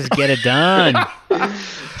out. Just get it done.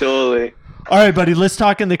 Totally. All right, buddy. Let's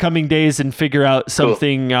talk in the coming days and figure out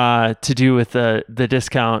something to do with the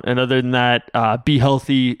discount. And other than that, be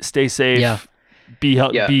healthy, stay safe. Yeah.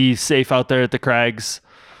 Yeah. Be safe out there at the Crags.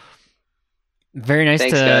 Very nice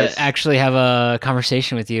Thanks, to guys. actually have a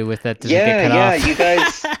conversation with you with that. Doesn't Yeah, get cut yeah, off. you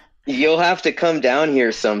guys, you'll have to come down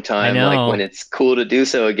here sometime, I know. like when it's cool to do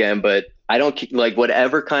so again. But I don't like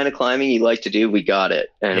whatever kind of climbing you like to do, we got it,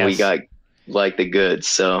 and we Yes. got like the goods.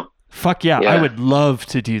 So Fuck yeah, Yeah. I would love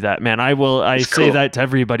to do that, man. I will. I It's say cool. that to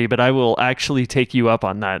everybody, but I will actually take you up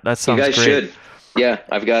on that. That you sounds guys great. should. Yeah,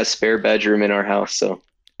 I've got a spare bedroom in our house, so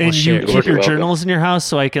And Well, you shit. keep your You're welcome. journals in your house,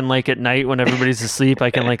 so I can like at night when everybody's asleep, I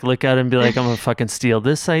can like look at it and be like, I'm gonna fucking steal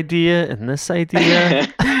this idea and this idea.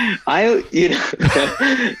 I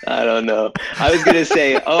don't know. I was gonna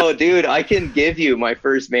say, oh, dude, I can give you my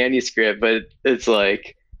first manuscript, but it's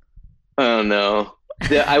like, I don't know.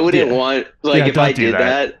 I wouldn't Yeah. want like Yeah, if I don't do did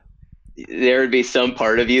that, there would be some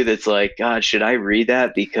part of you that's like, God, should I read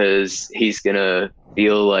that because he's gonna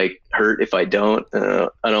feel like hurt if I don't?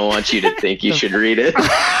 I don't want you to think you should read it.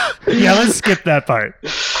 Yeah, let's skip that part.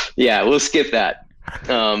 Yeah, we'll skip that.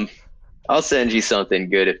 I'll send you something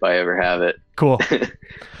good if I ever have it. Cool.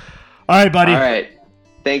 All right, buddy. All right.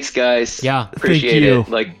 Thanks, guys. Yeah. Appreciate you. it.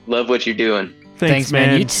 Like, love what you're doing. Thanks, Thanks, man.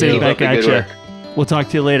 man. You Sit too. back Keep up the at good you. work. We'll talk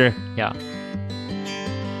to you later. Yeah.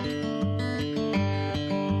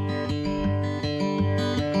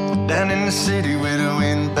 Down in the city where the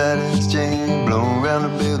wind patterns change, blowing around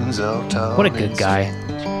the buildings all tall. What a good and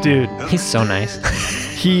guy. Dude, He's so nice.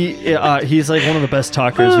 he's like one of the best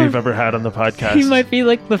talkers we've ever had on the podcast. He might be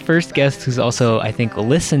like the first guest who's also, I think,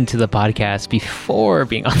 listened to the podcast before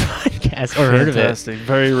being on the podcast or heard of it. Fantastic.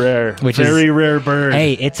 Very rare. Which Very is- rare bird.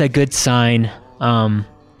 Hey, it's a good sign. And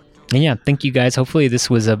yeah, thank you guys. Hopefully this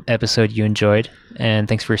was an episode you enjoyed, and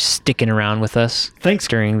thanks for sticking around with us. Thanks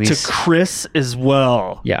during to these. Chris as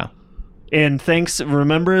well. Yeah. And thanks,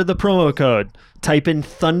 remember the promo code. Type in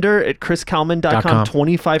Thunder at chriskalman.com.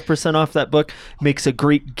 25% off that book. Makes a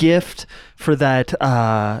great gift for that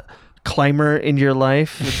climber in your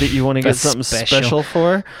life that you want to get That's something special. special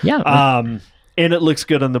for. Yeah. And it looks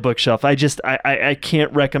good on the bookshelf. I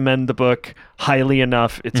can't recommend the book highly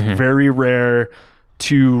enough. It's Mm-hmm. very rare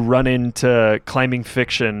to run into climbing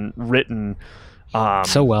fiction written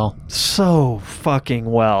so well. so fucking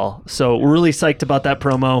well. So we're really psyched about that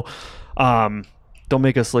promo. Don't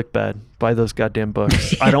make us look bad. Buy those goddamn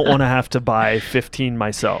books. I don't want to have to buy 15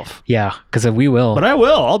 myself, Yeah, because we will. but I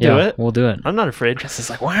will. I'll do Yeah, it. We'll do it. I'm not afraid. It's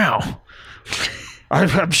like, wow.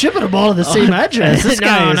 I'm shipping them all to the same address. This No,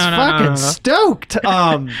 guy is no, no, fucking no. stoked.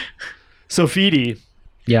 So Feedy,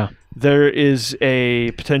 Yeah. there is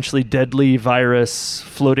a potentially deadly virus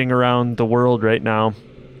floating around the world right now,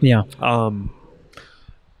 Yeah.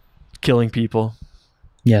 killing people,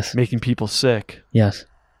 Yes. making people sick. Yes.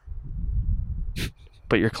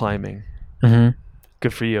 But you're climbing. Mm-hmm.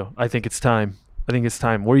 Good for you. I think it's time.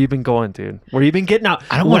 Where you been going, dude? Where you been getting out?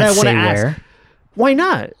 I don't What want to wanna say ask- where, Why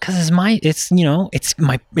not? because it's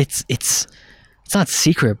not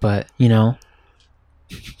secret, but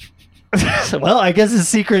Well, I guess it's a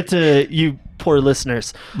secret to you poor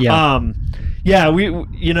listeners. Yeah. Yeah,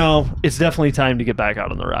 it's definitely time to get back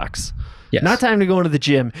out on the rocks. Yes. Not time to go into the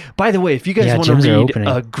gym. By the way, if you guys Yeah, want to gyms are read opening.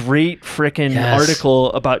 a great freaking Yes. article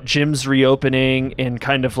about gyms reopening and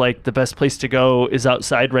kind of like the best place to go is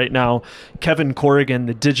outside right now, Kevin Corrigan,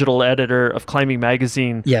 the digital editor of Climbing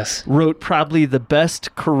Magazine, Yes. wrote probably the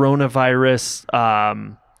best coronavirus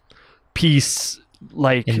piece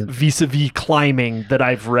like vis-a-vis climbing that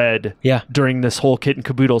I've read Yeah. during this whole kit and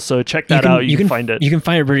caboodle. So check that out. You can find it. You can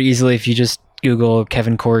find it pretty easily if you just Google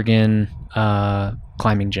Kevin Corrigan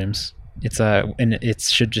climbing gyms. And it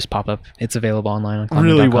should just pop up. It's available online on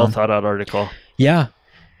climbing.com. Really well thought out article. Yeah.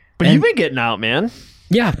 But And- you've been getting out, man.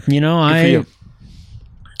 Yeah, for you.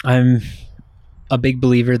 I'm a big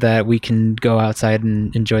believer that we can go outside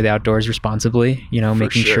and enjoy the outdoors responsibly, making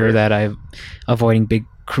sure. sure that I'm avoiding big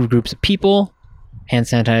crew groups of people, hand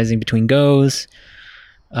sanitizing between goes.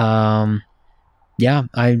 Yeah,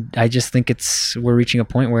 I just think we're reaching a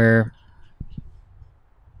point where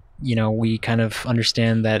we kind of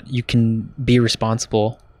understand that you can be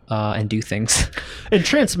responsible and do things. And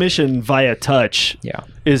transmission via touch Yeah.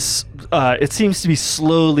 is it seems to be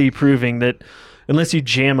slowly proving that unless you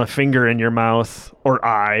jam a finger in your mouth or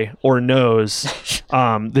eye or nose,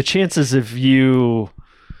 the chances of you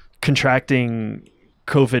contracting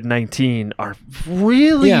COVID-19 are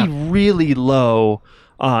really, really low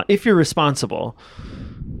if you're responsible.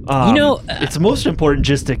 It's most important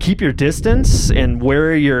just to keep your distance and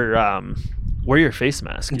wear your face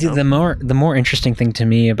mask. Dude, the more interesting thing to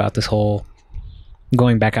me about this whole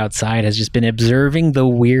going back outside has just been observing the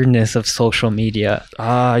weirdness of social media.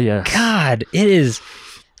 Yes. God, it is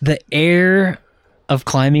the air of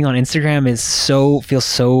climbing on Instagram feels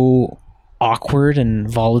so awkward and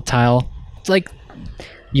volatile. It's like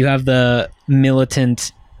you have the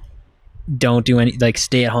militant don't do any, like,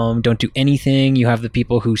 stay at home, don't do anything. You have the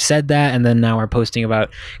people who said that and then now are posting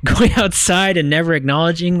about going outside and never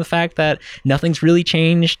acknowledging the fact that nothing's really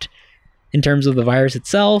changed in terms of the virus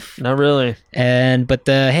itself. Not really. But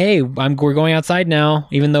we're going outside now,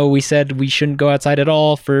 even though we said we shouldn't go outside at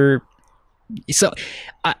all. So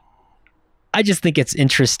I just think it's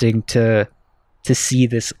interesting to see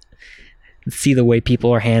the way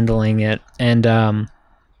people are handling it, and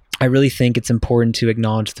I really think it's important to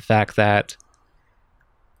acknowledge the fact that,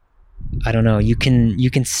 I don't know, you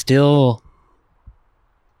can still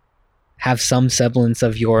have some semblance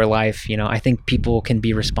of your life. I think people can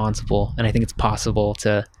be responsible, and I think it's possible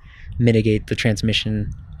to mitigate the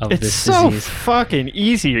transmission of this disease. It's so fucking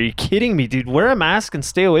easy. Are you kidding me, dude? Wear a mask and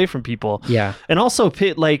stay away from people. Yeah. And also,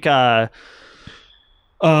 Chris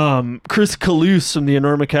Kalous from the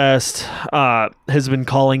Enormocast has been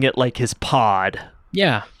calling it like his pod.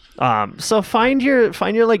 Yeah. So find your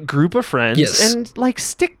like group of friends, yes, and like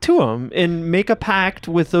stick to them and make a pact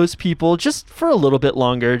with those people just for a little bit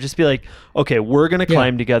longer. Just be like, okay, we're going to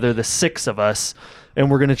climb together, the 6 of us,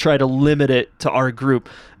 and we're going to try to limit it to our group.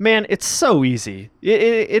 Man, it's so easy.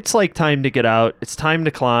 It's like time to get out. It's time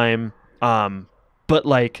to climb. But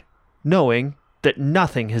like knowing that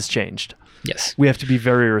nothing has changed. Yes. We have to be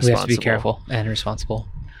very responsible. We have to be careful and responsible.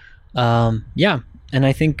 Yeah. And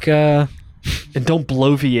I think, and don't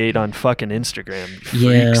bloviate on fucking Instagram, you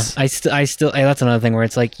yeah, freaks. I still that's another thing where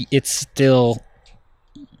it's like, it's still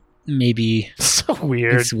maybe so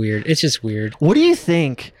weird. It's weird. It's just weird. What do you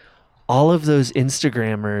think all of those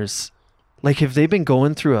Instagrammers, like, have they been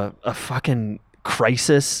going through a fucking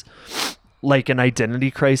crisis, like an identity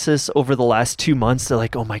crisis over the last 2 months? They're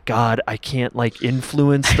like, oh my God, I can't like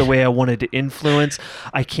influence the way I wanted to influence.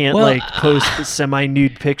 I can't post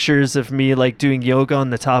semi-nude pictures of me like doing yoga on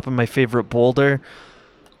the top of my favorite boulder.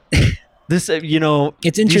 This,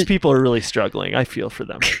 these people are really struggling. I feel for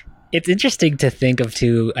them. It's interesting to think of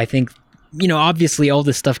too. I think, obviously all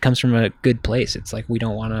this stuff comes from a good place. It's like, we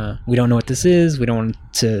don't know what this is.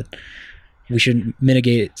 We should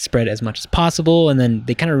mitigate spread as much as possible. And then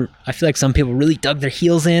I feel like some people really dug their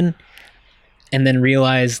heels in and then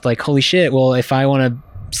realized, like, holy shit, well, if I want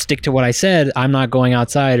to stick to what I said, I'm not going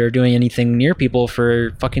outside or doing anything near people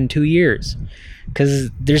for fucking 2 years. Because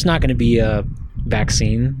there's not going to be a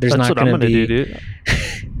vaccine. That's not going to be... do, dude.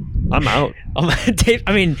 I'm out. Dave,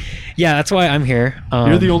 yeah, that's why I'm here.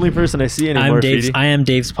 You're the only person I see anymore, I am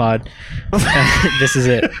Dave's pod. This is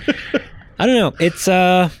it. I don't know. It's...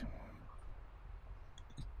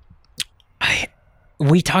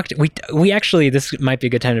 We actually, this might be a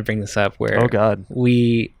good time to bring this up, where oh God,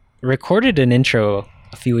 we recorded an intro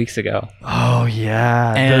a few weeks ago. Oh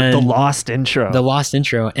yeah, and the lost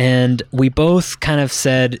intro. And we both kind of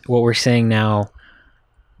said what we're saying now,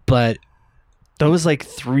 but that was like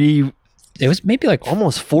it was maybe like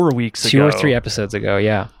almost 4 weeks 2 ago, or 3 episodes ago.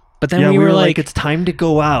 Yeah, but then we were like, it's time to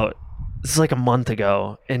go out. This is like a month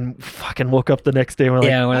ago, and fucking woke up the next day. We're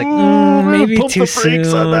like, maybe pump too the brakes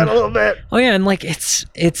soon on that a little bit. Oh yeah, and like it's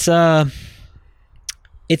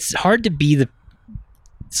hard to be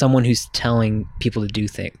someone who's telling people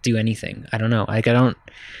to do anything. I don't know. Like, I don't.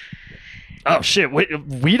 Oh shit,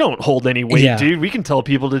 we don't hold any weight, dude. We can tell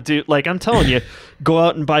people to do, like, I'm telling you, go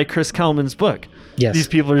out and buy Chris Kalman's book. Yes. These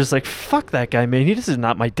people are just like, fuck that guy, man. This is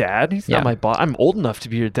not my dad. He's not my boss. I'm old enough to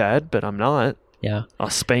be your dad, but I'm not. Yeah. I'll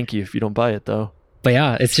spank you if you don't buy it, though. But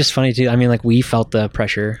yeah, it's just funny too. Like, we felt the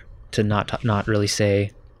pressure to not really say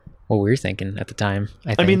what we were thinking at the time.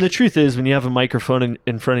 I mean, the truth is, when you have a microphone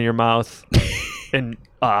in front of your mouth and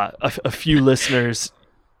a few listeners,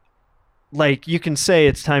 like, you can say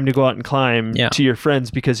it's time to go out and climb to your friends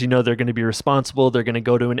because they're going to be responsible. They're going to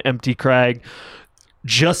go to an empty crag.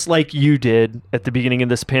 Just like you did at the beginning of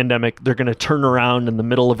this pandemic, they're going to turn around in the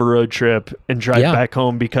middle of a road trip and drive back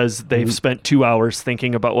home because they've spent 2 hours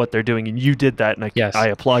thinking about what they're doing. And you did that, and I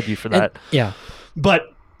applaud you for that. Yeah.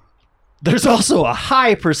 But there's also a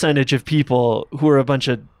high percentage of people who are a bunch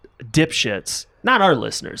of dipshits not our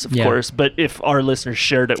listeners, of Yeah. course, but if our listeners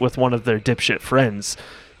shared it with one of their dipshit friends,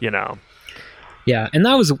 you know. Yeah, and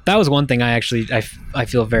that was one thing I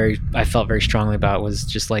felt very strongly about, was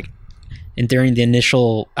just like, and during the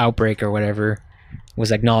initial outbreak or whatever,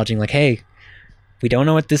 was acknowledging like, hey, we don't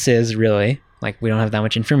know what this is really, like we don't have that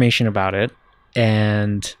much information about it,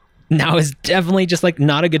 and now is definitely just like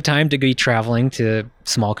not a good time to be traveling to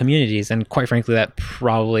small communities. And quite frankly, that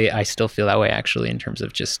probably, I still feel that way actually, in terms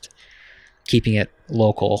of just keeping it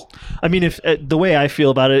local. I mean, if the way I feel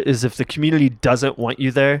about it is, if the community doesn't want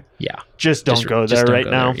you there, Yeah. just don't go there don't right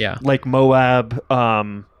go now. there, yeah. Like Moab,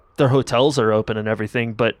 their hotels are open and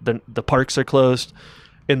everything, but the parks are closed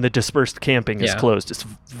and the dispersed camping is Yeah. closed. It's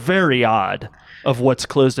very odd of what's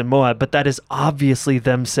closed in Moab, but that is obviously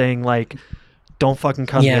them saying like, don't fucking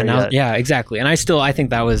come Yeah, here now, yet. yeah, exactly. And I think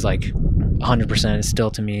that was like 100%. It still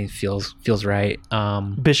to me feels right.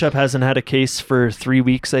 Bishop hasn't had a case for 3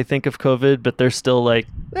 weeks, I think, of COVID, but they're still like,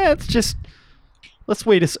 it's just, let's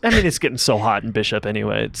wait. I mean, it's getting so hot in Bishop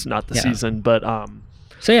anyway. It's not the Yeah. season, but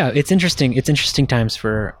So yeah, it's interesting. It's interesting times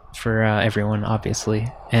for everyone,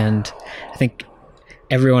 obviously, and I think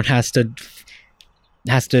everyone has to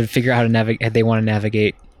figure out how to navigate. They want to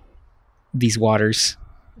navigate these waters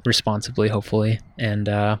responsibly, hopefully, and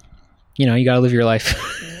you gotta live your life.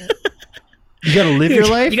 you got to live your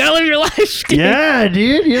life. You gotta live your life. Dude. Yeah,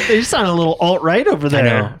 dude. You sound a little alt-right over there.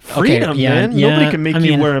 know. Okay, Freedom, yeah, man. yeah, Nobody can make I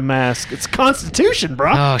you mean- wear a mask. It's Constitution,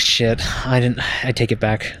 bro. Oh shit! I take it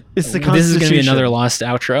back. It's the This is gonna be Constitution. another lost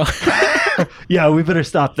outro. Yeah, we better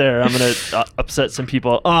stop there. I'm going to upset some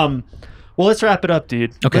people. Well, let's wrap it up,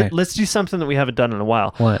 dude. Okay. Let's do something that we haven't done in a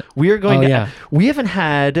while. What? We are going Oh, to yeah. We haven't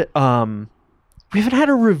had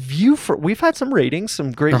a review for. We've had some ratings,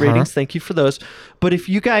 some great Uh-huh. ratings. Thank you for those. But if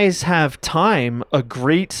you guys have time, a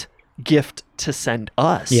great gift to send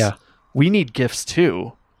us. Yeah. We need gifts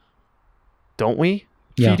too. Don't we?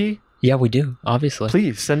 Yeah. PD? Yeah, we do. Obviously.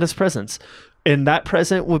 Please send us presents. And that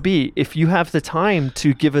present would be, if you have the time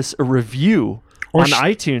to give us a review Or on sh-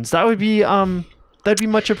 iTunes, that'd be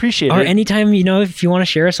much appreciated. Or anytime, if you want to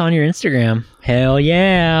share us on your Instagram, hell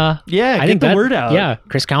yeah. Yeah, I get the word out. Yeah,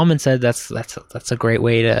 Chris Kalman said that's a great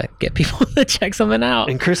way to get people to check something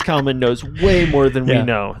out. And Chris Kalman knows way more than Yeah. we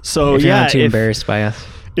know. So if you're yeah, not too embarrassed by us.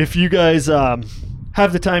 if you guys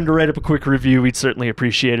have the time to write up a quick review, we'd certainly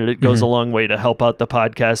appreciate it. It goes Mm-hmm. a long way to help out the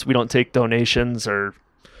podcast. We don't take donations or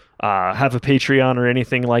have a Patreon or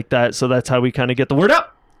anything like that. So that's how we kind of get the word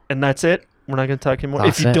out. And that's it. We're not going to talk anymore.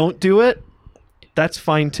 That's If you it. don't do it, that's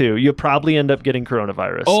fine too. You'll probably end up getting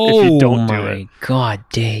coronavirus Oh if you don't do my it. God,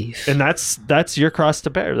 Dave. And that's your cross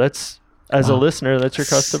to bear. That's, as a Wow. listener, that's your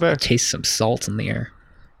cross to bear. Taste some salt in the air.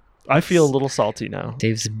 I feel a little salty now.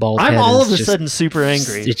 Dave's bald I'm head all is of a just- sudden super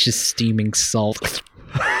angry. It's just steaming salt.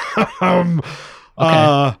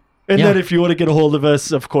 And Yeah. then if you want to get a hold of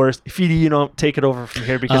us, of course, Feedy, take it over from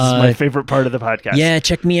here because it's my favorite part of the podcast. Yeah,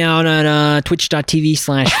 check me out on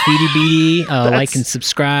twitch.tv/feedybd. Like and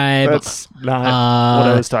subscribe. That's not what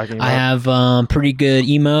I was talking about. I have pretty good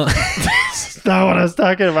emo. That's not what I was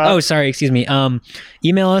talking about. Oh, sorry. Excuse me.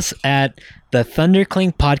 Email us at the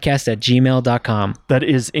thunderclingpodcast@gmail.com. That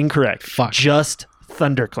is incorrect. Fuck. Just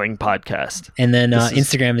Thundercling Podcast. And then This is-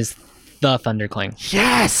 Instagram is the Thundercling.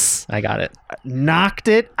 Yes! I got it. Knocked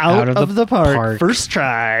it out of the park. First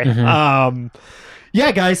try. Mhm.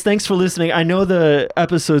 Yeah, guys, thanks for listening. I know the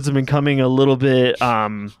episodes have been coming a little bit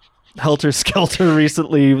helter skelter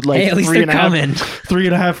recently. Like Hey, at least they're coming.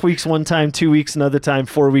 3.5 weeks one time, 2 weeks another time,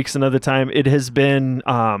 4 weeks another time. It has been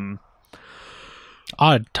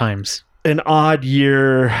Odd times. an odd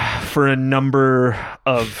year for a number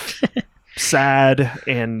of sad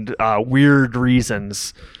and weird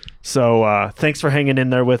reasons. So thanks for hanging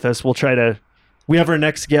in there with us. We have our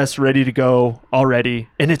next guest ready to go already,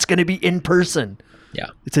 and it's going to be in person. Yeah.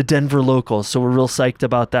 It's a Denver local, so we're real psyched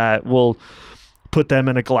about that. We'll put them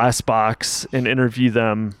in a glass box and interview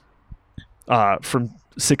them from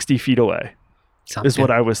 60 feet away. Sounds Is good.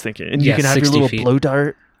 what I was thinking. And Yeah, you can have your 60 little feet. blow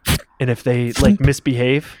dart, and if they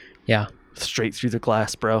misbehave, Yeah. straight through the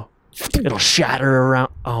glass, bro. It'll shatter around.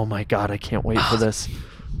 Oh my god, I can't wait for this.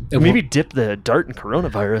 Maybe dip the dart in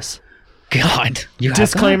coronavirus. God. You have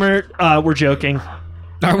Disclaimer: we're joking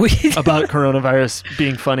that? Are we? about coronavirus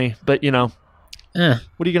being funny, but what Eh, are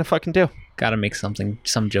you gonna fucking do? gotta make some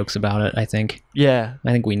jokes about it, I think. Yeah,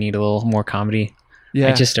 I think we need a little more comedy. yeah.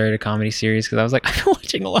 I just started a comedy series because I was like, I've been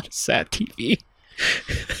watching a lot of sad TV.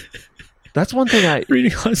 That's one thing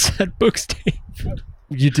Reading a lot of sad books, Dave.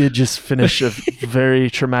 you did just finish a very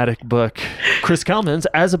traumatic book. Chris Kalman's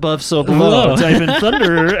As Above, So Below. Whoa. Type in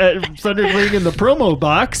Thundercling in the promo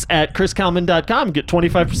box at chriskalman.com. Get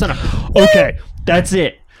 25% off. Okay, that's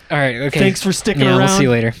it. All right. Okay. Thanks for sticking Yeah, around. we'll see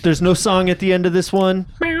you later. There's no song at the end of this one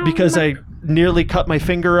because I nearly cut my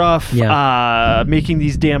finger off making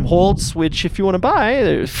these damn holds, which if you want to buy,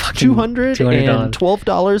 there's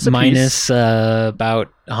 $212 a piece. Minus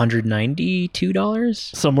about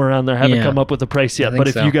 $192. Somewhere around there. Haven't Yeah. come up with a price I yet, think but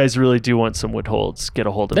if so. you guys really do want some wood holds, get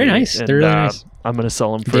a hold of They're me. nice. And, They're really nice. I'm going to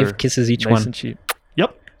sell them for Dave kisses each nice one. and cheap.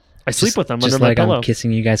 Yep. I sleep with them Just under my like pillow. I'm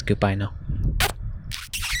kissing you guys goodbye now.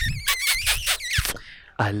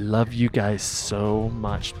 I love you guys so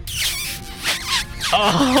much.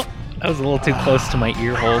 Oh, that was a little too close to my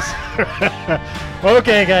ear holes.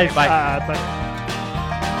 Okay, guys. Bye. Bye.